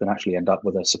forth, you can actually end up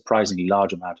with a surprisingly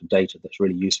large amount of data that's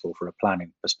really useful for a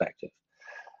planning perspective.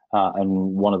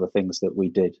 And one of the things that we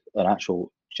did, an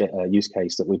actual use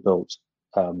case that we built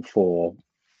for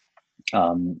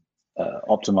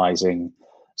optimizing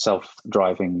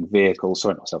self-driving vehicles,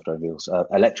 sorry, not self-driving vehicles,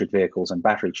 electric vehicles and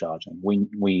battery charging.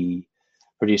 We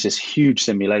produced this huge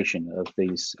simulation of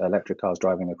these electric cars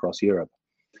driving across Europe.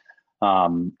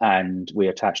 And we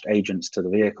attached agents to the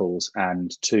vehicles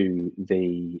and to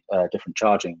the different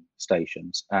charging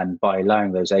stations. And by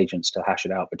allowing those agents to hash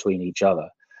it out between each other,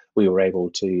 we were able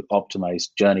to optimize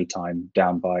journey time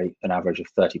down by an average of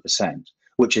 30%,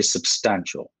 which is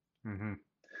substantial.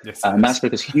 Yes, and that's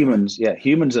because humans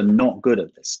are not good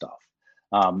at this stuff.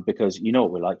 Because you know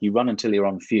what we're like, you run until you're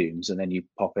on fumes and then you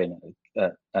pop in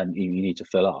and you need to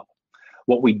fill up.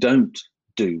 What we don't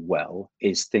do well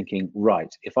is thinking,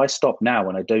 right, if I stop now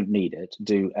when I don't need it,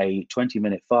 do a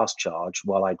 20-minute fast charge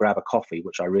while I grab a coffee,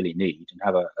 which I really need, and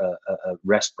have a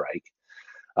rest break,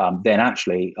 then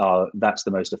actually that's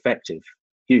the most effective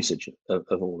usage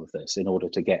of all of this in order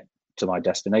to get to my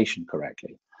destination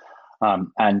correctly.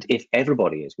 And if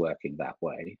everybody is working that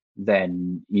way,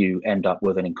 then you end up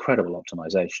with an incredible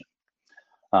optimization.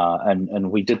 And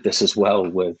we did this as well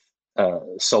with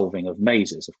solving of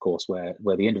mazes, of course, where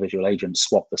the individual agents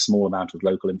swap the small amount of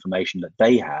local information that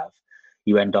they have,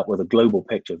 you end up with a global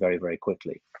picture very, very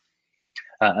quickly.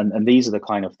 And these are the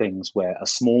kind of things where a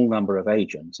small number of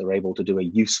agents are able to do a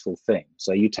useful thing.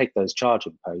 So you take those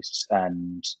charging posts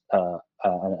and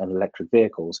electric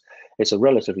vehicles, it's a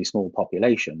relatively small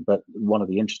population, but one of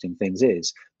the interesting things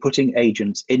is putting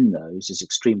agents in those is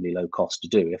extremely low cost to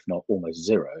do, if not almost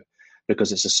zero,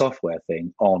 because it's a software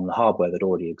thing on the hardware that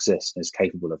already exists and is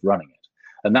capable of running it.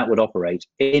 And that would operate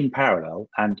in parallel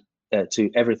and to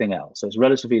everything else. So it's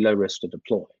relatively low risk to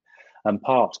deploy. And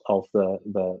part of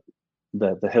the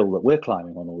hill that we're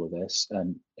climbing on all of this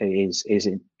and is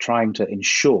in trying to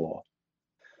ensure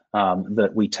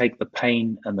that we take the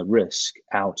pain and the risk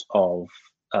out of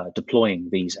deploying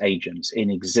these agents in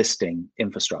existing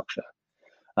infrastructure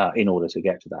in order to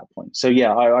get to that point. So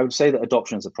yeah, I would say that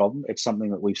adoption is a problem. It's something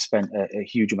that we've spent a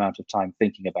huge amount of time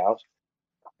thinking about.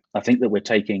 I think that we're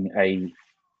taking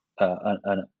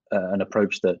an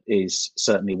approach that is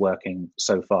certainly working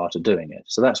so far to doing it.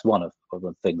 So that's one of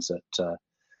the things that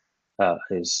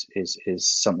is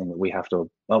something that we have to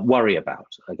worry about,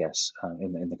 I guess,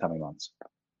 in the coming months.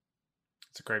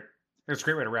 It's a great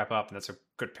way to wrap up, and that's a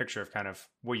good picture of kind of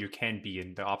where you can be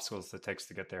and the obstacles that it takes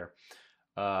to get there.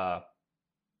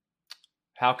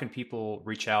 How can people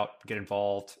reach out, get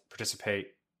involved,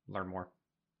 participate, learn more?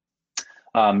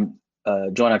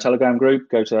 Join our Telegram group.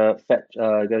 Go to our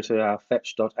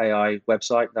fetch.ai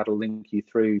website. That'll link you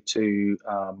through to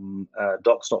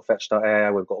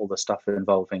docs.fetch.ai. We've got all the stuff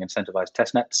involving incentivized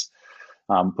testnets.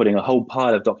 Putting a whole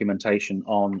pile of documentation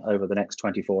on over the next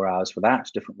 24 hours for that,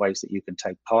 different ways that you can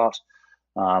take part,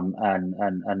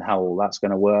 and how all that's going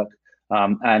to work.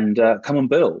 And come and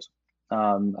build.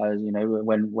 You know,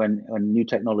 when new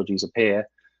technologies appear,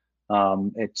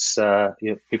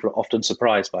 people are often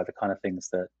surprised by the kind of things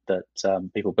that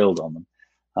people build on them,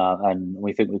 and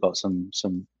we think we've got some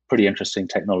pretty interesting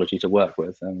technology to work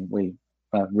with, and we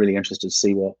are really interested to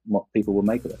see what people will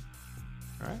make of it.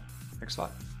 All right, thanks a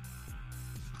lot.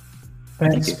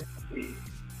 Thanks.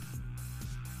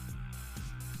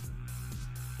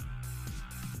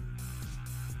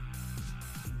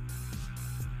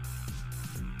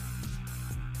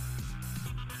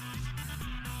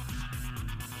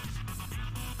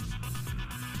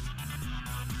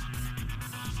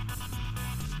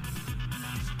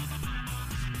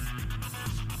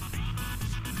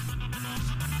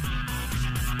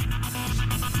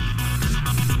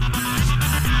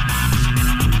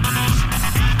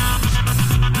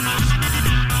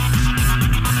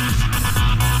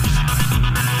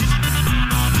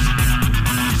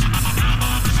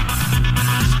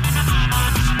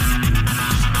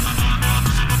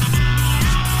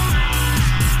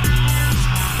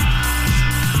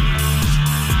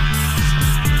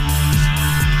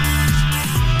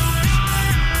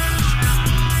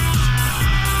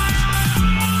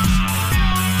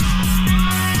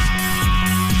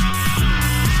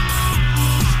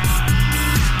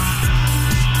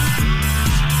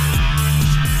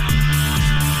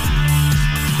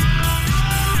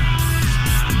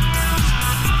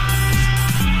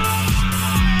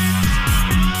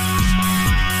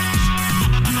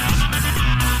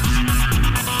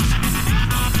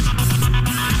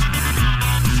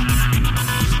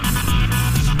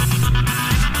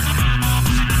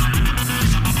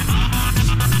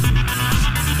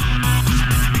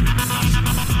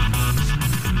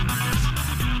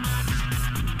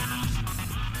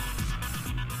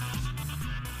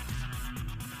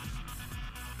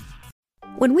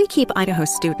 When we keep Idaho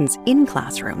students in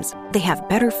classrooms, they have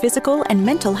better physical and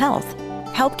mental health.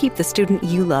 Help keep the student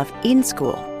you love in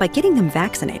school by getting them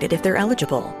vaccinated if they're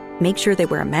eligible. Make sure they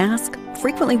wear a mask,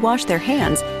 frequently wash their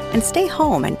hands, and stay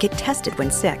home and get tested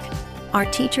when sick. Our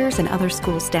teachers and other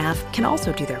school staff can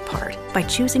also do their part by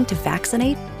choosing to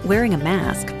vaccinate, wearing a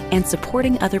mask, and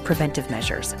supporting other preventive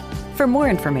measures. For more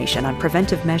information on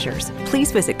preventive measures,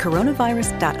 please visit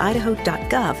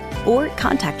coronavirus.idaho.gov or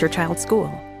contact your child's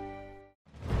school.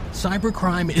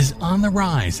 Cybercrime is on the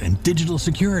rise and digital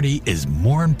security is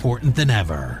more important than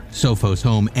ever. Sophos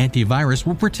Home Antivirus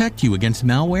will protect you against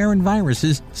malware and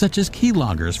viruses such as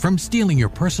keyloggers from stealing your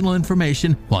personal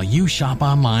information while you shop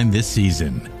online this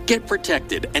season. Get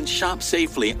protected and shop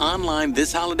safely online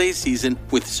this holiday season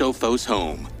with Sophos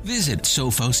Home. Visit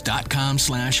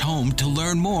sophos.com/home to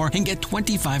learn more and get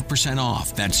 25%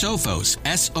 off. That's Sophos,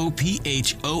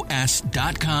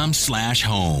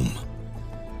 SOPHOS.com/home.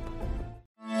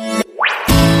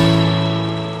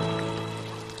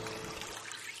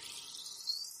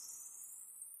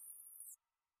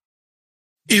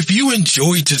 If you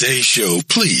enjoyed today's show,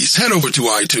 please head over to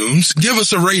iTunes, give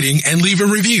us a rating, and leave a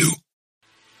review.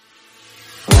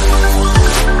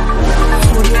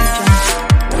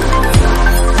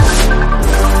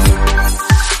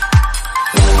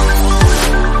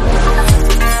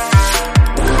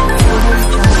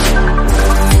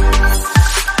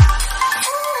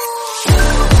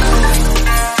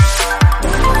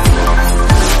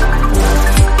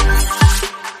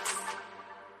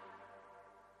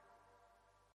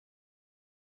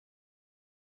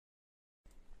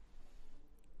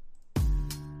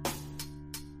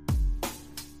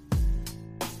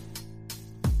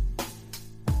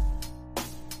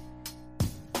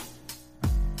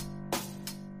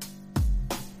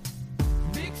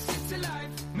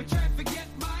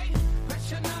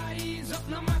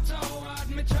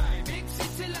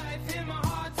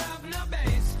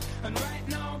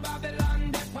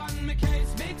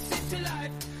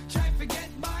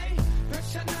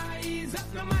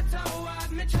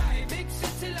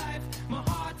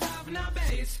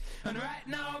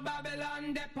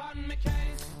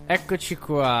 Eccoci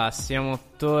qua, siamo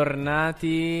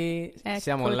tornati,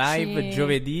 siamo live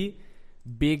giovedì,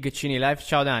 Big Cini Live.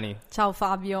 Ciao Dani. Ciao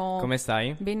Fabio. Come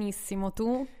stai? Benissimo,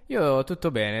 tu? Io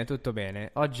tutto bene, tutto bene.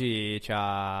 Oggi ci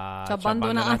ha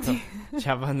abbandonati. Ci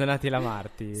ha abbandonati la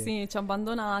Marti. Sì, ci ha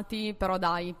abbandonati, però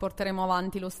dai, porteremo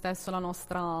avanti lo stesso la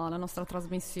nostra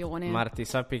trasmissione. Marti,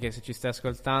 sappi che se ci stai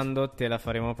ascoltando te la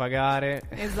faremo pagare.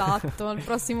 Esatto, il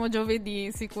prossimo giovedì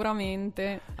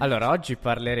sicuramente. Allora, oggi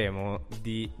parleremo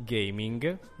di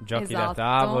gaming, giochi da Esatto.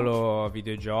 tavolo,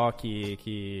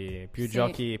 videogiochi, più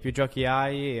giochi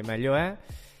hai meglio è.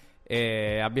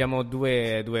 E abbiamo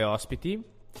due ospiti.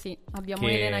 Sì, abbiamo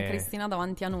Elena e Cristina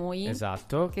davanti a noi.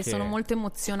 Esatto. Che sono molto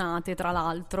emozionate, tra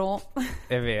l'altro.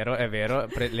 È vero.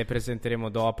 Le presenteremo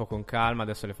dopo con calma.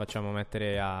 Adesso le facciamo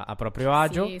mettere a proprio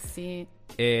agio. Sì.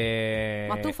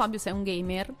 Ma tu, Fabio, sei un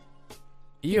gamer?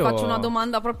 Io Ti faccio una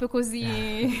domanda proprio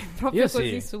così,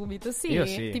 subito. Sì, io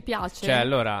sì. Ti piace? Cioè,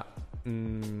 allora,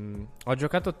 ho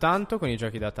giocato tanto con i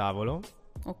giochi da tavolo.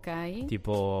 Ok.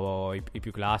 Tipo i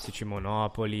più classici,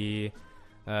 Monopoly.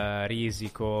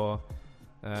 Risico,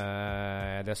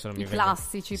 adesso non mi vengono.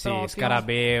 Classici sì, proprio.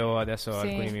 Scarabeo, adesso Sì.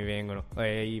 alcuni mi vengono.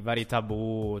 I vari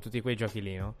Tabù, tutti quei giochi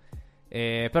lì, no?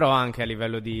 Però anche a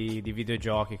livello di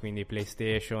videogiochi, quindi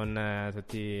PlayStation,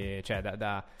 tutti, cioè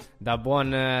da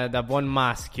buon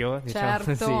maschio, diciamo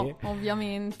Certo, così.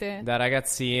 ovviamente. Da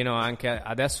ragazzino, anche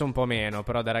adesso un po' meno,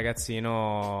 però da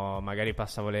ragazzino magari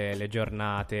passavo le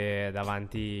giornate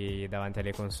davanti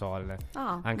alle console.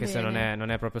 Ah, anche se bene.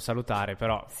 non è proprio salutare,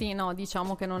 però Sì, no,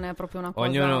 diciamo che non è proprio una cosa...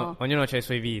 ognuno ha i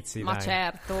suoi vizi. Ma dai.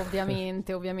 certo,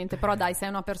 ovviamente. Però dai, sei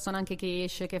una persona anche che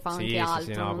esce, che fa Sì, anche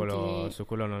altro. sì, no, non ti- su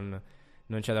quello non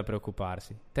c'è da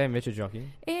preoccuparsi. Te invece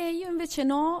giochi? E io invece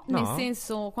no, No? nel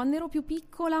senso, quando ero più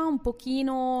piccola, un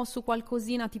pochino su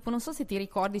qualcosina, tipo, non so se ti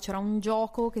ricordi, c'era un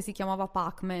gioco che si chiamava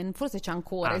Pac-Man, forse c'è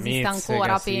ancora, esiste Mizzica,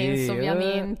 ancora, sì, penso,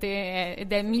 ovviamente,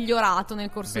 ed è migliorato nel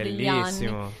corso degli anni.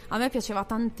 Bellissimo. A me piaceva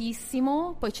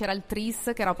tantissimo, poi c'era il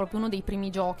Tris, che era proprio uno dei primi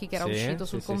giochi che era Sì, uscito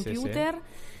sì, sul sì, sì, computer.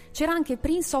 C'era anche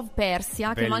Prince of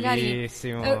Persia, che magari...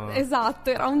 Bellissimo. esatto,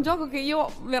 era un gioco che io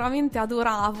veramente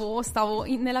adoravo. Stavo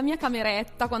nella mia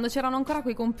cameretta quando c'erano ancora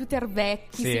quei computer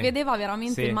vecchi, Sì, si vedeva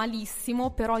veramente sì. malissimo,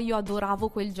 però io adoravo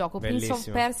quel gioco. Prince of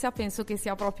Bellissimo. Persia penso che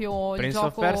sia proprio il Prince gioco...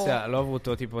 of Persia l'ho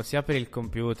avuto tipo sia per il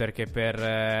computer che per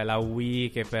la Wii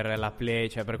che per la Play,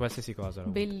 cioè per qualsiasi cosa.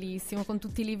 Bellissimo, con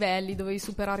tutti i livelli, dovevi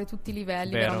superare tutti i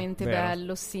livelli, Vero, veramente vero.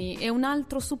 bello, sì. E un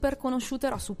altro super conosciuto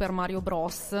era Super Mario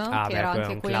Bros, che beh, era quello è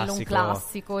anche un quello un classico.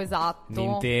 classico, esatto.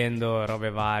 Nintendo,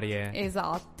 robe varie.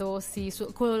 Esatto, sì,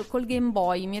 col Game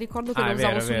Boy, mi ricordo che Ah, lo è usavo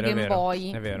vero, è sul vero, è Game vero,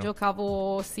 Boy, è vero.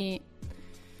 giocavo, sì.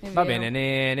 è Va vero.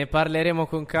 bene, ne parleremo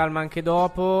con calma anche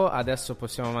dopo. Adesso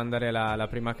possiamo mandare la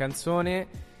prima canzone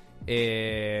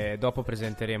e dopo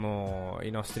presenteremo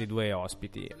i nostri due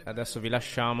ospiti. Adesso vi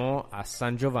lasciamo a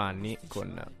San Giovanni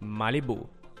con Malibu.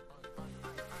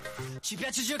 Ci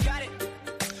piace giocare,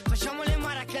 facciamo le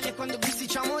marachelle quando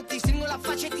bisticciamo, ti stringo la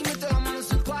faccia e ti metto la mano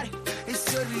sul cuore e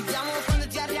sorridiamo quando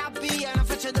ti arrabbi, è una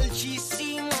faccia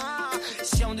dolcissima.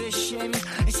 Siamo due scemi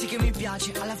e sì che mi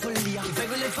piace alla follia. Ti fai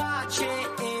quelle facce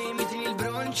e mi tieni il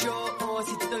broncio,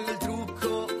 se ti tolgo il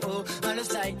trucco, ma lo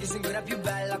sai che sei ancora più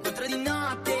bella. 4 di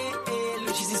notte e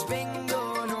luci si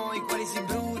spengono, i cuori si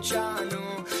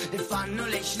bruciano e fanno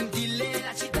le scintille.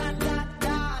 La città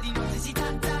di notte si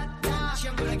c'è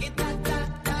ancora che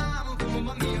come un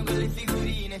bambino con le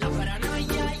figurine. La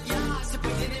paranoia, se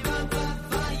poi te ne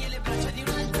vai e le braccia di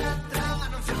un'altra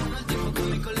non fermano il tempo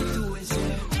come con le tue.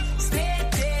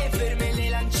 Strette, ferme le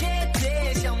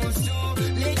lancette, siamo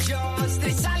sulle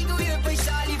giostre, salgo io e poi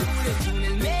sali pure tu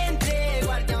nel mentre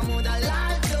guardiamo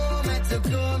dall'alto mezzo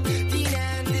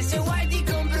continente. Se vuoi ti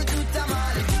compro tutta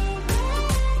male,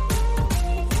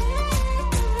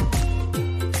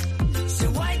 se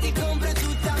vuoi ti compro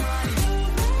tutta male.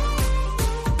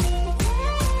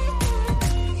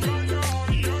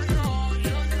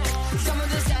 Siamo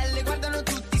due stelle, guardano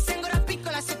tutti, sei ancora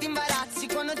piccola se ti imbarazzi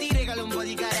quando ti regalo un po'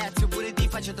 di carezze oppure ti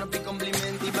faccio troppi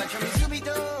complimenti. Baciami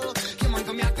subito, che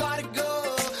manco mi accorgo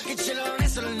che il cielo non è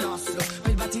solo il nostro, ma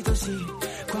il battito sì.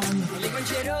 Quando le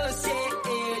guance rosse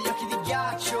e gli occhi di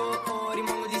ghiaccio,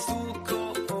 rimango di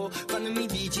stucco quando mi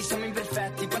dici siamo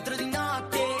imperfetti. 4 di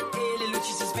notte e le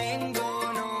luci si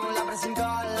spengono, labbra si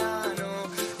incollano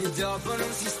e dopo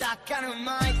non si staccano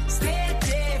mai.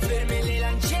 Strette, ferme le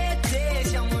lancette,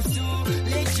 siamo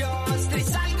sulle giostre,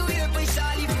 salgo io e poi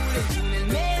sali pure tu nel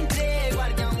mentre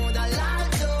guardiamo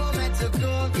dall'alto mezzo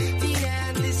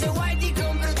continente. Se vuoi ti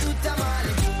compro tutta male,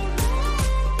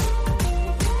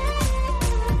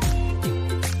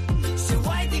 se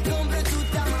vuoi ti compro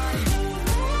tutta male.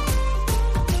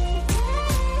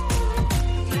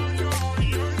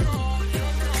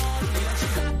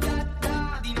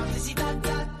 Di notte si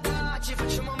ci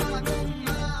facciamo mamma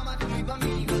come i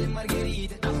bambini con le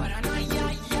margherite. La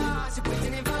paranoia, se poi te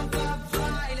ne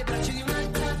vai le braccia di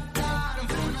un'altra non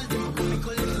fermano il tempo come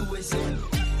con le tue.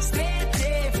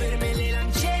 Strette, ferme le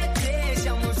lancette,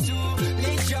 siamo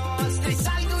sulle giostre,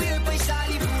 salgo io e poi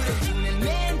sali pure tu nel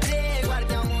mentre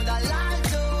guardiamo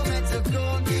dall'alto mezzo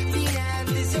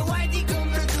continente. Se vuoi ti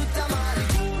compro tutta male,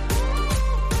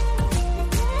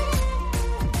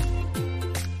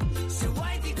 se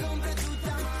vuoi ti compro tutta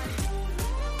male.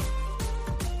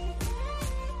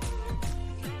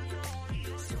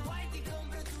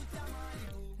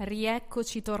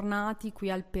 Rieccoci tornati qui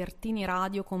al Pertini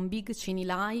Radio con Big Cini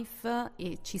Life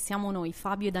e ci siamo noi,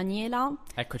 Fabio e Daniela.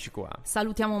 Eccoci qua.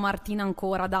 Salutiamo Martina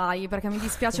ancora, dai, perché mi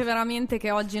dispiace veramente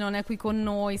che oggi non è qui con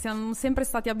noi. Siamo sempre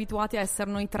stati abituati a essere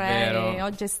noi tre Vero. e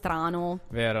oggi è strano.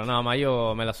 Vero, no, ma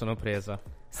io me la sono presa.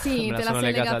 Sì, Me te la sono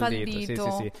sei legata legata al al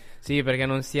dito. dito. Sì, perché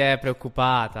non si è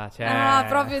preoccupata. Cioè... Ah,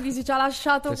 proprio dici, ci ha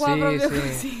lasciato qua proprio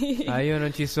così. Ah, io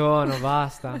non ci sono,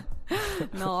 basta.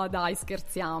 No, dai,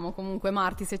 scherziamo. Comunque,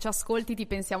 Marti, se ci ascolti ti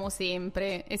pensiamo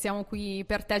sempre e siamo qui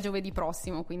per te giovedì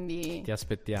prossimo, quindi Ti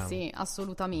aspettiamo. sì,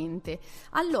 assolutamente.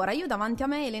 Allora, io davanti a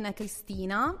me Elena e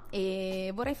Cristina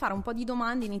e vorrei fare un po' di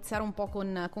domande, iniziare un po'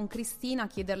 con Cristina,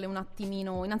 chiederle un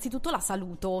attimino. Innanzitutto la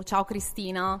saluto. Ciao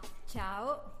Cristina.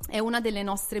 Ciao. È una delle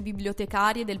nostre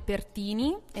bibliotecarie del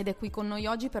Pertini ed è qui con noi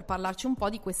oggi per parlarci un po'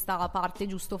 di questa parte,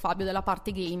 giusto Fabio, della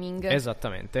parte gaming.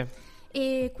 Esattamente.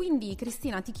 E quindi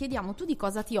Cristina ti chiediamo, tu di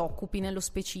cosa ti occupi nello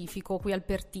specifico qui al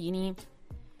Pertini?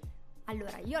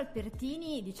 Allora, io al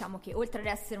Pertini diciamo che oltre ad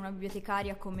essere una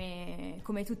bibliotecaria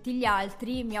come tutti gli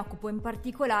altri, mi occupo in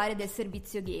particolare del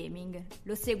servizio gaming.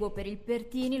 Lo seguo per il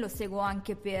Pertini, lo seguo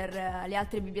anche per le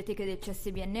altre biblioteche del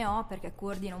CSBNO, perché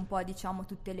coordino un po' diciamo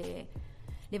tutte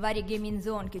le varie gaming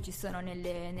zone che ci sono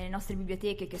nelle nostre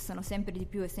biblioteche, che sono sempre di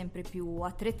più e sempre più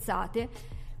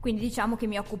attrezzate. Quindi diciamo che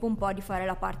mi occupo un po' di fare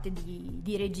la parte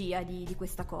di regia di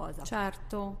questa cosa.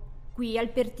 Certo. Qui al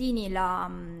Pertini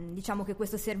diciamo che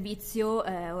questo servizio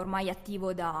è ormai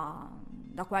attivo da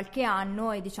qualche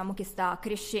anno e diciamo che sta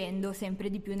crescendo sempre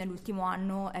di più. Nell'ultimo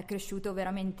anno è cresciuto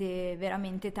veramente,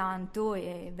 veramente tanto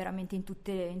e veramente in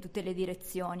tutte le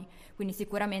direzioni. Quindi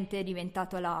sicuramente è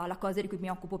diventato la cosa di cui mi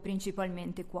occupo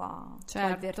principalmente qua al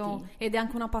Certo, Pertini. ed è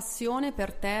anche una passione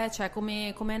per te, cioè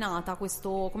come è nato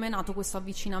questo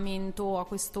avvicinamento a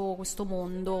questo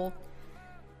mondo?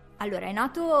 Allora, è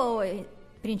nato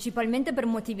principalmente per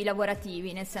motivi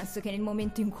lavorativi, nel senso che nel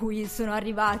momento in cui sono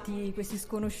arrivati questi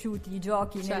sconosciuti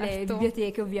giochi nelle Certo.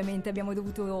 biblioteche, ovviamente abbiamo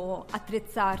dovuto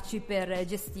attrezzarci per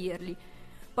gestirli.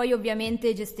 Poi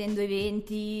ovviamente gestendo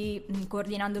eventi,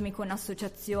 coordinandomi con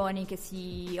associazioni che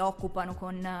si occupano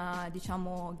con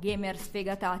diciamo gamer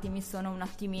sfegatati, mi sono un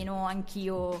attimino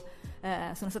anch'io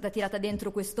sono stata tirata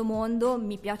dentro questo mondo.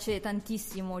 Mi piace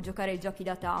tantissimo giocare ai giochi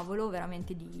da tavolo,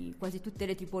 veramente di quasi tutte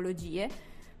le tipologie.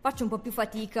 Faccio un po' più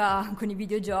fatica con i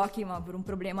videogiochi, ma per un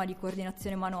problema di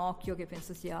coordinazione mano-occhio che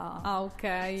penso sia... Ah,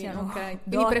 ok. siano Quindi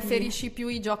doti. preferisci più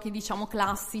i giochi, diciamo,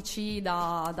 classici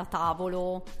da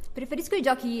tavolo? Preferisco i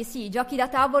giochi da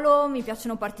tavolo mi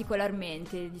piacciono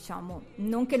particolarmente, diciamo.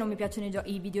 Non che non mi piacciono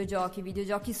i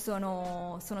videogiochi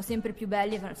sono sempre più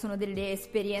belli, sono delle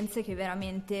esperienze che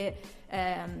veramente...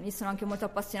 io sono anche molto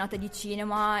appassionata di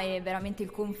cinema e veramente il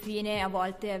confine a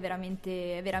volte è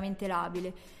veramente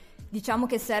labile. Diciamo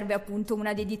che serve appunto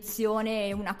una dedizione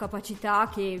e una capacità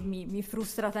che mi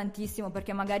frustra tantissimo,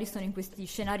 perché magari sono in questi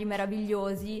scenari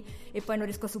meravigliosi e poi non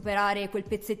riesco a superare quel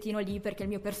pezzettino lì perché il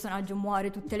mio personaggio muore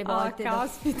tutte le volte.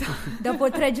 Caspita. Dopo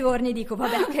 3 giorni dico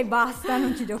vabbè, ok, basta,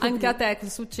 non ci gioco Anche più. a te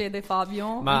succede,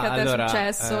 Fabio? Ma Anche a te allora, è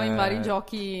successo in vari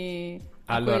giochi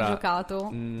a cui hai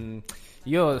giocato?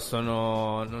 Io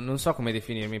sono, non so come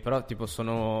definirmi, però tipo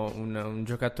sono un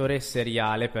giocatore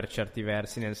seriale per certi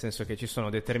versi, nel senso che ci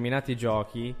sono determinati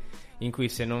giochi in cui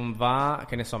se non va,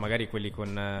 che ne so, magari quelli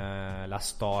con la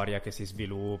storia che si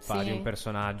sviluppa Sì. di un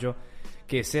personaggio,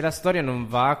 che se la storia non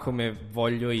va come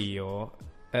voglio io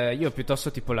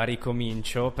piuttosto tipo la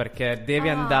ricomincio, perché devi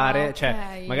andare, ok.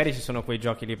 cioè magari ci sono quei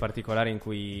giochi lì particolari in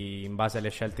cui in base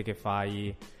alle scelte che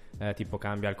fai tipo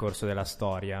cambia il corso della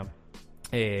storia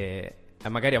e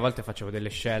magari a volte facevo delle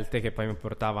scelte che poi mi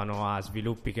portavano a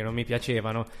sviluppi che non mi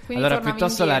piacevano. Quindi allora tornavi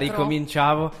piuttosto la indietro.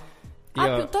 ricominciavo.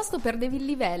 Piuttosto perdevi il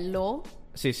livello?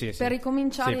 Sì. Per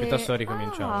ricominciare? Sì, piuttosto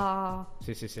ricominciavo. Ah,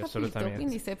 Sì, capito, assolutamente.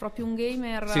 quindi sei proprio un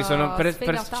gamer Sì, sono per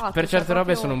sfegatato, certe cioè robe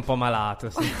proprio sono un po'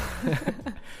 malato, sì.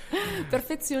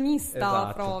 perfezionista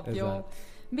Esatto, proprio. esatto.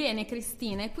 Bene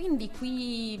Cristina, e quindi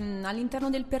qui all'interno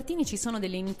del Pertini ci sono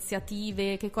delle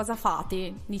iniziative, che cosa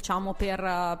fate diciamo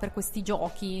per questi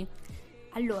giochi?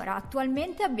 Allora,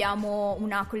 attualmente abbiamo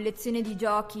una collezione di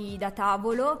giochi da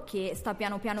tavolo che sta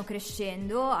piano piano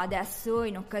crescendo. Adesso,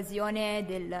 in occasione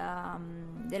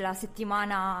della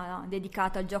settimana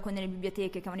dedicata al gioco nelle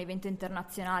biblioteche, che è un evento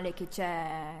internazionale che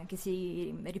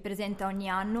si ripresenta ogni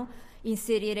anno,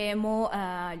 inseriremo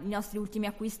i nostri ultimi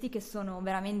acquisti, che sono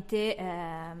veramente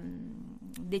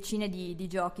decine di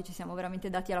giochi. Ci siamo veramente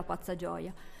dati alla pazza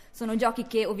gioia. Sono giochi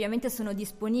che ovviamente sono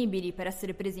disponibili per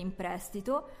essere presi in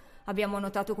prestito. Abbiamo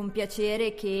notato con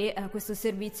piacere che questo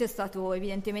servizio è stato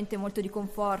evidentemente molto di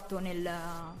conforto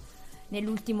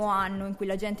nell'ultimo anno in cui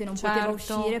la gente non poteva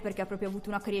uscire, perché ha proprio avuto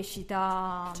una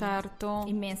crescita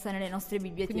immensa nelle nostre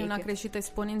biblioteche. Quindi una crescita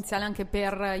esponenziale anche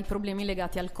per i problemi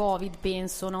legati al Covid,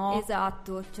 penso, no?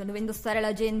 Esatto, cioè dovendo stare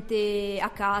la gente a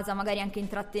casa, magari anche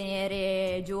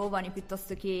intrattenere giovani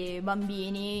piuttosto che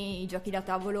bambini, i giochi da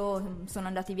tavolo sono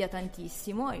andati via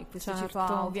tantissimo e questo ci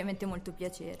fa ovviamente molto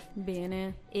piacere.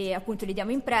 Bene. E appunto li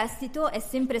diamo in prestito. È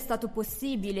sempre stato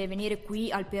possibile venire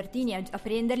qui al Pertini a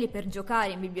prenderli per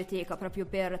giocare in biblioteca, proprio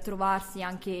per trovarsi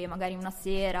anche magari una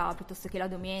sera piuttosto che la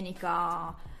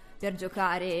domenica per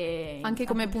giocare anche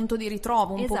come punto di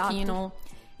ritrovo un pochino.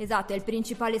 Esatto, è il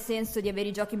principale senso di avere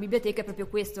i giochi in biblioteca, è proprio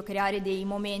questo, creare dei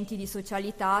momenti di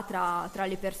socialità tra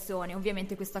le persone.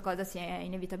 Ovviamente questa cosa si è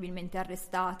inevitabilmente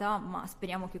arrestata, ma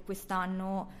speriamo che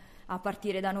quest'anno, a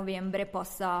partire da novembre,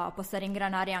 possa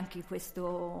ringranare anche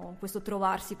questo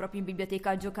trovarsi proprio in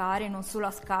biblioteca a giocare, non solo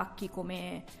a scacchi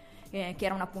che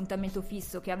era un appuntamento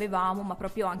fisso che avevamo, ma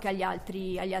proprio anche agli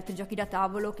altri giochi da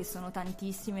tavolo, che sono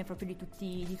tantissimi, proprio di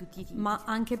tutti i tipi. Ma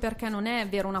anche perché non è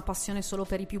vero una passione solo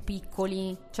per i più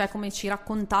piccoli, cioè come ci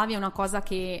raccontavi è una cosa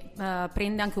che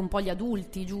prende anche un po' gli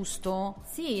adulti, giusto?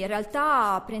 Sì, in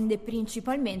realtà prende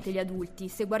principalmente gli adulti.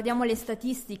 Se guardiamo le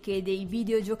statistiche dei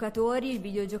videogiocatori, il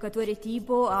videogiocatore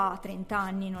tipo ha 30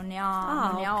 anni, non ne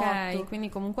ha 8. Quindi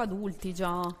comunque adulti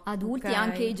già. Adulti,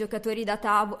 anche i giocatori da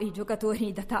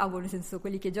tavolo, nel senso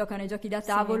quelli che giocano ai giochi da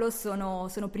tavolo sono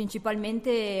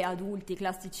principalmente adulti,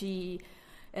 classici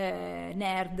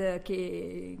nerd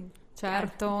che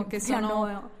sono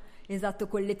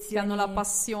collezioni, che hanno la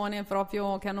passione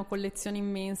proprio, che hanno collezioni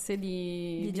immense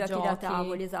di giochi da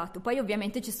tavolo, esatto. Poi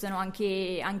ovviamente ci sono anche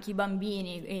i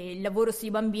bambini, e il lavoro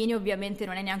sui bambini ovviamente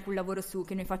non è neanche un lavoro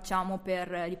che noi facciamo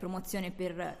di promozione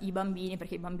per i bambini,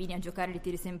 perché i bambini a giocare li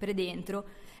tiri sempre dentro,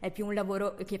 è più un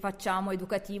lavoro che facciamo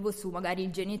educativo su magari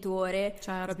il genitore,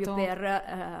 proprio per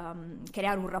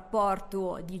creare un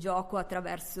rapporto di gioco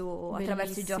attraverso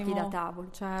i giochi da tavolo.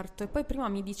 Certo. E poi prima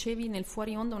mi dicevi nel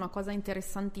fuori onda una cosa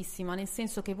interessantissima, nel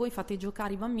senso che voi fate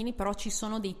giocare i bambini, però ci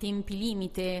sono dei tempi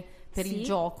limite per il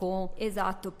gioco.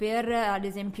 Esatto, per ad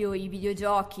esempio i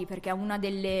videogiochi, perché una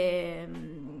dei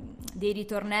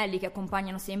ritornelli che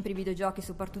accompagnano sempre i videogiochi,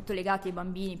 soprattutto legati ai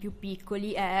bambini più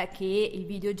piccoli, è che il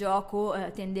videogioco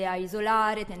tende a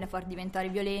isolare, tende a far diventare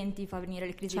violenti, fa venire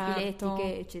le crisi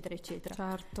epilettiche, eccetera eccetera.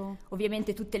 Certo.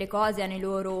 Ovviamente tutte le cose hanno i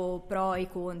loro pro e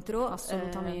contro.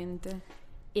 Assolutamente.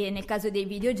 E nel caso dei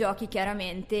videogiochi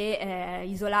chiaramente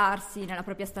isolarsi nella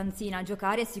propria stanzina a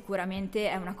giocare sicuramente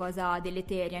è una cosa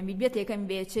deleteria. In biblioteca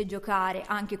invece giocare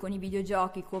anche con i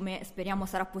videogiochi, come speriamo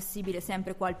sarà possibile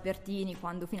sempre qua al Pertini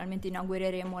quando finalmente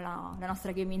inaugureremo la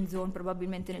nostra gaming zone,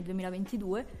 probabilmente nel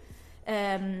 2022,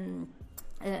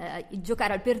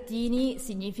 giocare al Pertini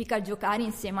significa giocare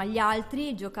insieme agli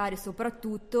altri, giocare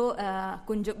soprattutto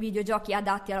con videogiochi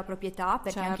adatti alla propria età,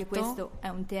 perché anche questo è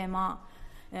un tema.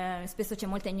 Spesso c'è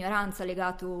molta ignoranza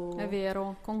legato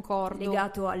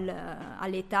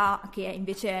all'età, che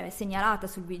invece è segnalata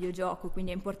sul videogioco,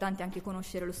 quindi è importante anche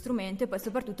conoscere lo strumento. E poi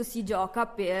soprattutto si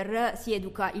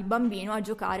educa il bambino a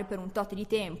giocare per un tot di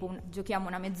tempo, giochiamo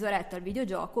una mezz'oretta al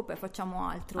videogioco, poi facciamo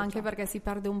altro, anche perché si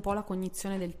perde un po' la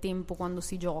cognizione del tempo quando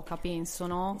si gioca, penso,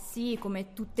 no? Sì,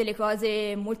 come tutte le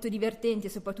cose molto divertenti e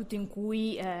soprattutto in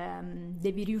cui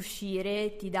devi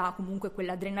riuscire, ti dà comunque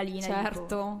quell'adrenalina.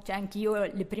 Certo. Cioè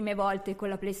anch'io le prime volte con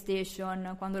la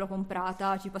PlayStation, quando l'ho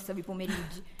comprata, ci passavi i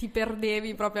pomeriggi. Ti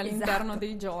perdevi proprio all'interno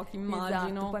dei giochi, immagino.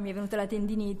 Esatto. Poi mi è venuta la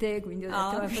tendinite, quindi ho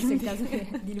detto forse è il caso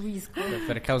che diluisco.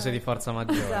 Per cause di forza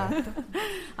maggiore. Esatto.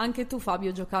 Anche tu,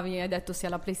 Fabio, giocavi, hai detto sia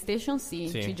alla PlayStation,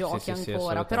 ci giochi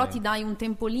ancora, sì, però ti dai un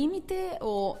tempo limite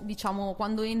o diciamo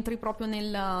quando entri proprio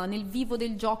nel vivo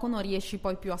del gioco non riesci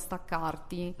poi più a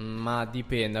staccarti? Ma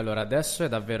dipende, allora adesso è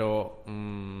davvero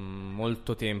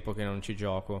molto tempo che non ci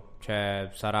gioco, cioè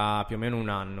sarà più o meno un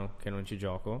anno che non ci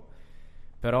gioco,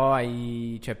 però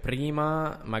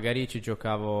prima magari ci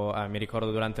giocavo, mi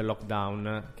ricordo durante il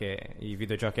lockdown che i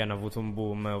videogiochi hanno avuto un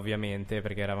boom ovviamente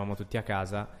perché eravamo tutti a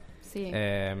casa. Sì.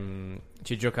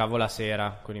 Ci giocavo la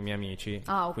sera con i miei amici.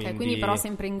 Ah, ok, quindi però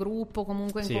sempre in gruppo,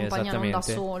 comunque in compagnia, non da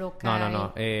solo, ok?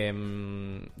 No.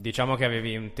 Diciamo che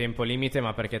avevi un tempo limite,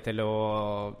 ma perché te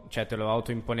lo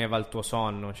autoimponeva il tuo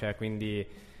sonno, cioè quindi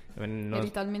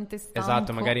eri talmente stanco.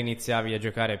 Esatto, magari iniziavi a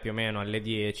giocare più o meno alle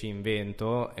 10 in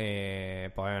vento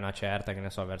e poi a una certa, che ne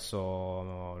so,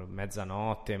 verso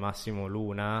mezzanotte, massimo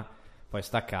l'una, poi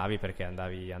staccavi perché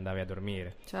andavi a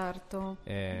dormire. Certo.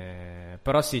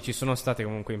 Però sì, ci sono state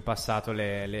comunque in passato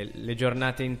le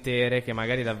giornate intere che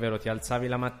magari davvero ti alzavi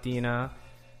la mattina,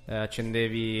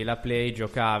 accendevi la Play,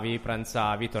 giocavi,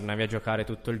 pranzavi, tornavi a giocare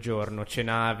tutto il giorno,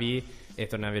 cenavi e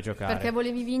tornavi a giocare. Perché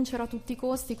volevi vincere a tutti i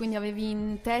costi, quindi avevi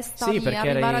in testa Sì, di perché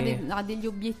arrivare a degli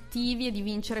obiettivi e di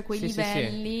vincere quei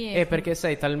livelli. Sì. E perché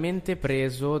sei talmente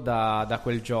preso da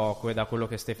quel gioco e da quello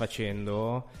che stai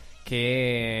facendo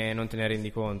che non te ne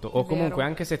rendi conto. O comunque,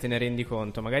 anche se te ne rendi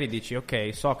conto, magari dici ok,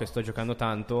 so che sto giocando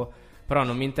tanto, però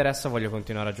non mi interessa, voglio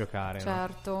continuare a giocare.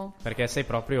 Certo. No? Perché sei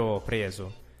proprio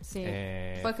preso. Sì.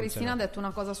 Poi Cristina ha detto una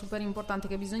cosa super importante,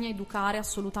 che bisogna educare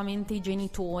assolutamente i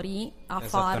genitori a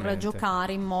far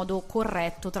giocare in modo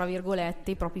corretto, tra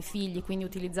virgolette, i propri figli, quindi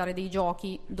utilizzare dei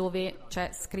giochi dove c'è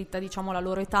scritta, diciamo, la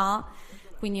loro età,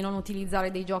 quindi non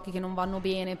utilizzare dei giochi che non vanno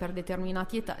bene per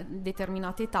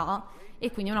determinate età,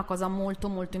 e quindi è una cosa molto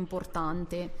molto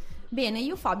importante. Bene,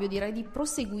 io Fabio direi di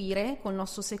proseguire col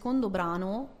nostro secondo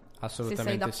brano, se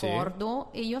sei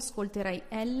d'accordo, e io ascolterei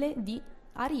L di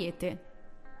Ariete.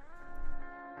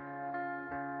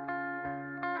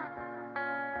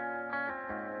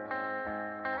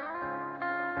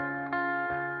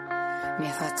 Mi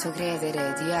hai fatto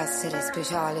credere di essere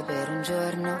speciale per un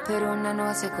giorno, per un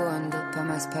nanosecondo, poi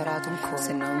mi hai sparato un colpo.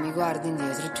 Se non mi guardi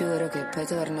indietro giuro che poi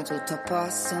torna tutto a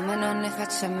posto, ma non ne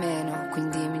faccio a meno,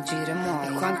 quindi mi giro e muoio.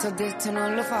 E quanto ho detto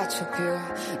non lo faccio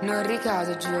più, non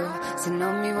ricado giù, se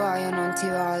non mi vuoi io non ti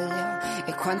voglio.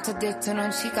 E quanto ho detto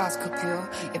non ci casco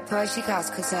più, e poi ci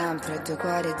casco sempre, due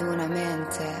cuori ed una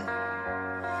mente,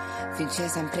 vince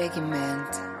sempre chi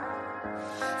mente.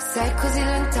 Sei così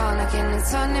lontana che non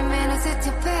so nemmeno se ti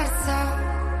ho persa.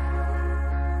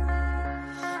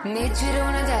 Mi giro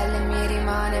una delle e mi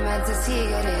rimane mezza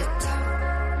sigaretta.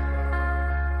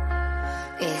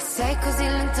 E sei così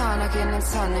lontana che non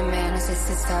so nemmeno se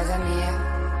sei stata mia.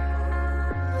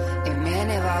 E me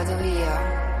ne vado via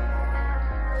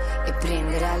e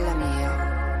prenderella mia.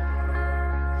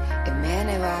 E me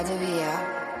ne vado via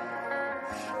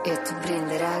e tu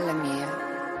prenderella mia.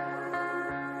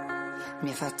 Mi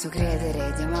hai fatto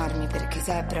credere di amarmi perché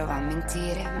sei brava a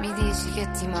mentire. Mi dici che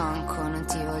ti manco, non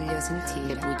ti voglio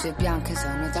sentire. Le bugie bianche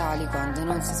sono tali quando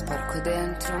non si sporco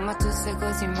dentro, ma tu sei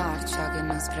così in marcia che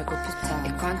non spreco più tempo.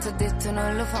 E quanto ho detto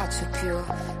non lo faccio più,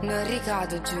 non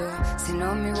ricado giù, se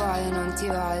non mi vuoi io non ti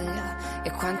voglio. E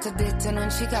quanto ho detto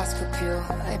non ci casco più,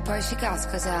 e poi ci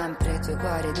casco sempre, due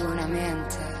cuori ed una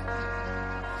mente,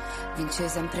 vince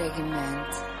sempre chi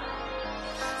mente.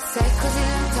 Sei così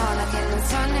lontana che non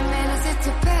so nemmeno se ti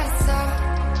ho persa.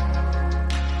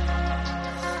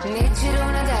 Mi giro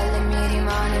una delle e mi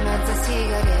rimane mezza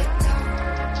sigaretta.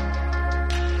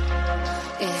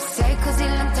 E sei così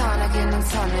lontana che non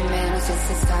so nemmeno se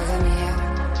sei stata mia.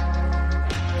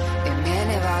 E me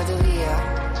ne vado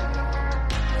via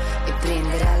e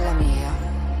prenderella mia.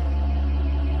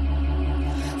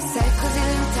 Sei così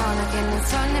lontana che non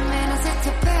so nemmeno se ti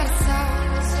ho persa.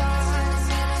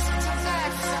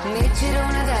 Mi giro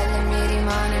una delle e mi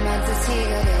rimane mezza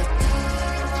sigaretta.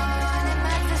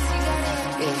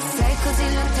 E sei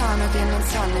così lontano che non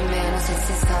so nemmeno se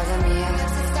sei stata mia.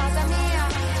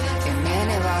 E me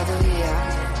ne vado via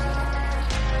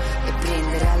e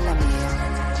prenderella mia.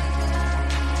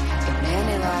 E me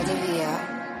ne vado via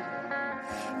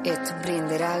e tu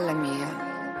prenderella mia.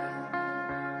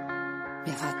 Mi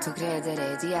hai fatto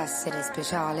credere di essere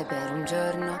speciale per un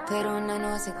giorno, per un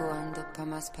nanosecondo, poi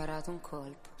mi ha sparato un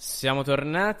colpo. Siamo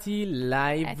tornati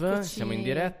live, Eccoci. siamo in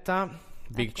diretta,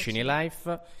 Big Eccoci. Cine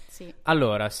Life. Sì.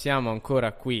 Allora, siamo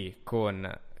ancora qui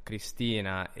con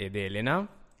Cristina ed Elena.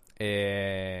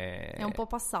 È un po'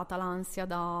 passata l'ansia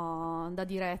da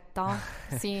diretta.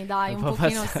 Sì, dai, un po'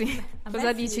 pochino passata. sì.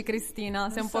 Cosa dici,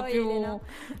 Cristina? Sei un po' più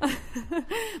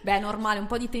Beh, normale, un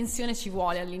po' di tensione ci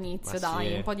vuole all'inizio, Ma dai,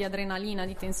 sì. un po' di adrenalina,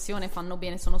 di tensione fanno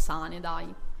bene, sono sane,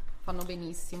 dai. Fanno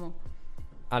benissimo.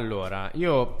 Allora,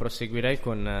 io proseguirei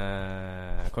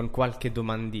con qualche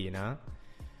domandina.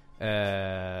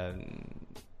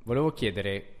 Volevo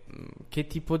chiedere che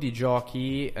tipo di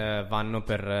giochi vanno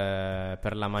per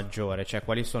la maggiore, cioè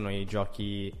quali sono i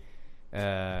giochi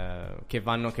che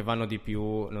vanno di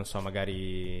più, non so,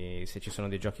 magari se ci sono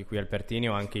dei giochi qui al Pertini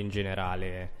o anche in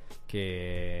generale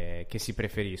che si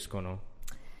preferiscono.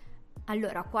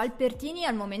 Allora, qua al Pertini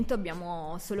al momento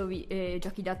abbiamo solo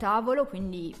giochi da tavolo,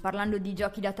 quindi parlando di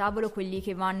giochi da tavolo, quelli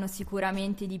che vanno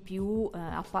sicuramente di più,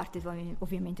 a parte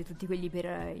ovviamente tutti quelli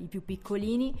per i più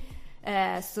piccolini,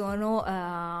 sono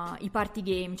i party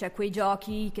game, cioè quei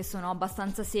giochi che sono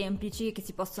abbastanza semplici e che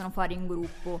si possono fare in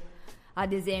gruppo.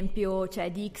 Ad esempio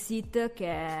c'è Dixit, che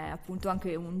è appunto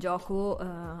anche un gioco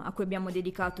a cui abbiamo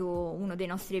dedicato uno dei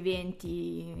nostri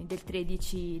eventi del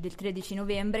 13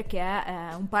 novembre, che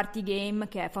è un party game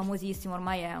che è famosissimo,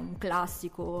 ormai è un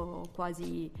classico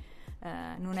quasi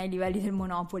non ai livelli del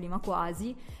Monopoly ma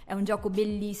quasi. È un gioco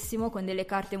bellissimo con delle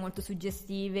carte molto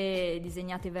suggestive,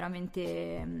 disegnate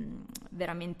veramente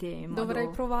in modo... Dovrei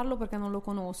provarlo perché non lo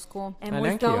conosco. È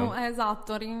molto...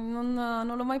 esatto,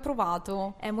 non l'ho mai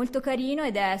provato. È molto carino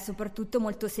ed è soprattutto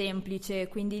molto semplice,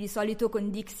 quindi di solito con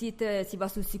Dixit si va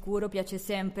sul sicuro, piace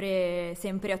sempre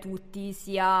a tutti,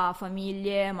 sia a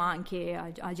famiglie ma anche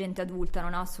a gente adulta,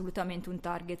 non ha assolutamente un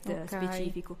target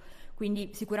specifico.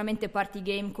 Quindi sicuramente party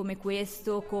game come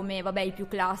questo, come i più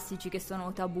classici che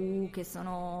sono Tabù, che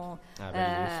sono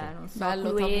non so,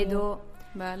 bello, Cluedo.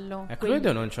 Bello.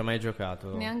 Cluedo non ci ho mai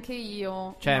giocato. Neanche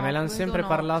io. Cioè, no, me l'hanno Cluedo sempre no.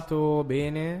 parlato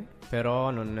bene,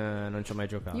 però non ci ho mai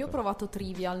giocato. Io ho provato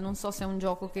Trivial, non so se è un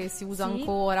gioco che si usa Sì.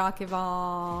 ancora, che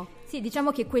va... Sì,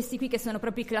 diciamo che questi qui che sono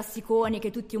proprio i classiconi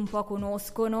che tutti un po'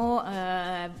 conoscono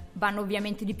vanno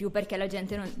ovviamente di più perché la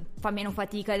gente fa meno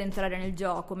fatica ad entrare nel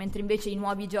gioco, mentre invece i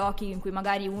nuovi giochi in cui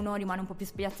magari uno rimane un po' più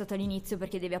spiazzato all'inizio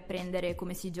perché deve apprendere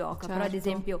come si gioca. Certo. Però ad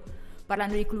esempio,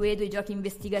 parlando di Cluedo, i giochi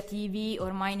investigativi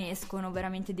ormai ne escono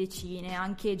veramente decine,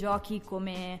 anche giochi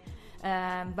come...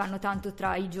 vanno tanto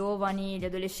tra i giovani, gli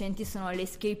adolescenti, sono le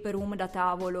escape room da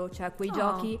tavolo, cioè quei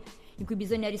giochi in cui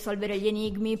bisogna risolvere gli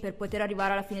enigmi per poter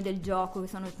arrivare alla fine del gioco, che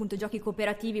sono appunto giochi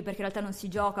cooperativi perché in realtà non si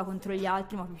gioca contro gli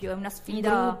altri ma proprio è una sfida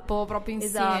in gruppo, proprio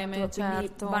insieme, esatto, quindi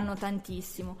certo. vanno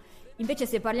tantissimo. Invece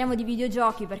se parliamo di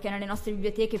videogiochi, perché nelle nostre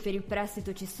biblioteche per il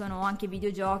prestito ci sono anche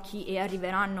videogiochi e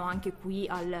arriveranno anche qui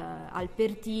al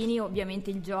Pertini, ovviamente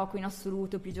il gioco in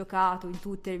assoluto più giocato in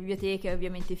tutte le biblioteche è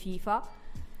ovviamente FIFA.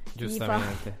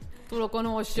 Giustamente. Tu lo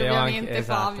conosci Che ovviamente,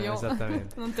 esatto, Fabio.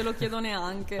 esattamente. Non te lo chiedo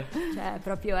neanche. Cioè,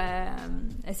 proprio è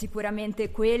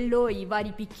sicuramente quello. I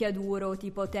vari picchiaduro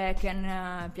tipo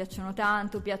Tekken piacciono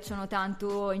tanto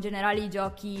in generale i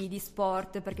giochi di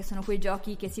sport, perché sono quei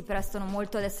giochi che si prestano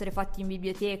molto ad essere fatti in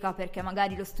biblioteca, perché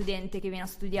magari lo studente che viene a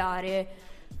studiare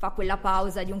fa quella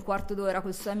pausa di un quarto d'ora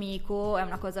col suo amico, è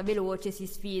una cosa veloce, si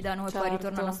sfidano e poi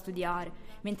ritornano a studiare,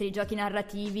 mentre i giochi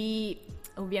narrativi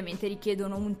ovviamente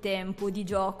richiedono un tempo di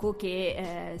gioco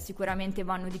che sicuramente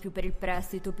vanno di più per il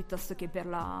prestito piuttosto che per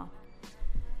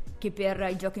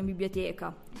il gioco in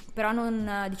biblioteca. Però non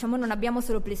abbiamo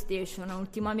solo PlayStation,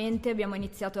 ultimamente abbiamo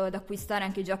iniziato ad acquistare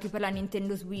anche giochi per la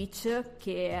Nintendo Switch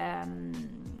che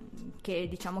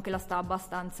diciamo che la sta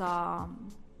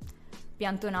abbastanza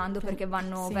piantonando perché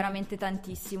vanno veramente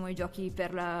tantissimo i giochi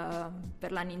per la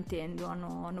Nintendo,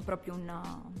 hanno proprio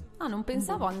non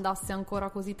pensavo andasse ancora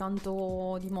così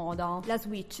tanto di moda la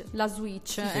Switch.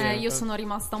 Sì, io sono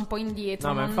rimasta un po'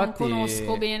 indietro, ma non infatti,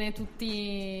 conosco bene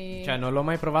tutti, cioè non l'ho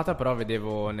mai provata, però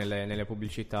vedevo nelle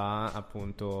pubblicità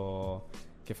appunto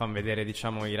che fanno vedere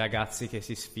diciamo i ragazzi che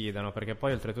si sfidano, perché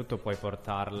poi oltretutto puoi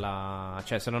portarla,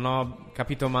 cioè se non ho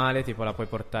capito male tipo la puoi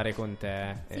portare con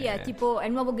te. Sì, è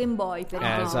il nuovo Game Boy per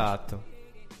esempio. Esatto.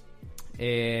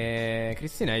 E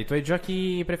Cristina, i tuoi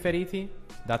giochi preferiti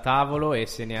da tavolo, e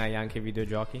se ne hai anche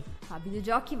videogiochi?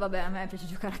 Videogiochi, vabbè, a me piace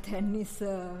giocare a tennis,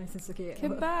 nel senso che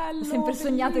bello, ho sempre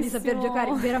sognato di saper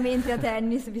giocare veramente a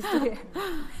tennis, visto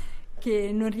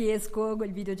che non riesco col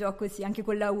videogioco. Sì, anche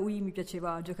con la Wii mi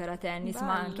piaceva giocare a tennis,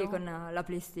 ma anche con la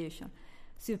PlayStation.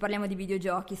 Se parliamo di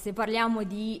videogiochi, se parliamo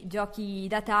di giochi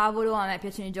da tavolo, a me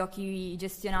piacciono i giochi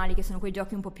gestionali, che sono quei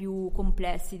giochi un po' più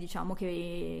complessi, diciamo,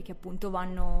 che appunto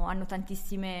hanno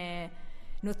tantissime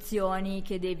nozioni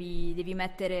che devi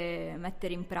mettere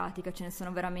in pratica. Ce ne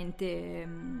sono veramente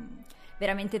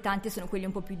tanti, sono quelli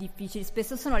un po' più difficili,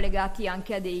 spesso sono legati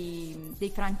anche a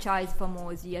dei franchise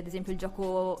famosi, ad esempio il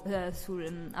gioco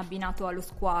abbinato allo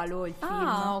squalo, il film.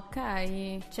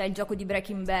 Ok. C'è il gioco di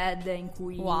Breaking Bad in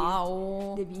cui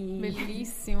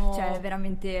bellissimo, cioè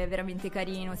veramente veramente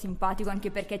carino, simpatico, anche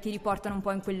perché ti riportano un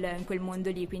po' in quel mondo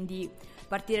lì, quindi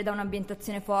partire da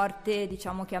un'ambientazione forte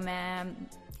diciamo che a me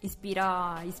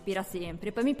ispira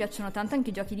sempre. Poi mi piacciono tanto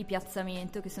anche i giochi di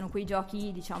piazzamento, che sono quei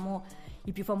giochi, diciamo,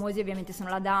 i più famosi ovviamente sono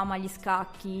la dama, gli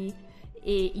scacchi,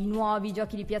 e i nuovi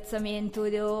giochi di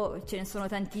piazzamento ce ne sono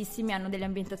tantissimi, hanno delle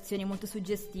ambientazioni molto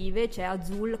suggestive. C'è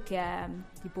Azul, che è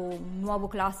tipo un nuovo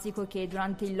classico che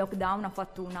durante il lockdown ha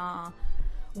fatto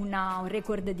un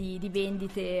record di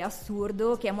vendite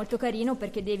assurdo, che è molto carino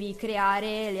perché devi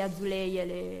creare le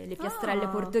azuleie, le piastrelle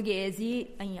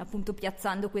portoghesi, appunto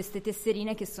piazzando queste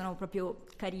tesserine che sono proprio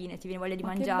carine, ti viene voglia di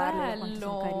mangiarle. Che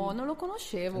bello, non lo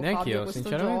conoscevo neanche Fabio, io, questo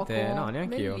sinceramente gioco. no,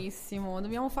 neanche io. Bellissimo,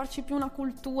 dobbiamo farci più una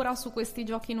cultura su questi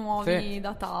giochi nuovi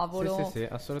da tavolo. Sì,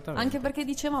 assolutamente. Anche perché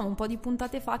dicevamo un po' di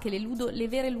puntate fa che le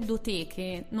vere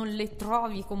ludoteche non le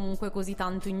trovi comunque così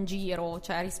tanto in giro,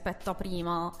 cioè rispetto a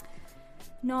prima.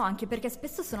 No, anche perché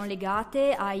spesso sono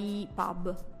legate ai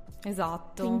pub.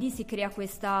 Esatto. Quindi si crea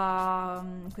questa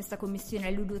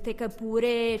commissione ludoteca,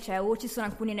 eppure o ci sono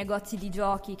alcuni negozi di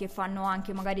giochi che fanno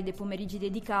anche magari dei pomeriggi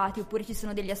dedicati, oppure ci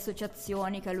sono delle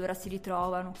associazioni che allora si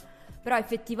ritrovano. Però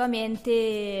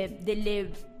effettivamente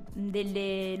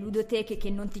delle ludoteche che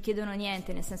non ti chiedono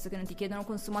niente, nel senso che non ti chiedono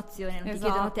consumazione, non ti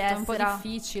chiedono tessera, è un po'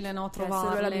 difficile, no, trovarle.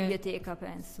 Solo la biblioteca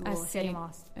penso sia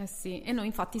rimasta. Sì, e noi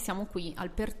infatti siamo qui al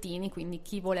Pertini, quindi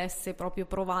chi volesse proprio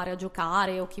provare a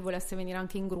giocare o chi volesse venire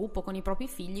anche in gruppo con i propri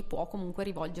figli può comunque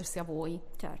rivolgersi a voi.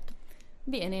 Certo.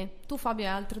 Bene, tu Fabio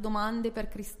hai altre domande per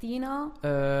Cristina?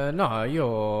 No,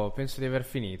 io penso di aver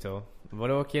finito.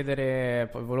 Volevo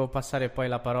passare poi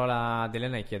la parola ad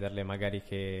Elena e chiederle magari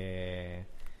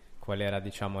qual era,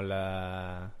 diciamo,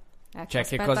 Ecco, cioè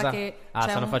che cosa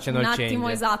stanno facendo il change. Un attimo,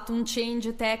 esatto, un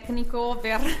change tecnico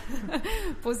per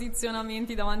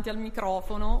posizionamenti davanti al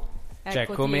microfono.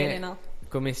 Ecco, cioè Elena.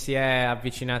 come si è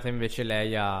avvicinata invece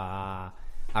lei a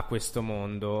questo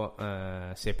mondo,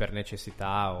 se per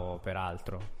necessità o per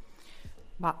altro?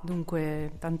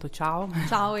 Dunque, tanto ciao.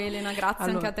 Ciao Elena,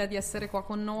 grazie anche a te di essere qua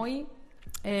con noi.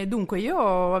 Dunque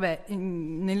io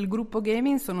nel gruppo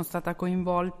gaming sono stata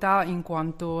coinvolta in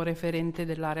quanto referente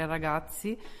dell'area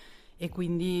ragazzi, e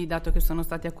quindi dato che sono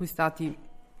stati acquistati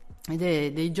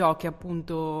dei giochi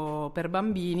appunto per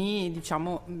bambini,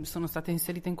 diciamo, sono stata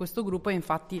inserita in questo gruppo, e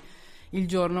infatti il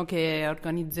giorno che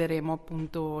organizzeremo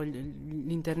appunto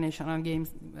l'International Games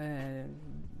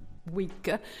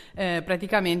Week,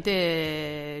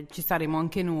 praticamente ci saremo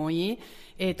anche noi,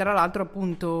 e tra l'altro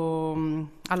appunto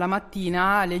alla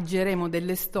mattina leggeremo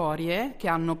delle storie che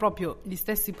hanno proprio gli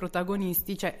stessi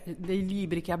protagonisti, cioè dei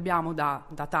libri che abbiamo da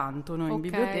tanto noi in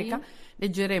biblioteca.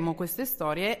 Leggeremo queste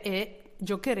storie e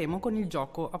giocheremo con il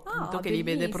gioco appunto che li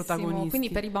vede protagonisti.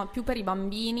 Quindi più per i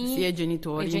bambini e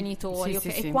genitori. Sì, okay. sì.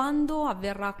 E quando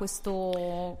avverrà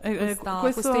questo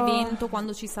evento?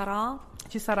 Quando ci sarà?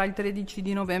 Ci sarà il 13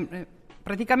 di novembre,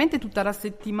 praticamente tutta la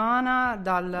settimana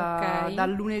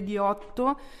dal lunedì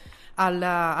 8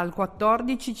 al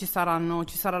 14 ci sarà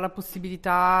la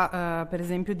possibilità per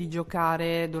esempio di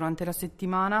giocare durante la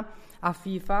settimana a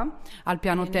FIFA al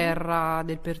piano terra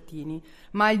del Pertini,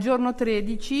 ma il giorno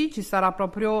 13 ci sarà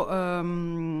proprio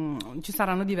ci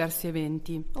saranno diversi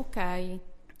eventi. Ok.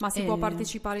 Ma si può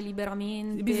partecipare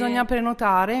liberamente? Bisogna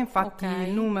prenotare, infatti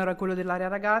il numero è quello dell'area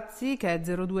ragazzi, che è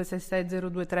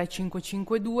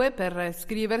 0266023552, per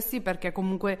iscriversi, perché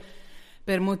comunque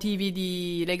per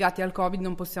motivi legati al Covid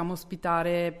non possiamo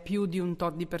ospitare più di un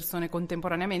tot di persone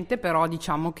contemporaneamente, però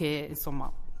diciamo che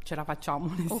insomma ce la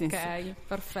facciamo, nel senso. Ok,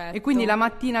 perfetto. E quindi la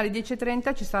mattina alle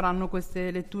 10:30 ci saranno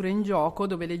queste letture in gioco,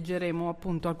 dove leggeremo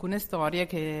appunto alcune storie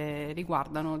che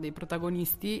riguardano dei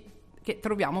protagonisti che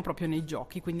troviamo proprio nei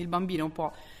giochi, quindi il bambino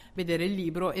può vedere il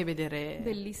libro e vedere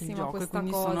il gioco, e quindi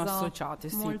cosa, sono associate.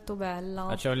 molto bella.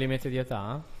 Ma c'è un limite di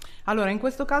età? Allora, in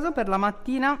questo caso per la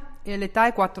mattina l'età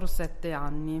è 4-7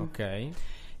 anni. Ok.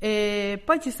 E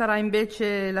poi ci sarà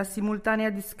invece la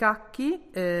simultanea di scacchi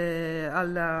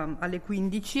alle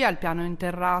 15 al piano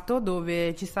interrato,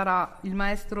 dove ci sarà il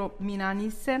maestro Mina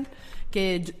Nissen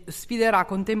che sfiderà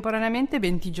contemporaneamente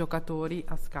 20 giocatori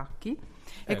a scacchi.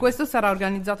 E questo sarà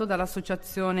organizzato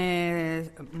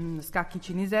dall'associazione Scacchi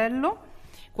Cinisello.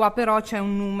 Qua però c'è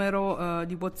un numero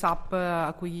di WhatsApp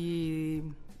a cui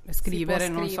scrivere,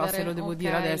 non so se lo devo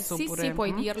dire adesso oppure... Sì,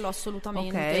 puoi dirlo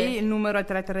assolutamente. Ok, il numero è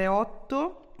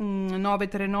 338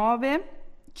 939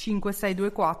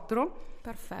 5624.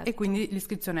 Perfetto. E quindi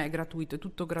l'iscrizione è gratuita, è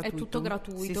tutto gratuito. È tutto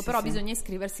gratuito, però bisogna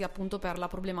iscriversi appunto per la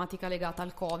problematica legata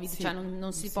al Covid, cioè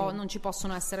non ci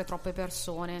possono essere troppe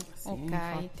persone. Ok.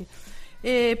 Infatti.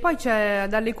 E poi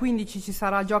dalle 15 ci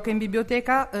sarà Gioca in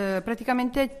biblioteca,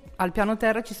 praticamente al piano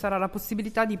terra ci sarà la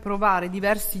possibilità di provare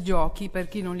diversi giochi per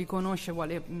chi non li conosce e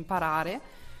vuole imparare,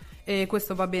 e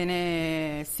questo va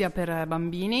bene sia per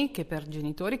bambini che per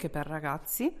genitori che per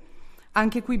ragazzi.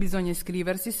 Anche qui bisogna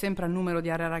iscriversi sempre al numero di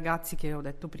area ragazzi che ho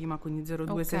detto prima, quindi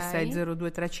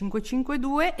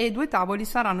 0266023552, e 2 tavoli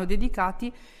saranno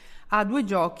dedicati a 2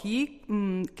 giochi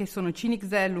che sono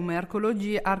Cinixellum e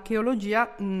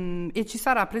Archeologia, e ci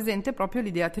sarà presente proprio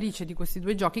l'ideatrice di questi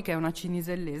 2 giochi, che è una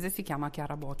cinisellese, si chiama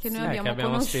Chiara Bozzi, che noi abbiamo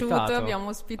conosciuto e abbiamo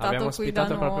ospitato qui da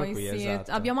noi. Qui, sì.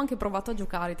 Esatto. Abbiamo anche provato a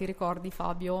giocare, ti ricordi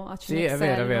Fabio? A sì, è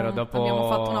vero. Abbiamo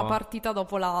fatto una partita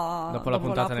dopo la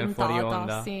puntata nel fuori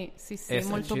onda. Sì,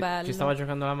 molto bello. Ci stava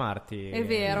giocando la Marti. È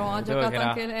vero, ha giocato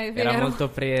anche lei. Era molto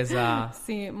presa.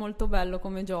 Sì, molto bello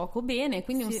come gioco. Bene,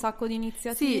 quindi un sacco di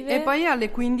iniziative. Sì, e E poi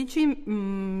alle 15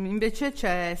 invece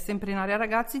c'è sempre in Area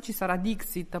Ragazzi, ci sarà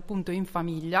Dixit appunto in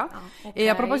famiglia. E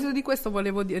a proposito di questo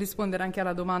volevo rispondere anche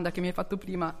alla domanda che mi hai fatto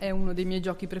prima. È uno dei miei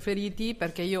giochi preferiti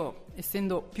perché io,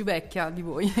 essendo più vecchia di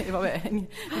voi, vabbè, mi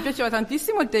piaceva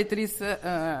tantissimo il Tetris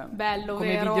bello,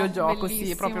 come vero? videogioco, Bellissimo.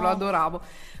 sì, proprio lo adoravo.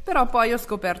 Però poi ho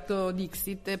scoperto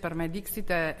Dixit e per me Dixit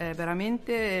è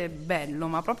veramente bello,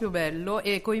 ma proprio bello,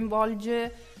 e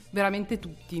coinvolge veramente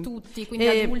tutti, quindi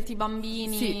adulti,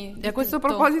 bambini, sì. di E a questo tutto.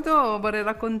 proposito vorrei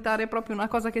raccontare proprio una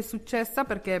cosa che è successa,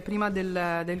 perché prima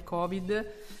del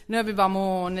Covid noi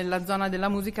avevamo nella zona della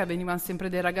musica, venivano sempre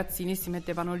dei ragazzini, si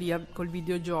mettevano lì col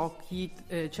videogiochi,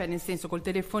 cioè nel senso col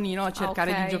telefonino a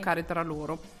cercare di giocare tra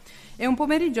loro. E un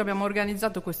pomeriggio abbiamo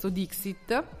organizzato questo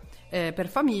Dixit per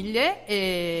famiglie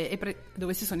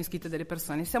dove si sono iscritte delle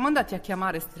persone. Siamo andati a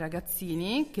chiamare questi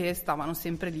ragazzini che stavano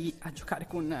sempre lì a giocare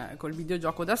col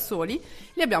videogioco da soli,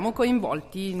 li abbiamo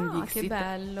coinvolti in Dixit. Che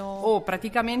bello!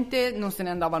 Praticamente non se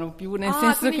ne andavano più, nel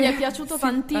senso quindi che gli è piaciuto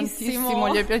tantissimo.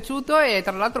 gli è piaciuto, e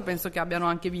tra l'altro penso che abbiano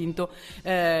anche vinto,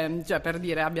 cioè per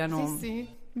dire abbiano...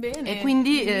 Sì. Bene, e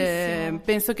quindi bellissimo.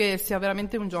 penso che sia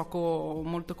veramente un gioco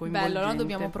molto coinvolgente. Bello, allora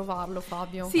dobbiamo provarlo,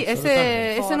 Fabio. Sì, e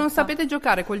se non sapete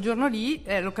giocare quel giorno lì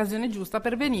è l'occasione giusta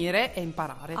per venire e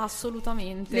imparare.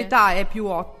 Assolutamente. L'età è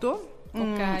 +8.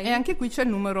 Ok. E anche qui c'è il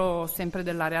numero sempre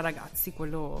dell'area ragazzi,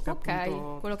 quello che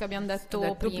appunto quello che abbiamo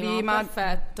detto prima.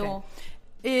 Perfetto.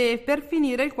 E per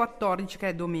finire il 14, che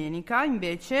è domenica,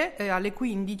 invece alle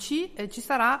 15 ci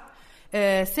sarà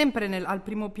sempre al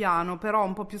primo piano, però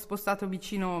un po' più spostato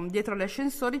vicino dietro agli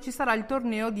ascensori, ci sarà il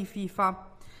torneo di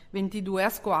FIFA 22 a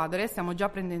squadre. Stiamo già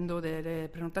prendendo delle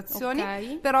prenotazioni,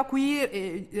 però qui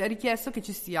è richiesto che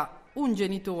ci sia un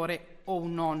genitore o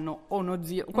un nonno o uno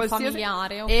zio, qualsiasi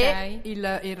familiare, e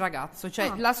il ragazzo,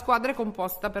 cioè la squadra è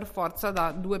composta per forza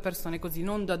da 2 persone così,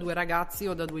 non da 2 ragazzi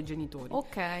o da 2 genitori.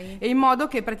 E in modo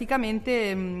che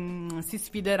praticamente si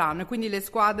sfideranno, e quindi le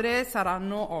squadre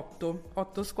saranno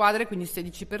 8 squadre, quindi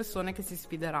 16 persone che si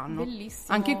sfideranno.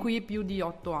 Bellissimo. Anche qui più di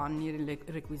 8 anni il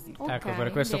requisito. Ecco,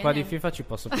 per questo qua di FIFA ci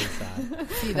posso pensare.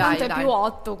 Sì, Tanto dai. è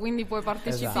 +8, quindi puoi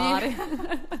partecipare.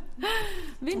 Esatto.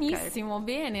 Benissimo,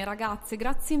 bene ragazze,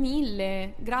 grazie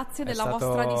mille, grazie della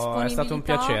vostra disponibilità. È stato un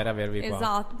piacere avervi qua.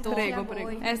 Esatto,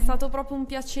 prego. È stato proprio un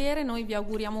piacere. Noi vi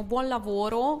auguriamo buon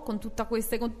lavoro con tutte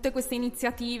queste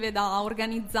iniziative da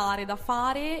organizzare, da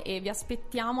fare, e vi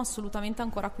aspettiamo assolutamente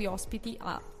ancora qui ospiti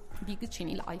a Big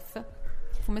Cini Life,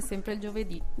 come sempre il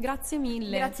giovedì. Grazie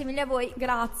mille. Grazie mille a voi.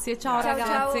 Grazie, ciao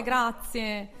ragazze, ciao.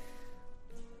 grazie.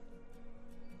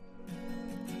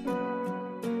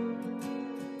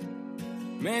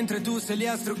 Mentre tu sei lì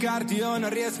a struccarti, io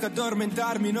non riesco a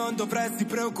addormentarmi. Non dovresti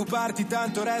preoccuparti,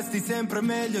 tanto resti sempre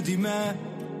meglio di me.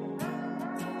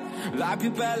 La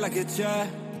più bella che c'è.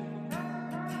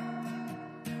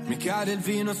 Mi cade il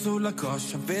vino sulla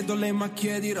coscia, vedo le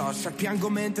macchie di roscia, piango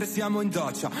mentre siamo in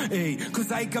doccia. Ehi,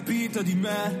 cosa hai capito di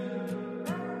me?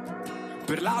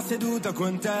 Per la seduta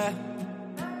con te.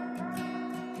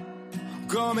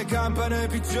 Come campano i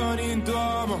piccioni in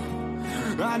duomo,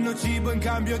 hanno cibo in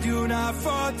cambio di una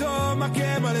foto, ma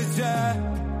che male c'è?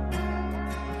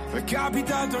 È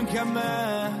capitato anche a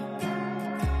me.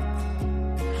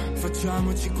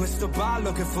 Facciamoci questo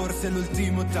ballo che forse è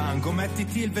l'ultimo tango.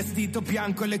 Mettiti il vestito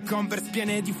bianco e le Converse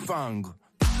piene di fango.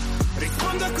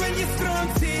 Rispondo a quegli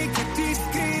stronzi che ti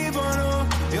scrivono.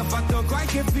 Io ho fatto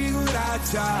qualche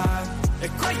figuraccia e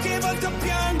qualche volta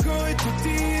piango e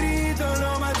tutti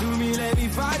ridono, ma tu mi levi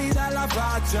fari dalla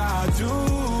faccia,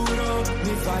 giuro.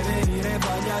 Mi fai venire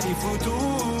voglia di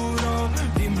futuro.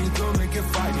 Dimmi come che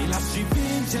fai, mi lasci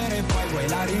vincere, poi vuoi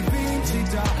la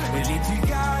rivincita e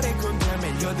litigare con te è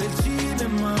meglio del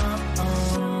cinema.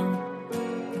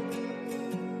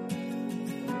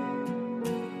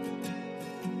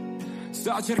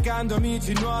 Sto cercando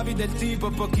amici nuovi del tipo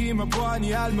pochi ma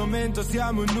buoni. Al momento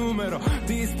siamo un numero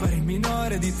dispari,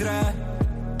 minore di 3,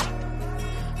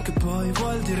 che poi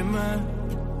vuol dire me.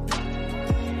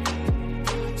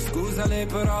 Scusa le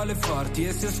parole forti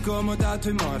e se ho scomodato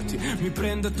i morti. Mi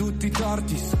prendo tutti i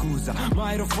torti, scusa,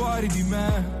 ma ero fuori di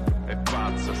me. È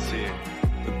pazzo, sì.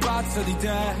 È pazzo di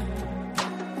te.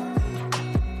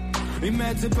 In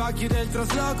mezzo ai pacchi del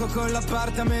trasloco con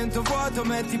l'appartamento vuoto,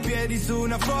 metti i piedi su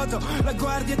una foto, la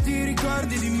guardi e ti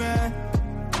ricordi di me.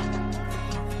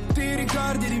 Ti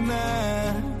ricordi di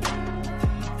me.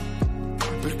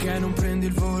 Perché non prendi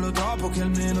il volo dopo che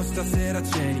almeno stasera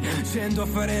ceni? Scendo a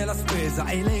fare la spesa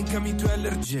e elencami i tuoi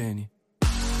allergeni.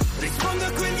 Rispondo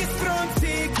a quegli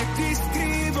stronzi che ti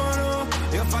scrivono.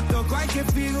 Io ho fatto qualche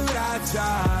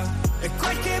figuraccia e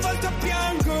qualche volta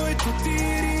piango e tutti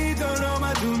ridono,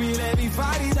 ma tu mi levi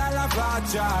fari dalla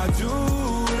faccia,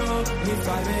 giuro. mi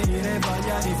fai venire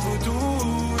voglia di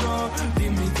futuro.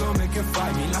 Dimmi come che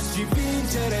fai, mi lasci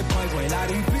vincere, poi vuoi la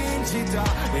rivincita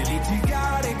e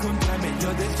litigare con te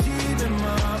meglio del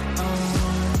cinema.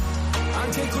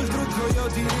 Anche col trucco io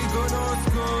ti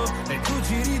riconosco e tu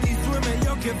ci ridi su, è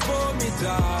meglio che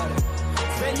vomitare.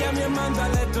 Svegliami e manda a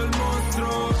letto il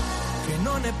mostro, che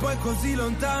non è poi così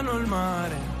lontano il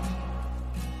mare.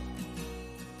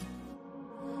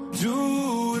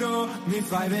 Giuro, mi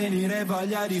fai venire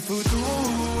voglia di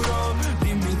futuro.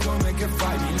 Dimmi come che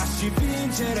fai, mi lasci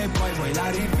vincere, poi vuoi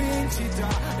la rivincita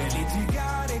e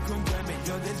litigare con te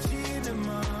meglio del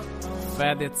cinema.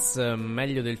 Fedez,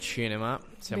 meglio del cinema.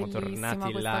 Siamo bellissima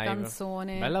tornati questa live.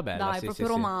 Canzone. Bella, Dai, sì, proprio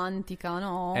sì, romantica,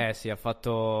 no? Sì, ha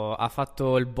fatto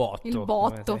il botto. Il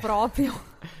botto proprio.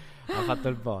 Ha fatto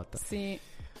il botto. Sì.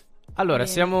 Allora, Bene.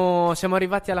 siamo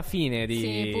arrivati alla fine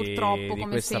Sì, purtroppo, di come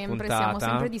questa sempre, puntata. siamo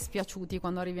sempre dispiaciuti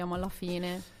quando arriviamo alla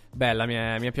fine. Bella, mi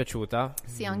è piaciuta.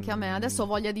 Sì, anche a me. Adesso ho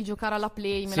voglia di giocare alla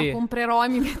Play, me Sì. la comprerò e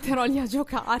mi metterò lì a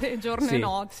giocare giorno e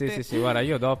notte. Sì, guarda,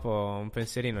 io dopo un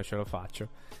pensierino ce lo faccio.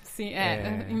 Sì,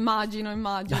 immagino.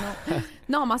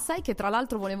 No, ma sai che tra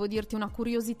l'altro volevo dirti una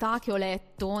curiosità che ho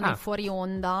letto nel fuori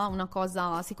onda, una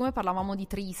cosa, siccome parlavamo di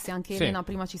Triss, anche Sì. Elena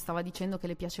prima ci stava dicendo che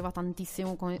le piaceva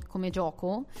tantissimo come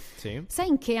gioco. Sì. Sai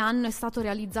in che anno è stato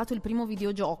realizzato il primo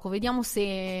videogioco? Vediamo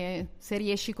se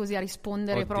riesci così a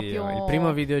rispondere. Oddio, proprio. il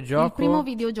primo videogioco? Il primo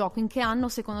videogioco, in che anno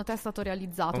secondo te è stato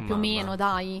realizzato? Più o mamma. meno,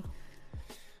 dai.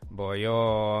 Boh,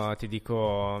 io ti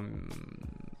dico,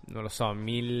 non lo so,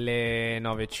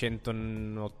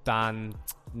 1980,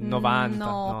 90.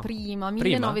 No, prima,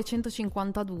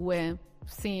 1952.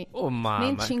 Sì. Oh, mamma,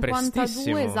 nel 52,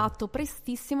 prestissimo. esatto,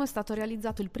 prestissimo, è stato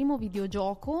realizzato il primo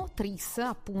videogioco Triss,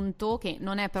 appunto, che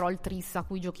non è però il Triss a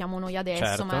cui giochiamo noi adesso,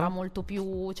 Certo. ma era molto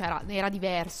più, cioè era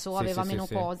diverso, Sì, aveva sì, meno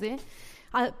sì. cose,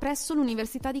 presso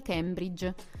l'Università di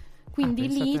Cambridge. Quindi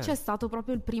pensa lì te. c'è stato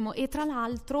proprio il primo, e tra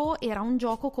l'altro era un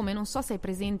gioco come, non so se hai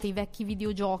presente i vecchi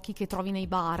videogiochi che trovi nei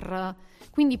bar,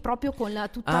 quindi proprio con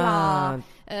tutta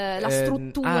la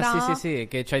struttura. Sì,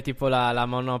 che c'hai tipo la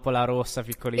monopola rossa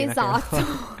piccolina. Esatto,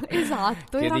 che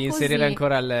esatto. che era devi inserire così.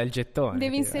 ancora il gettone.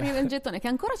 Devi inserire il gettone, che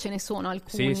ancora ce ne sono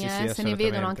alcuni, Sì, se ne assolutamente.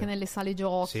 vedono anche nelle sale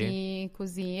giochi, Sì.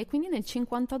 così. E quindi nel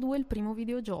 52 il primo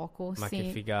videogioco, Ma sì. che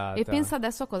figata. E pensa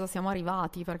adesso a cosa siamo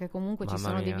arrivati, perché comunque ci Mamma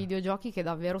sono dei mia. videogiochi che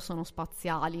davvero sono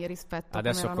spaziali rispetto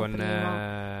Adesso a come con erano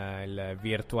prima. il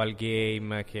virtual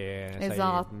game che sai,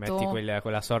 Esatto. metti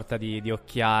quella sorta di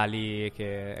occhiali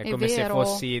che è come se vero.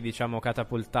 fossi, diciamo,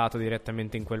 catapultato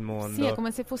direttamente in quel mondo. Sì, è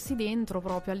come se fossi dentro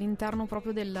proprio, all'interno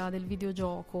proprio del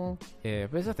videogioco. E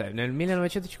pensate, nel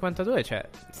 1952 cioè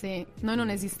Sì, noi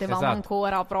non esistevamo Esatto.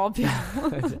 ancora proprio.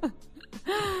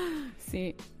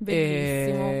 Sì,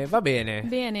 bellissimo. Va bene.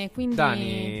 Bene, quindi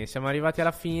Dani, siamo arrivati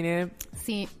alla fine.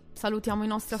 sì, salutiamo i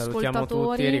nostri Salutiamo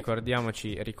ascoltatori. tutti,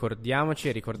 ricordiamoci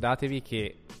e ricordatevi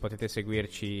che potete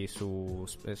seguirci su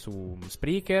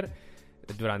Spreaker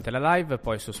durante la live,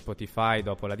 poi su Spotify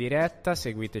dopo la diretta.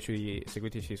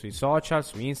 Seguiteci sui social,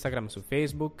 su Instagram, su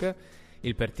Facebook,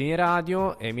 il Pertini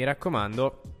Radio, e mi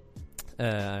raccomando,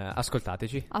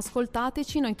 ascoltateci.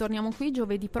 Ascoltateci, noi torniamo qui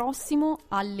giovedì prossimo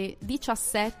alle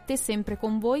 17, sempre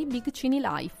con voi Big Cini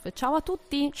Life. Ciao a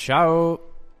tutti. Ciao.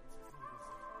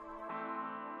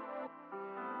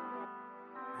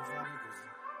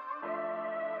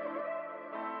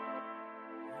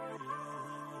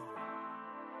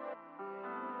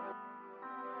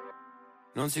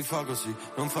 Non si fa così,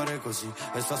 non fare così.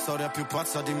 È sta storia più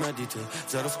pazza di me di te.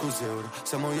 Zero scuse ora,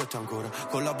 siamo io e te ancora.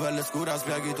 Con la pelle scura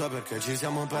spieghi i tuoi perché ci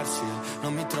siamo persi.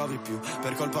 Non mi trovi più,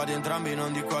 per colpa di entrambi,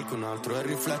 non di qualcun altro. E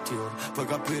rifletti ora, puoi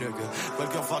capire che quel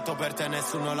che ho fatto per te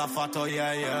nessuno l'ha fatto,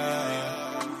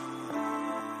 yeah.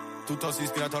 Tutto si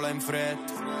sgretola in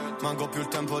fretta. Manco più il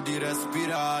tempo di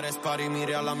respirare. Spari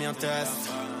mire alla mia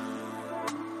testa.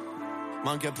 Ma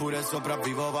anche pure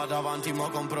sopravvivo, vado avanti, mo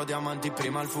compro diamanti.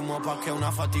 Prima il fumo pacca è una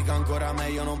fatica, ancora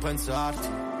meglio non pensarti.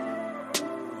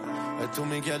 E tu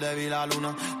mi chiedevi la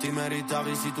luna, ti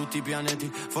meritavi sì tutti i pianeti.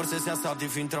 Forse siamo stati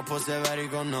fin troppo severi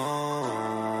con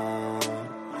noi.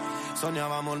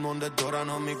 Sognavamo il mondo ed ora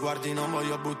non mi guardi. Non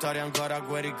voglio buttare ancora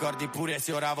quei ricordi, pure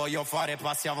se ora voglio fare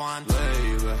passi avanti.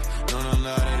 Baby, non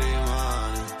andare,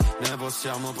 rimani, ne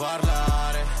possiamo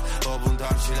parlare. O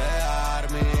puntarci le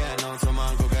armi e non so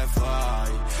manco che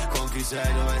fai. Con chi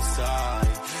sei, dove stai?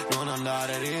 Non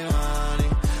andare, rimani,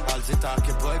 alzi i tacchi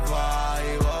e poi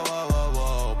vai. Wow, wow, wow,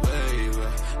 wow, baby,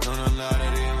 non andare,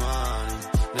 rimani,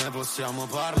 ne possiamo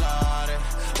parlare.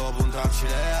 O puntarci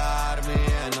le armi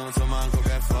e non so manco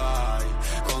che fai.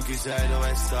 Con chi sei,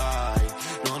 dove stai?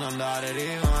 Non andare,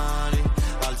 rimani,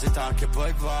 alzi i tacchi e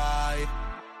poi vai.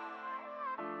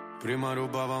 Prima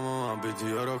rubavamo abiti,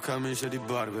 ora ho camicie di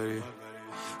Barberi.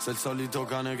 Sei il solito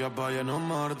cane che abbaia e non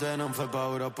morde, non fai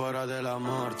paura, ho paura della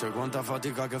morte. Quanta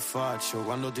fatica che faccio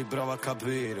quando ti provo a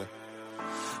capire.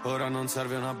 Ora non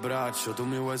serve un abbraccio, tu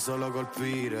mi vuoi solo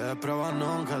colpire. E prova a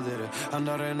non cadere,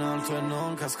 andare in alto e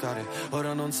non cascare.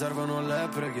 Ora non servono le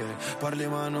preghiere, parli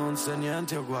ma non sai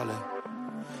niente uguale.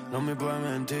 Non mi puoi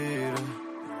mentire,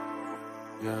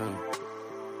 yeah.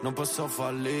 Non posso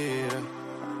fallire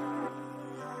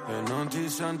e non ti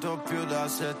sento più da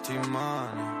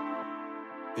settimane.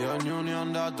 E ognuno è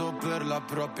andato per la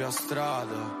propria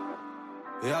strada.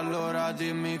 E allora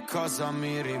dimmi cosa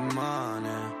mi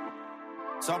rimane.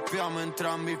 Sappiamo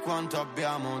entrambi quanto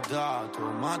abbiamo dato,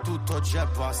 ma tutto già è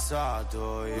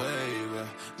passato. Baby,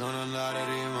 non andare,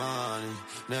 rimani,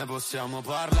 ne possiamo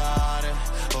parlare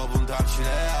o puntarci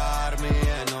le armi.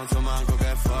 E non so manco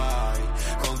che fai,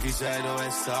 con chi sei, dove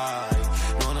stai.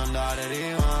 Non andare,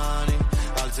 rimani,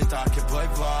 alzi i tacchi e poi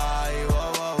vai.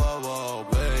 Wow, wow, wow, wow,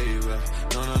 baby,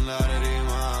 non andare,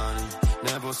 rimani,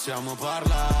 ne possiamo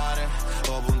parlare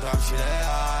o puntarci le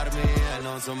armi. E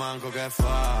non so manco che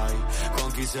fai,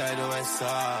 con chi sei, dove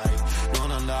stai.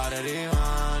 Non andare,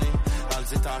 rimani,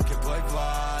 alzi i tacchi e poi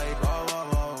vai. Wow, wow,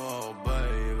 wow, wow,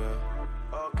 baby.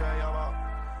 Ok, wow,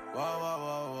 wow,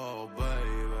 wow, wow,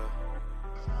 baby.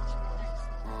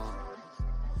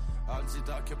 Alzi i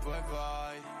tacchi e poi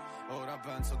vai. Ora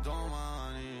penso a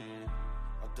domani,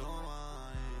 a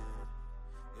domani.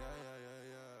 Yeah, yeah, yeah,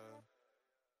 yeah.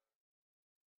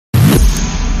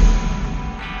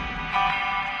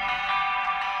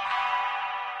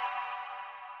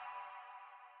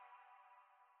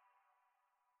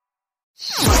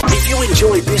 If you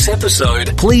enjoyed this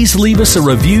episode, please leave us a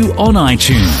review on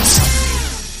iTunes.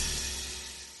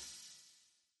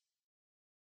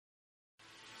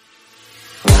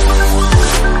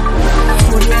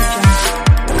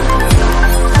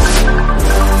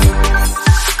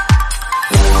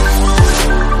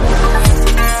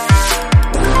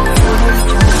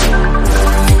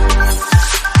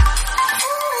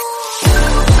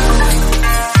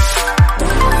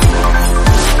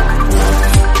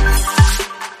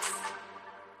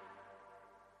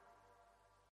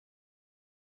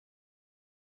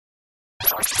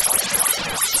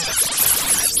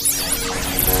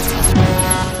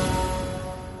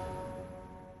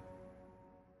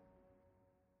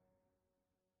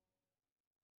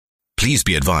 Please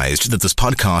be advised that this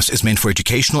podcast is meant for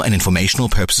educational and informational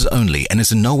purposes only and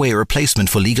is in no way a replacement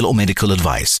for legal or medical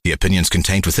advice. The opinions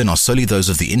contained within are solely those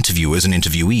of the interviewers and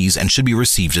interviewees and should be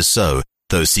received as so.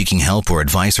 Those seeking help or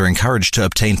advice are encouraged to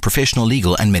obtain professional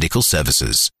legal and medical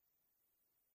services.